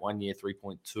comes back 1 year,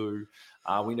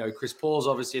 3.2. We know Chris Paul's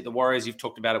obviously at the Warriors. You've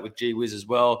talked about it with G Wiz as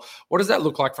well. What does that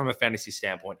look like from a fantasy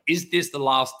standpoint? Is this the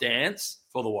last dance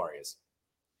for the Warriors?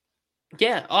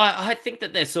 Yeah, I think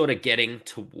that they're sort of getting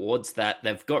towards that.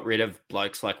 They've got rid of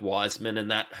blokes like Wiseman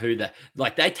and that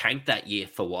they tanked that year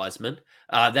for Wiseman.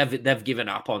 They've given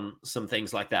up on some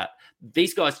things like that.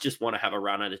 These guys just want to have a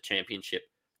run at a championship.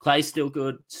 Clay's still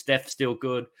good. Steph's still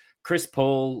good. Chris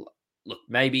Paul, look,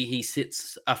 maybe he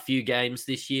sits a few games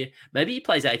this year. Maybe he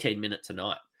plays 18 minutes a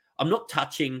night. I'm not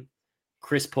touching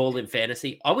Chris Paul in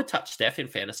fantasy. I would touch Steph in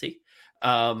fantasy.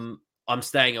 I'm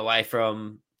staying away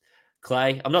from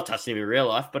Clay. I'm not touching him in real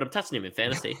life, but I'm touching him in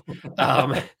fantasy. There's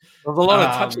a lot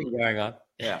of touching going on.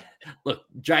 Yeah. Look,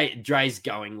 Dre's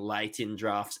going late in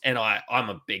drafts, and I'm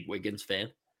a big Wiggins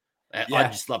fan. I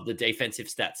just love the defensive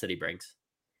stats that he brings.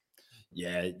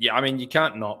 Yeah. I mean, you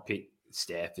can't not pick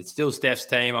Steph. It's still Steph's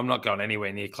team. I'm not going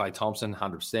anywhere near Klay Thompson,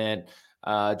 100%.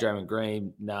 Draymond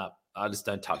Green, nah. I just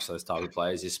don't touch those type of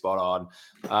players. You're spot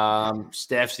on.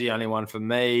 Steph's the only one for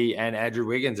me, and Andrew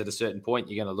Wiggins. At a certain point,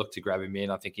 you're going to look to grab him in.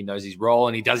 I think he knows his role,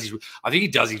 and I think he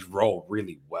does his role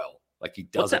really well. Like he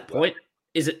does. What's that point?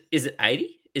 Is it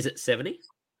 80? Is it 70?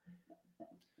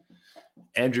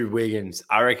 Andrew Wiggins.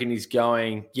 I reckon he's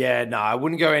going. Yeah, no, I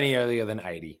wouldn't go any earlier than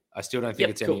 80. I still don't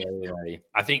think it's any earlier than 80.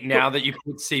 I think now that you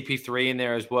put CP3 in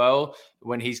there as well,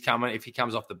 when he's coming, if he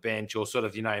comes off the bench or sort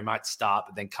of, he might start,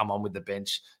 but then come on with the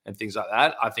bench and things like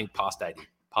that, I think past 80.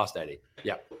 Past 80.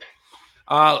 Yeah.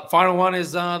 Final one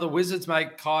is the Wizards,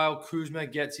 mate. Kyle Kuzma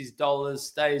gets his dollars,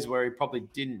 stays where he probably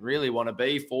didn't really want to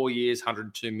be. 4 years,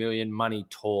 102 million. Money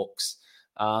talks.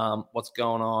 What's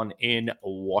going on in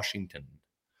Washington?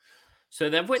 So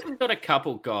they've went and got a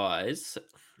couple guys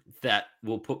that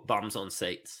will put bums on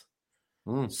seats.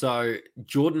 So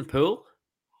Jordan Poole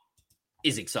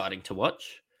is exciting to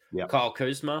watch. Yep. Kyle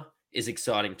Kuzma is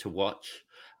exciting to watch.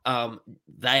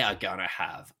 They are going to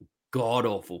have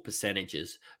god-awful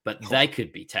percentages, but they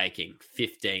could be taking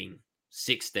 15,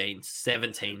 16,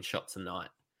 17 shots a night.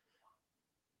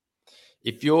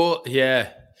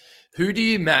 Who do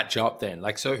you match up then?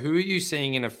 So who are you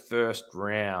seeing in a first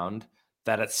round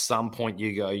that at some point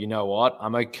you go, you know what,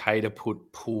 I'm okay to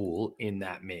put Poole in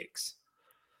that mix?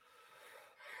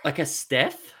 Like a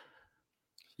Steph?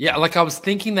 Yeah, I was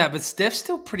thinking that, but Steph's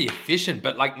still pretty efficient.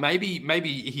 But maybe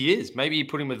he is. Maybe you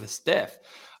put him with a Steph.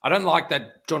 I don't like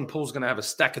that John Poole's going to have a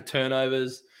stack of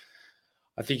turnovers.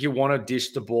 I think he'll want to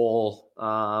dish the ball.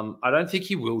 I don't think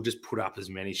he will just put up as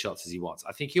many shots as he wants.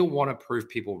 I think he'll want to prove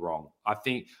people wrong. I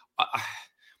think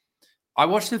I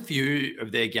watched a few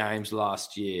of their games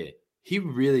last year. He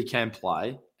really can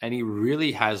play, and he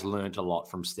really has learned a lot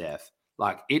from Steph.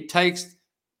 It takes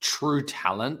true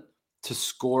talent to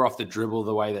score off the dribble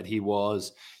the way that he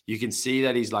was. You can see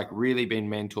that he's really been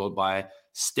mentored by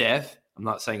Steph. I'm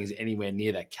not saying he's anywhere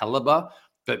near that caliber,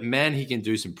 but man, he can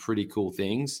do some pretty cool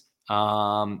things.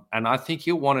 And I think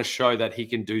he'll want to show that he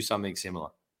can do something similar.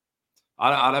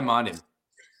 I don't mind him.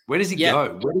 Where does he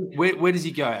go? Where does he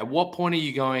go? At what point are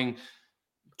you going,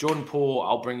 Jordan Poole,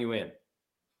 I'll bring you in?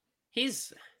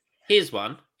 Here's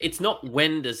one. It's not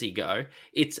when does he go.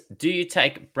 It's do you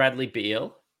take Bradley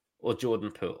Beal or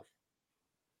Jordan Poole?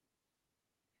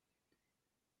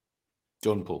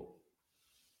 Jordan Poole.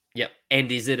 Yep.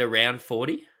 And is it around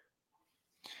 40?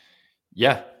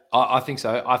 Yeah, I think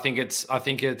so. I think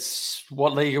it's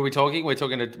what league are we talking? We're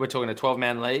talking a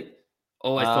 12-man league.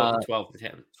 Always talking 12 to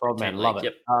 10. 12-man, love it.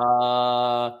 Yep.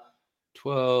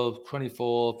 12,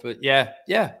 24, but yeah.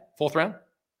 Fourth round.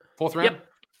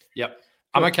 Yep.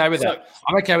 I'm okay with that.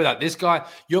 I'm okay with that. This guy,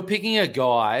 you're picking a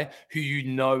guy who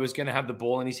you know is going to have the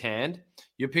ball in his hand.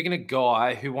 You're picking a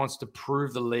guy who wants to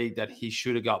prove the league that he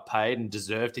should have got paid and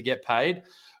deserved to get paid.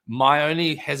 My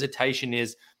only hesitation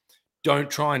is don't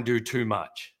try and do too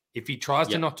much. If he tries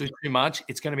to not do too much,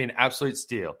 it's going to be an absolute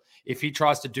steal. If he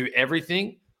tries to do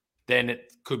everything, then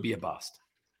it could be a bust.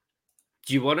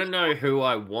 Do you want to know who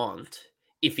I want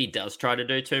if he does try to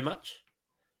do too much?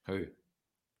 Who?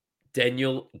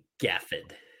 Daniel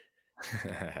Gafford.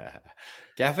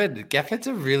 Gafford's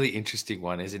a really interesting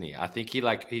one, isn't he? I think he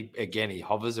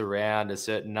hovers around a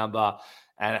certain number,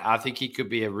 and I think he could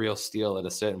be a real steal at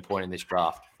a certain point in this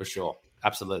draft for sure.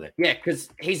 Absolutely. Yeah, because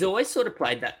he's always sort of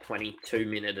played that 22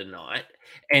 minute a night,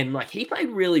 and he played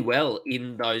really well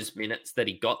in those minutes that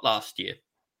he got last year.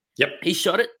 Yep. He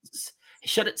shot at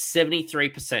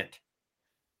 73%.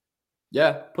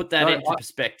 Yeah. Put that into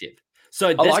perspective.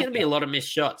 So there's going to be a lot of missed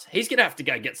shots. He's going to have to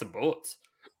go get some boards.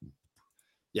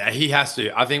 Yeah, he has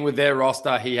to. I think with their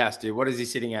roster, he has to. What is he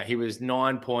sitting at? He was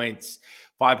 9 points,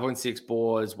 5.6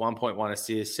 boards, 1.1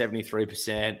 assists,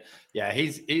 73%. Yeah,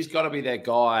 he's got to be their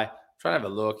guy. I'm trying to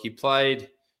have a look. He played,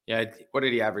 what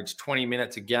did he average? 20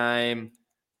 minutes a game,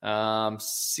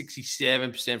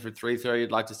 67% from 3-3.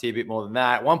 You'd like to see a bit more than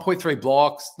that. 1.3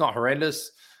 blocks, not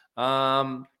horrendous.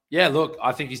 Yeah, look,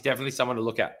 I think he's definitely someone to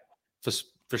look at for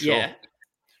sure. Yeah.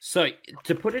 So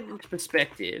to put it into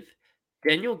perspective,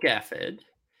 Daniel Gafford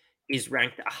is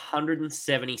ranked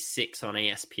 176 on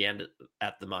ESPN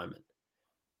at the moment.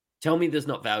 Tell me there's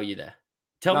not value there.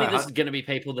 Tell me there's going to be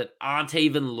people that aren't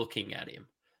even looking at him.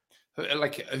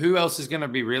 Like, who else is going to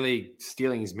be really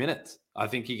stealing his minutes? I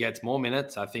think he gets more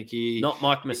minutes. I think Not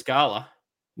Mike Muscala.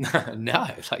 No,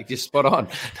 like, you're spot on.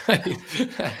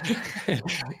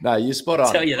 No, you're spot on.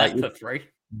 I'll tell you that like, for free.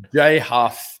 Jay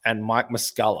Huff and Mike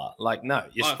Muscala. Like, no,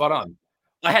 you're spot on.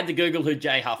 I had to Google who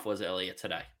Jay Huff was earlier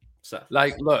today. So,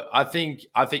 like, look, I think,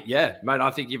 yeah, mate, I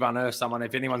think you've unearthed someone.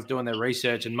 If anyone's doing their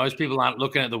research, and most people aren't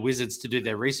looking at the Wizards to do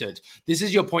their research. This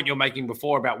is your point you're making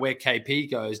before about where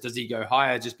KP goes. Does he go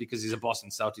higher just because he's a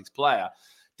Boston Celtics player?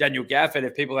 Daniel Gafford,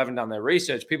 if people haven't done their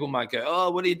research, people might go,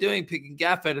 oh, what are you doing picking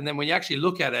Gafford? And then when you actually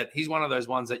look at it, he's one of those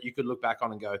ones that you could look back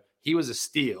on and go, he was a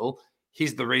steal.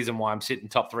 He's the reason why I'm sitting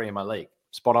top 3 in my league.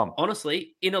 Spot on.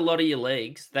 Honestly, in a lot of your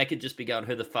leagues, they could just be going,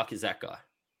 who the fuck is that guy?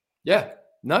 Yeah.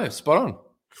 No, spot on.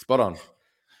 Spot on.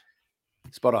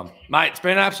 Spot on. Mate, it's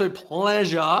been an absolute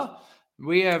pleasure.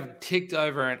 We have ticked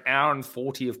over an hour and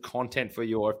 40 of content for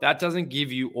you. If that doesn't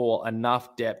give you all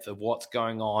enough depth of what's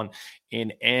going on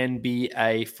in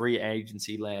NBA free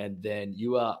agency land, then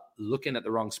you are looking at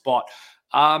the wrong spot.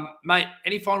 Mate,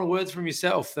 any final words from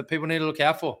yourself that people need to look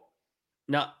out for?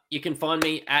 No, you can find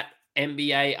me at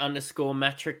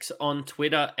NBA_Matrix on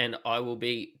Twitter, and I will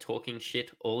be talking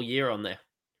shit all year on there.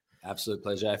 Absolute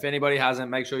pleasure. If anybody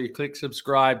hasn't, make sure you click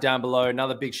subscribe down below.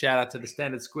 Another big shout out to the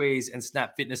Standard Squeeze and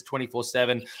Snap Fitness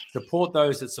 24/7. Support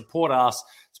those that support us.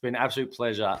 It's been an absolute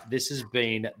pleasure. This has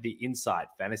been the Inside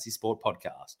Fantasy Sport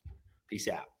Podcast. Peace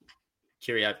out.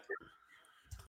 Cheerio.